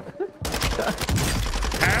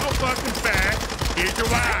 How fucking fat is your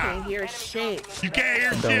wife? Hear shit. You can't hear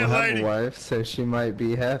Don't shit, have lady. a wife, so she might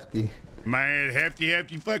be hefty. Man,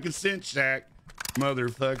 hefty fucking cinch sack,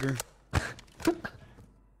 motherfucker.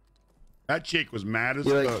 That chick was mad as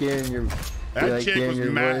You like fuck. hearing your That like chick hearing was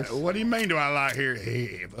your mad. voice? What do you mean? Do I like hear?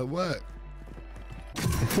 Hey, but what?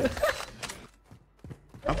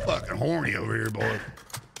 I'm fucking horny over here, boy.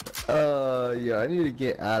 Yeah, I need to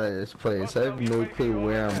get out of this place. I have no clue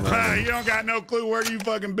where I'm Ah, running. you don't got no clue where you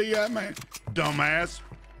fucking be at, man. Dumbass.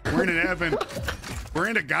 We're in an we're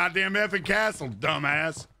in a goddamn effing castle,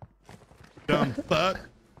 dumbass. Dumb fuck.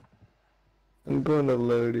 I'm going to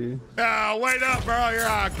Lodi. Oh, wait up, bro. Here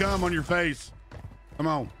I come on your face. Come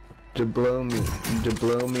on. To blow me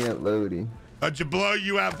at Lodi. Did you blow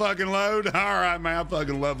you out fucking load? All right, man. I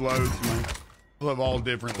fucking love loads, man. I love all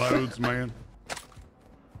different loads, man.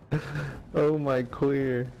 Oh my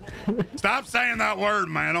queer. Stop saying that word,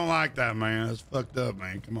 man. I don't like that, man. That's fucked up,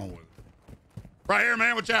 man. Come on with it. Right here,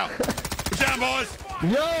 man. Watch out. Watch out, boys.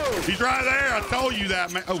 Yo! He's right there. I told you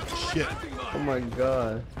that, man. Oh, shit. Oh my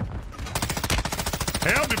god.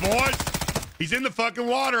 Help me, boys. He's in the fucking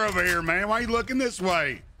water over here, man. Why are you looking this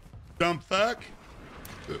way? Dumb fuck.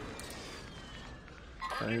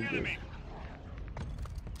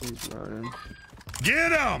 He's running.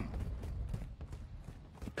 Get him.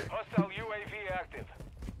 Hostile UAV active.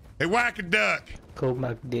 Hey, whack a duck. Go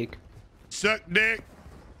back, dick. Suck dick.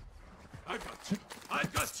 I got you. I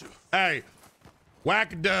got you. Hey,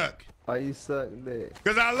 whack a duck. Why you suck dick?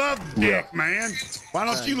 Because I love dick, man. Why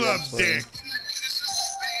don't you love dick?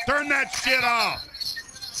 Turn that shit off.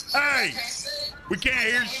 Hey, we can't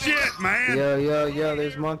hear shit, man. Yo,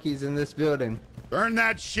 there's monkeys in this building. Turn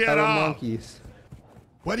that shit Hello off. monkeys.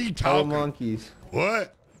 What are you Hello talking? monkeys.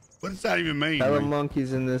 What? What does that even mean? Hello man?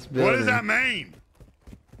 monkeys in this building. What does that mean?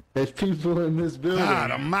 There's people in this building.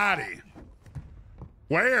 God almighty.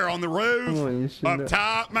 Where? On the roof? Come on, you should Up know.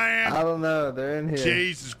 top, man? I don't know. They're in here.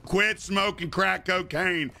 Jesus, quit smoking crack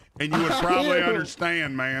cocaine and you would probably Ew.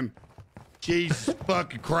 understand, man. Jesus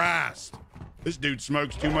fucking Christ. This dude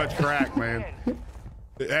smokes too much crack, man.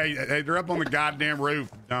 Hey, they're up on the goddamn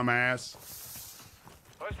roof, dumbass.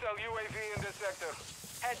 Hostile UAV in this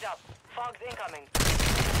sector. Heads up. Fog's incoming.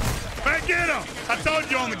 Man, get him! I told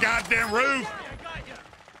you on the goddamn roof.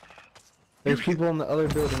 There's people in the other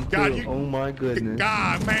building too. God, you- Oh my goodness.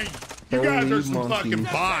 God, man, you guys Holy are some fucking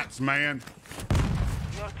monkeys. bots, man.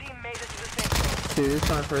 Your team made it to the safe zone. Dude, this is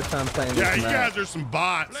my first time playing Yeah, this you map. guys are some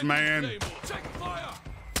bots, man. Take fire.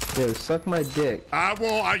 Yo, suck my dick. I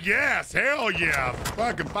will, yes, hell yeah.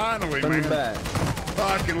 Fucking finally, From the man. back.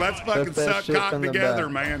 Fucking, let's fucking that suck shit cock from the together,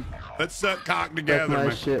 back. man. Let's suck cock together, my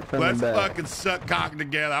man. shit from the Let's back. fucking suck cock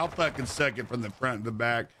together. I'll fucking suck it from the front and the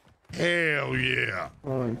back. Hell yeah.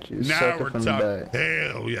 Why don't you Now suck we're it from the talking. back?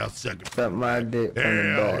 Hell yeah, I'll suck it. Suck my dick from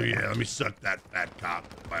the Hell back. yeah. Let me suck that fat cock,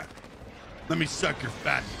 boy. Let me suck your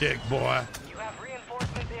fat dick, boy. You have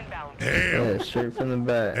reinforcements inbound. Hell, Yeah, straight from the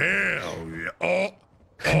back. hell yeah.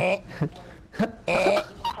 Oh.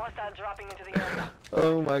 Hostile dropping into the area.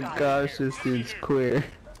 Oh my gosh, this dude's queer.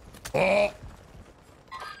 Oh.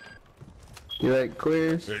 You like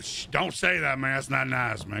queers? Shh, don't say that, man. That's not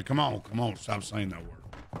nice, man. Come on. Stop saying that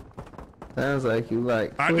word. Sounds like you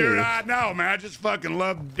like I do queers. not know, man. I just fucking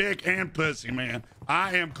love dick and pussy, man.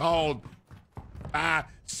 I am called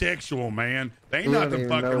bisexual, man. There ain't You don't nothing even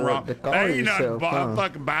fucking know what wrong. to call There ain't nothing. yourself, I'm huh?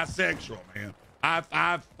 fucking bisexual, man.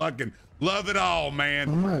 I fucking love it all, man.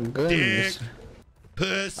 Oh my goodness. Dick, Are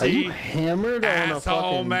pussy. you hammered on a asshole,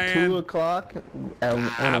 fucking man. 2 o'clock on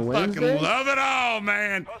I a Wednesday? fucking love it all,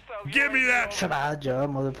 man. Give me that Traja,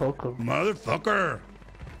 motherfucker. motherfucker.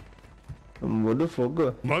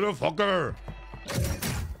 Motherfucker. Motherfucker.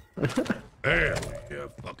 Hell yeah,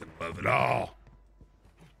 fucking love it all.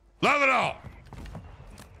 Love it all.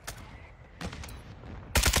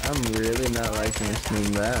 I'm really not liking this new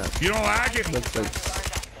map. You don't like it? Looks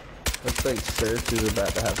like Search is about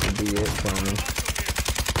to have to be it for me.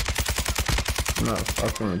 I'm not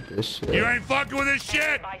fucking with this shit. You ain't fucking with this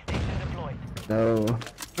shit. Buy station deployed. No.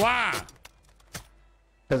 Why?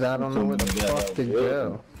 Cause I don't know where the fuck to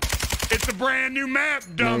go. It's a brand new map,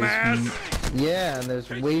 dumbass. Yeah, and there's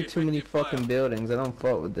way too many fucking buildings. I don't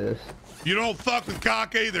fuck with this. You don't fuck with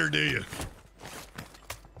cock either, do you?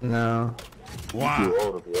 No. Why?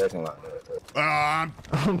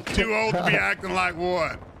 I'm too old to be acting like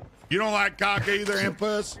what? You don't like cock either, and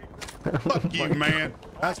puss? Fuck you, man.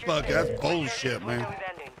 That's bullshit, man.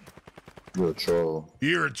 You're a troll.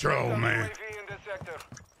 You're a troll, man.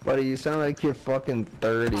 Buddy, you sound like you're fucking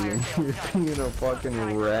 30 and you're being a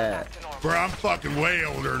fucking rat. Bro, I'm fucking way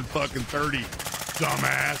older than fucking 30,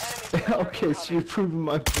 dumbass. Okay, so you're proving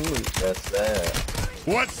my point. That's sad.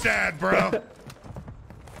 What's sad, bro?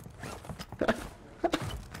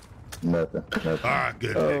 Nothing. All right,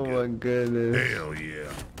 good. Oh good. my goodness. Hell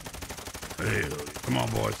yeah. Hell yeah. Come on,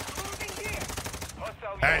 boys.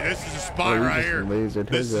 Hey, this is a spot you right just here. lasered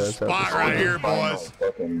This his is a ass out spot the right side. here, boys.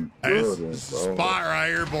 Hey, this is a spot right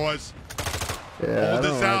here, boys. Yeah, Hold I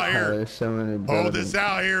this don't out like how here. there's so many Hold buildings. this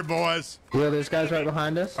out here, boys. Yeah, there's guys right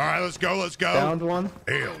behind us. All right, let's go. Let's go. Downed one.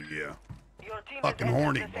 Hell yeah. Your team has Fucking entered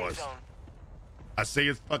horny, the safe boys. zone. I see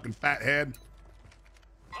his fucking fat head.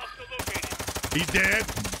 Hostile located. He's dead.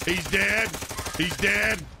 He's dead. He's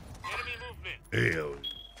dead. Enemy movement. Hell.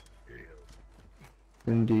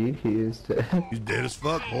 Indeed, he is dead. He's dead as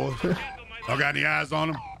fuck, boys. Y'all got any eyes on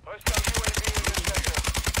him? Hostile UAV in this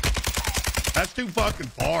sector. That's too fucking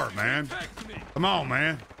far, man. Back to me. Come on,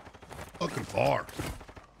 man. Fucking far.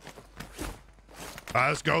 All right,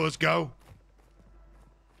 let's go. Let's go.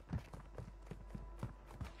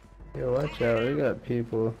 Yo, watch out. We got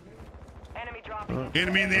people. Enemy dropping.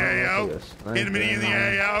 Enemy in the Oh, AO. look at this. Enemy in the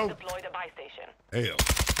AO. Deploy the buy station. Hell.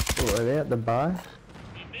 Oh, are they at the buy?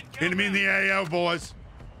 Enemy in the AO, boys.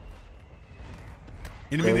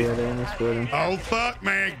 Enemy Oh, in yeah, the... they're in this building. Oh, fuck,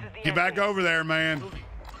 man. Get back over there, man.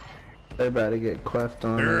 They're about to get queffed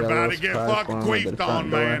on. They're They got a about to little get surprise fucking for 'em at the queefed front on,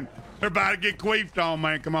 door. man. They're about to get queefed on,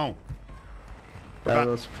 man. Come on. Got a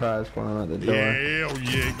little surprise for him at the door. Yeah, hell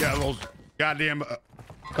yeah. Got those goddamn...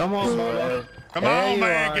 Come on, man. Come There on, you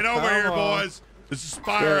man. are. Get over Come here, on. boys. This is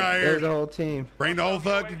Spire Yeah, right there's here. the whole team. Bring the whole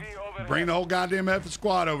fucking... Bring the whole goddamn effing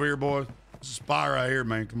squad over here, boys. This is Spire right here,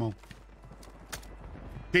 man. Come on.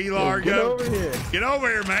 Key Yo, Largo. get over here. Get over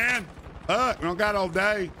here, man. We don't got all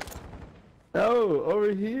day. No,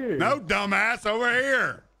 over here. No, dumbass, over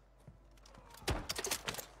here.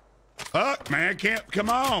 Man, can't. Come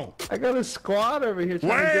on. I got a squad over here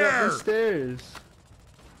trying to get up Where? the stairs.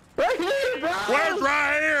 Right here, bro. Where's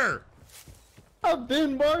right here? I've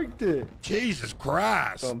been marked it. Jesus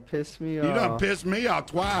Christ. Don't piss me off. You done pissed me off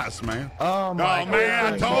twice, man. Oh my Oh, man,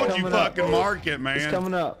 I God. told He's you coming up. fucking mark it, man. He's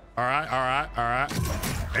coming up. All right, all right, all right.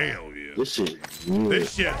 Hell yeah. This shit.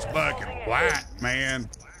 This shit's fucking whack, man.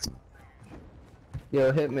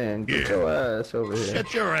 Yo, Hitman, get Yeah. your ass over here.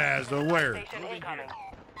 Shut your ass to where? Station incoming.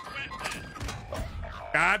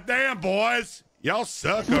 Goddamn, boys. Y'all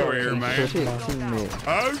suck over here, man. Shit, teammate.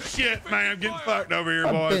 Oh, shit, man. I'm getting fucked over here,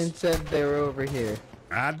 I've been boys. said they were over here.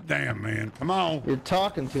 God damn, man. Come on. You're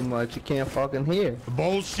talking too much. You can't fucking hear.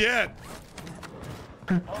 Bullshit.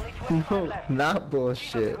 Only 25 No, left. not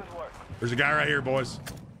bullshit. Good work. There's a guy right here, boys.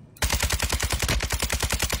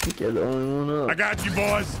 You're the only one I up. got you,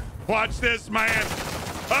 boys. Watch this, man.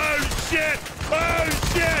 Oh, shit. Oh,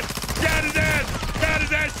 shit. Got his ass. Got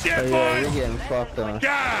his ass, shit, Oh, yeah, you're boys. getting fucked on.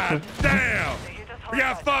 God damn. They hit us We hard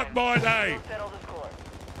got last fucked, time. boys. Hey. Don't settle the score.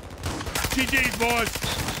 GG's, boys.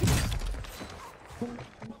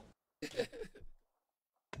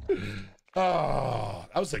 Oh,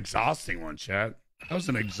 that was an exhausting one, chat. That was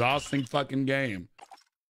an exhausting fucking game.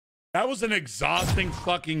 That was an exhausting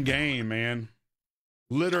fucking game, man.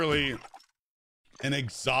 Literally an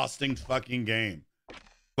exhausting fucking game.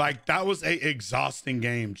 Like, that was a exhausting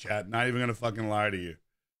game, chat. Not even gonna fucking lie to you.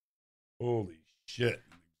 Holy shit.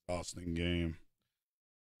 Exhausting game.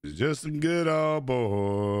 It's just a good old boy.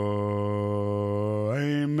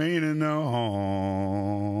 Ain't meaning no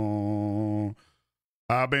harm.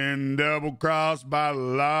 I've been double crossed by the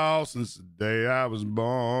law since the day I was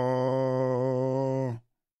born.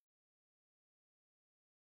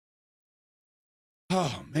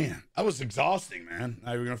 Oh, man. That was exhausting, man.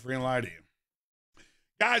 Not even going to freaking lie to you.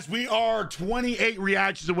 Guys, we are 28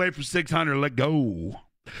 reactions away from 600. Let go.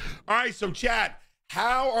 All right, so chat,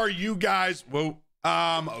 how are you guys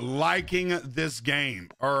liking this game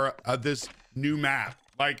or this new map?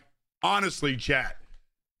 Like, honestly, chat,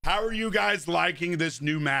 how are you guys liking this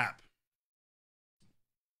new map?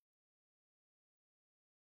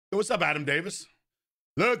 Hey, what's up, Adam Davis?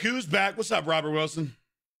 Look who's back. What's up, Robert Wilson?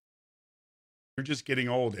 You're just getting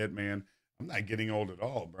old, Hitman. I'm not getting old at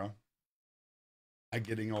all, bro. Not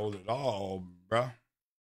getting old at all, bro.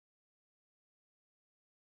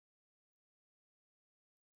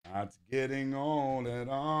 Not getting old at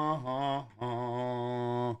all.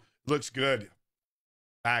 Looks good.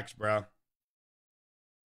 Facts, bro.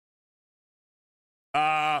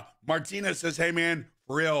 Martina says, hey, man,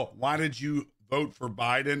 for real, why did you vote for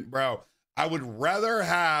Biden? Bro, I would rather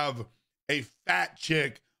have a fat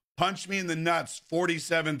chick punch me in the nuts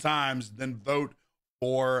 47 times than vote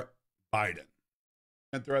for Biden.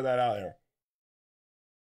 And throw that out there.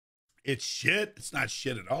 It's shit. It's not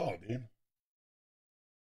shit at all, dude.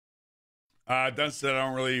 Dunn said I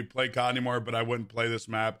don't really play COD anymore, but I wouldn't play this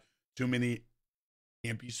map. Too many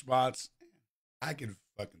campy spots. I can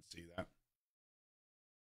fucking see that.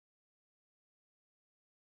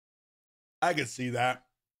 I could see that.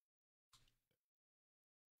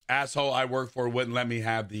 Asshole I work for wouldn't let me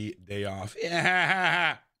have the day off.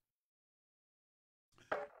 Yeah.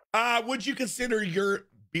 Would you consider your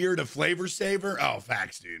beard a flavor saver? Oh,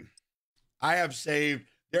 facts, dude. I have saved.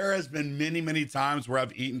 There has been many, many times where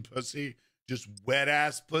I've eaten pussy, just wet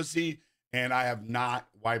ass pussy, and I have not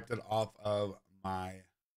wiped it off of my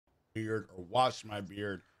beard or washed my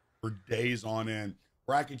beard for days on end,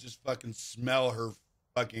 where I could just fucking smell her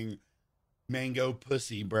fucking mango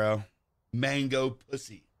pussy, bro. Mango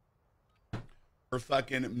pussy. Her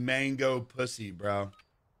fucking mango pussy, bro.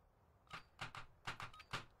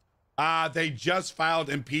 They just filed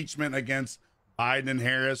impeachment against Biden and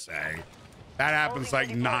Harris. Hey, that happens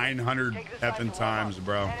like 900 effing times,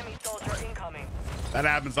 bro. Enemy soldier incoming. That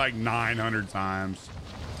happens like 900 times.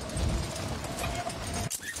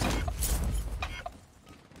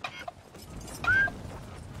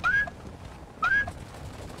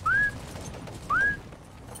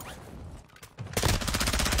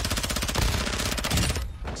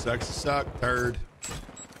 Sucks to suck. Third.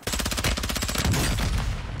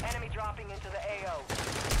 Enemy dropping into the AO.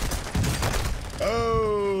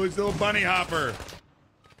 Oh, it's a little bunny hopper.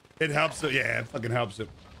 It helps it. Yeah, it fucking helps it.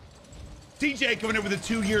 TJ coming in with a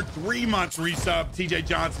 2-year, 3 months resub. TJ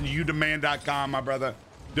Johnson, udemand.com, my brother.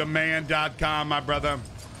 Demand.com, my brother.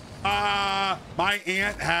 My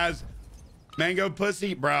aunt has mango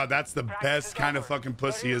pussy. Bro, that's the best kind of fucking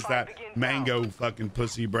pussy is that mango fucking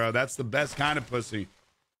pussy, bro. That's the best kind of pussy.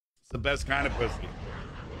 It's the best kind of pussy.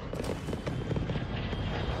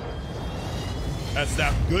 That's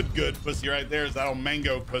that good pussy right there. Is that old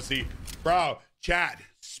mango pussy. Bro, chat.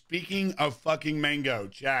 Speaking of fucking mango,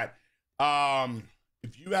 chat.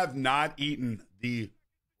 If you have not eaten the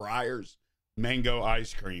Breyers mango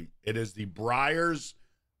ice cream, it is the Breyers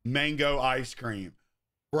mango ice cream.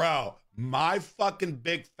 Bro, my fucking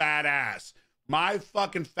big fat ass,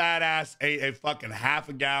 ate a fucking half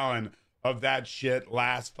a gallon of that shit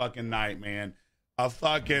last fucking night, man. A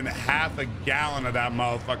fucking half a gallon of that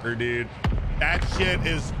motherfucker, dude. That shit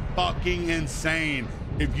is fucking insane.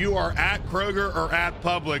 If you are at Kroger or at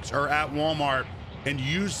Publix or at Walmart and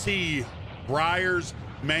you see Breyers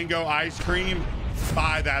mango ice cream,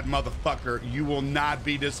 buy that motherfucker. You will not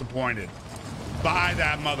be disappointed. Buy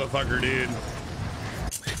that motherfucker, dude.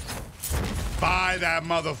 Buy that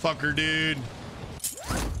motherfucker, dude.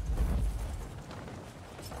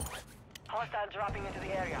 Hostile dropping into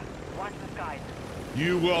the area. Watch the skies.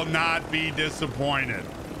 You will not be disappointed.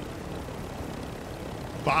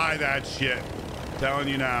 Buy that shit. I'm telling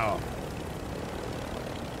you now.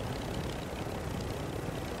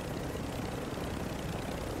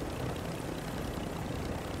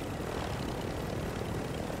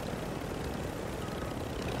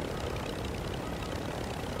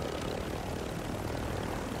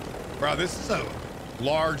 Bro, this is a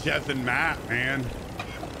large effing map, man.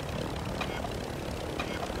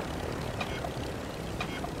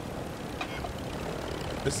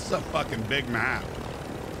 This is a fucking big map.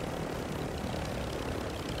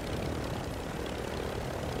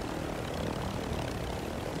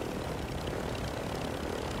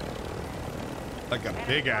 Like a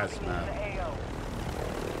big ass map.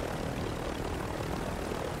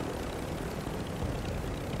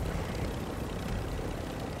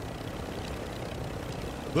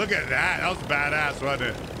 Look at that. That was badass, wasn't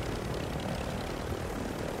it?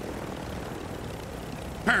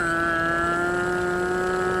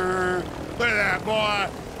 Look at that, boy.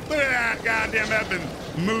 Look at that goddamn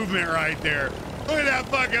effing movement right there. Look at that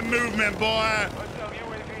fucking movement, boy.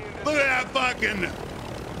 Look at that fucking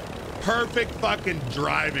perfect fucking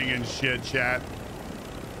driving and shit, chat.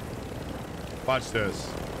 Watch this.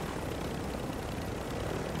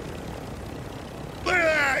 Look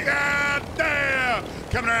at that. God damn.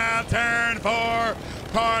 Coming around turn 4.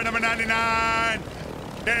 Car number 99.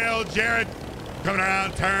 Dale Jarrett. Coming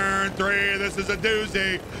around turn 3. This is a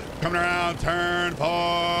doozy. Coming around turn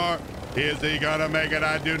 4. Is he gonna make it?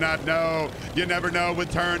 I do not know. You never know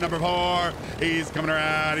with turn number 4. He's coming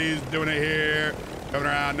around. He's doing it here. Coming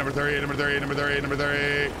around number 3, number 3, number 3, number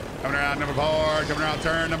 3. Coming around number 4. Coming around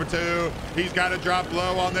turn number 2. He's got to drop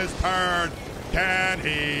low on this turn. Can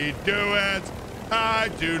he do it? I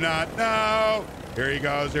do not know. Here he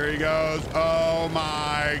goes. Here he goes. Oh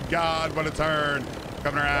my God, what a turn.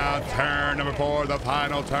 Coming around turn number 4, the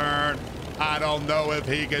final turn. I don't know if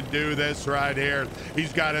he can do this right here.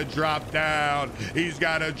 He's got to drop down. He's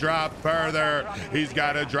got to drop further. He's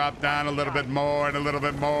got to drop down a little bit more and a little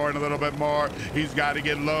bit more and a little bit more. He's got to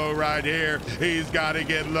get low right here. He's got to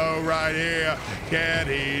get low right here. Can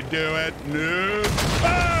he do it? No.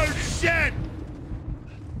 Oh, shit!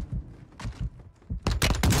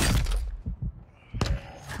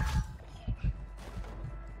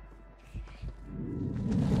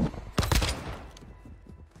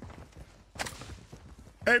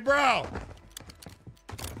 Hey, bro.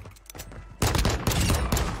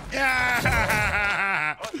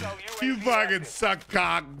 Yeah. You fucking suck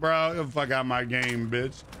cock, bro. Get the fuck out my game,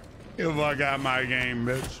 bitch. Get the fuck out my game,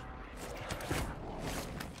 bitch.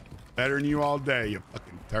 Better than you all day, you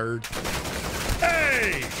fucking turd.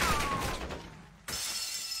 Hey!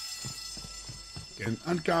 Fucking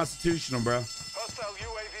unconstitutional, bro. Hostile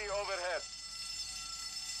UAV overhead.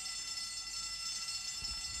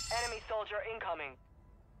 Enemy soldier incoming.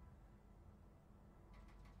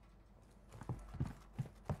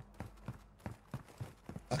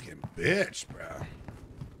 Fucking bitch, bro.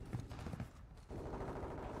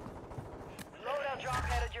 Loadout drop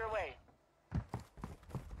headed your way.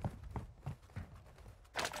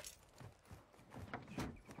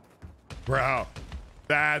 Bro,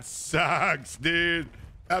 that sucks, dude.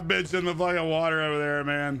 That bitch in the fucking water over there,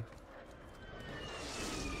 man.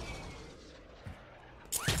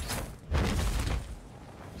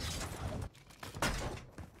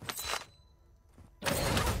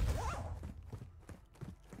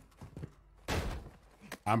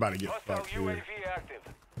 I'm about to get Hostile fucked, dude. UAV active.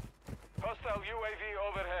 Hostile UAV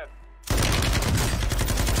overhead.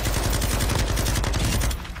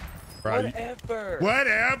 Bro,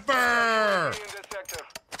 whatever. In this sector.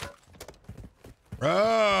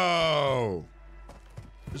 Bro.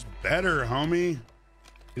 Just better, homie.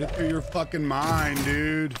 Get it through your fucking mind,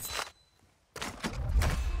 dude.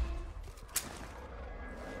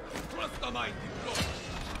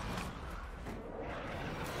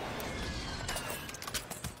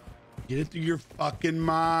 Get it through your fucking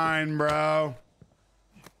mind, bro.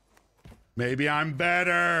 Maybe I'm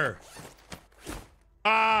better.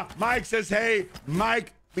 Mike says, hey,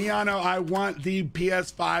 Mike Miano, I want the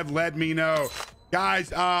PS5. Let me know.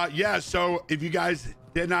 Guys, yeah, so if you guys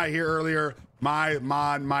did not hear earlier, my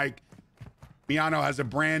mod, Mike Miano, has a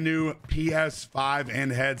brand new PS5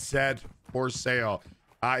 and headset for sale.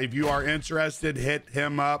 If you are interested, hit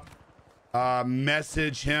him up.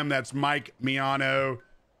 Message him. That's Mike Miano.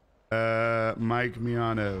 Mike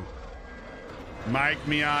Miano. Mike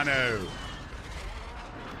Miano.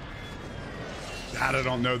 God, I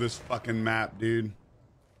don't know this fucking map, dude.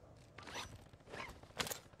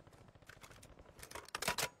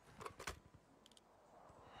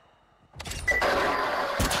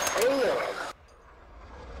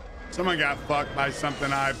 Someone got fucked by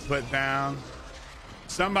something I put down.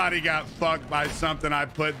 Somebody got fucked by something I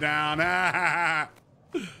put down.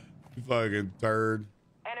 You fucking turd.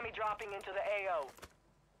 Enemy dropping into the AO.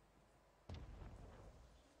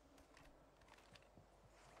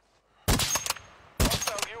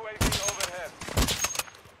 Hostile UAV overhead.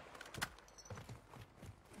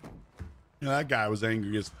 You know, that guy was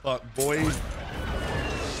angry as fuck, boy.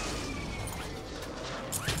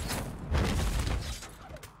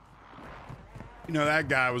 You know, that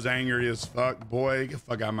guy was angry as fuck, boy. Get the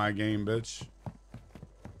fuck out of my game, bitch.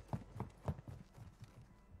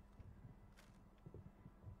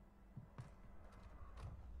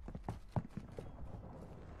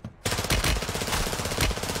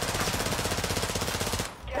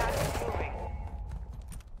 Gas is moving.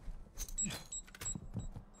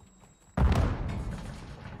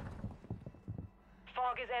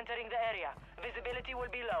 Fog is entering the area. Visibility will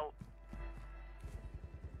be low.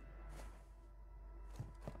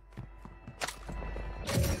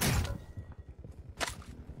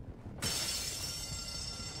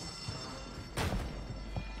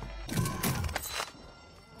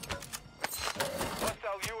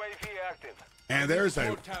 Hostile UAV active. And there's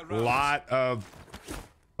a lot of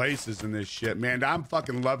places in this shit, man. I'm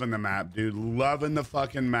fucking loving the map, dude. Loving the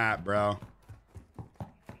fucking map, bro.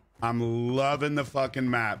 I'm loving the fucking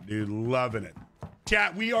map, dude. Loving it.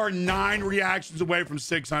 Chat, we are 9 reactions away from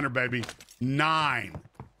 600, baby. 9.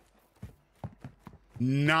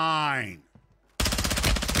 9.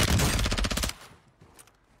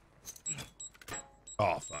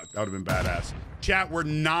 Oh, fuck. That would have been badass. Chat, we're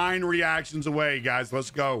 9 reactions away, guys. Let's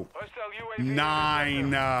go. Hostile UAV.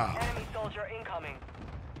 9. Enemy soldier incoming.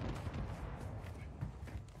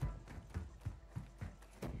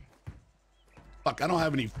 Fuck, I don't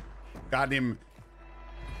have any goddamn...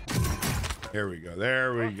 There we go.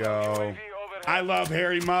 There we go. I love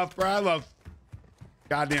Harry Muff, bro. I love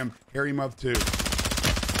goddamn Harry Muff, too.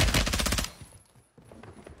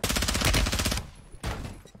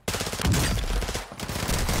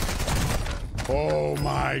 Oh,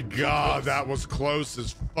 my God. That was close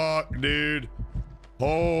as fuck, dude.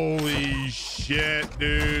 Holy shit,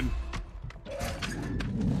 dude.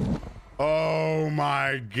 Oh,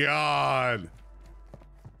 my God.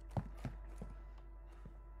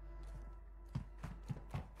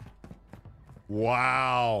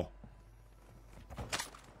 Wow.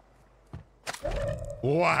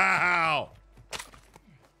 Wow.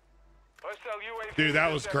 UAV. Dude,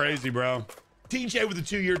 that was crazy, bro. TJ with the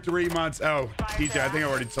 2 year, 3 months. Oh, TJ, I think I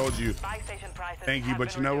already told you. Buy station prices Thank you, have but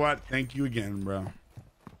been you know reduced. what? Thank you again, bro.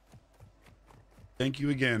 Thank you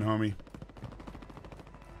again, homie.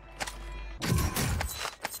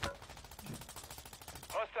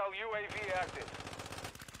 Hostile UAV active.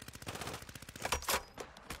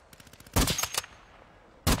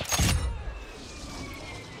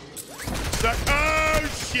 Oh,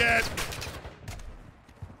 shit.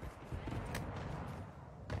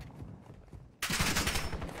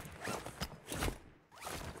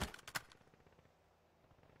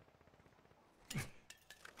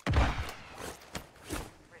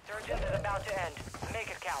 Resurgence is about to end. Make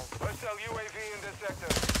it count. Hostile UAV in this sector.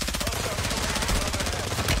 Hostile UAV overhead.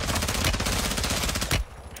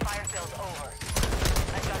 Fire sales over.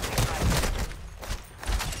 Adjusting prices.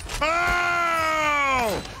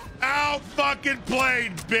 Oh! Out fucking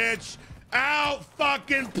played, bitch. Out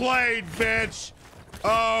fucking played, bitch.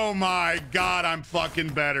 Oh my God, I'm fucking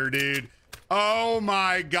better, dude. Oh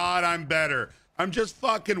my God, I'm better. I'm just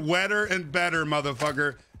fucking wetter and better,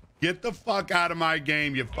 motherfucker. Get the fuck out of my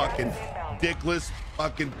game, you fucking dickless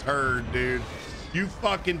fucking turd, dude. You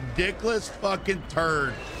fucking dickless fucking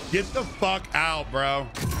turd. Get the fuck out, bro.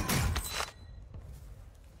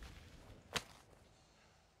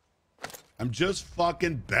 I'm just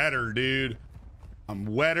fucking better, dude. I'm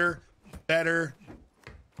wetter, better.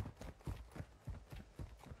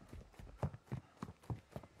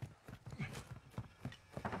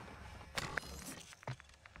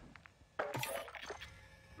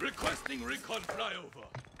 Requesting recon flyover.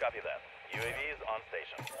 Copy that. UAV is on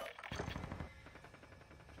station.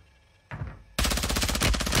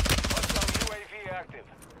 Hostile UAV active.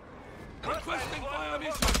 Requesting fire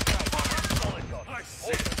mission. I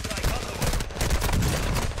see.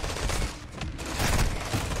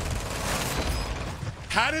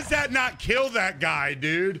 How does that not kill that guy,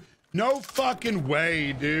 dude? No fucking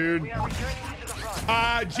way, dude. We are returning you to the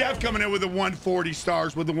front. Jeff coming in with the 140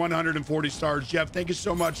 stars, with the 140 stars. Jeff, thank you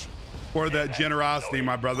so much for the generosity,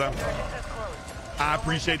 my brother. Resurgence is closed. I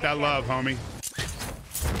appreciate that love, homie.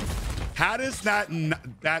 How does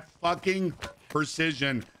that fucking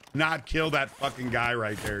precision not kill that fucking guy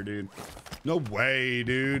right there, dude? No way,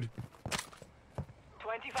 dude.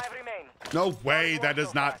 25 remain. No way that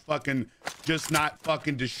does not fucking just not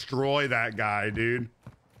fucking destroy that guy, dude.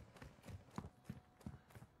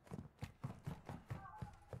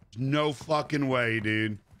 No fucking way,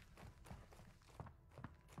 dude.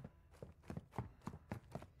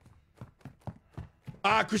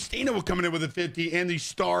 Christina will coming in with a 50 and the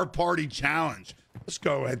Star Party Challenge. Let's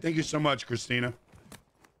go ahead. Thank you so much, Christina.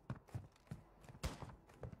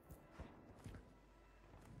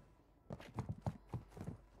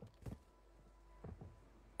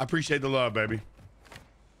 I appreciate the love, baby.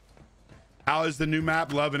 How is the new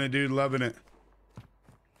map? Loving it, dude. Loving it.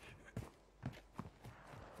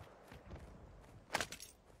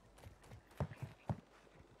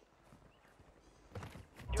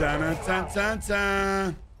 Dun, dun, dun, dun,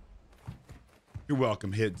 dun. You're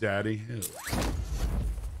welcome, Hit Daddy. Ew.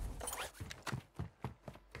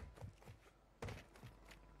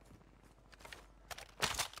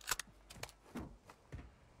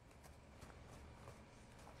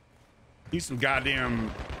 Need some goddamn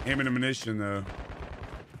ammunition, though.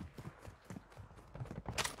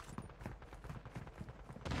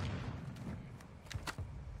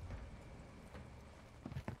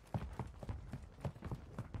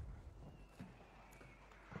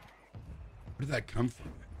 Where did that come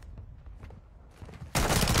from?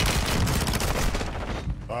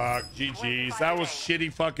 Fuck, GG's. That was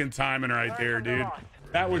shitty fucking timing right there, dude.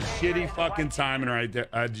 That was shitty fucking timing right there.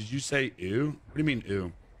 Did you say ew? What do you mean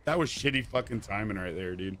ew? That was shitty fucking timing right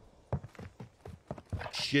there, dude.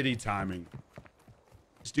 Shitty timing.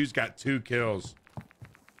 This dude's got 2 kills.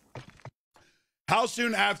 How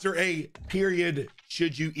soon after a period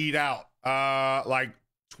should you eat out? Like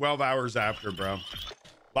 12 hours after, bro.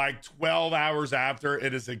 Like 12 hours after,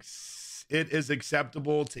 it is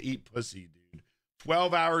acceptable to eat pussy, dude.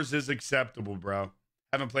 12 hours is acceptable, bro.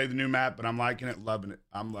 Haven't played the new map, but I'm liking it, loving it.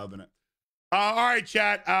 I'm loving it. All right,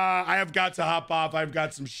 chat. I have got to hop off. I've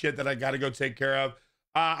got some shit that I got to go take care of.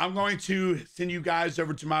 I'm going to send you guys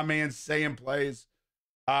over to my man, Saying Plays.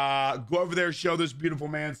 Go over there, show this beautiful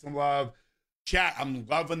man some love. Chat, I'm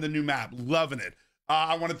loving the new map. Loving it.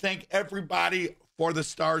 I want to thank everybody for the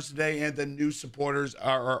stars today and the new supporters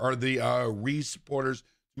or the re-supporters.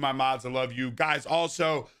 My mods, I love you. Guys,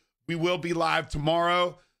 also, we will be live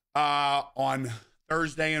tomorrow on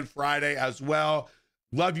Thursday and Friday as well.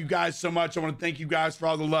 Love you guys so much. I want to thank you guys for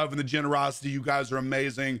all the love and the generosity. You guys are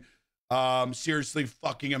amazing. Seriously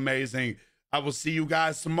fucking amazing. I will see you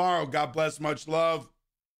guys tomorrow. God bless. Much love.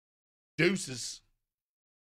 Deuces.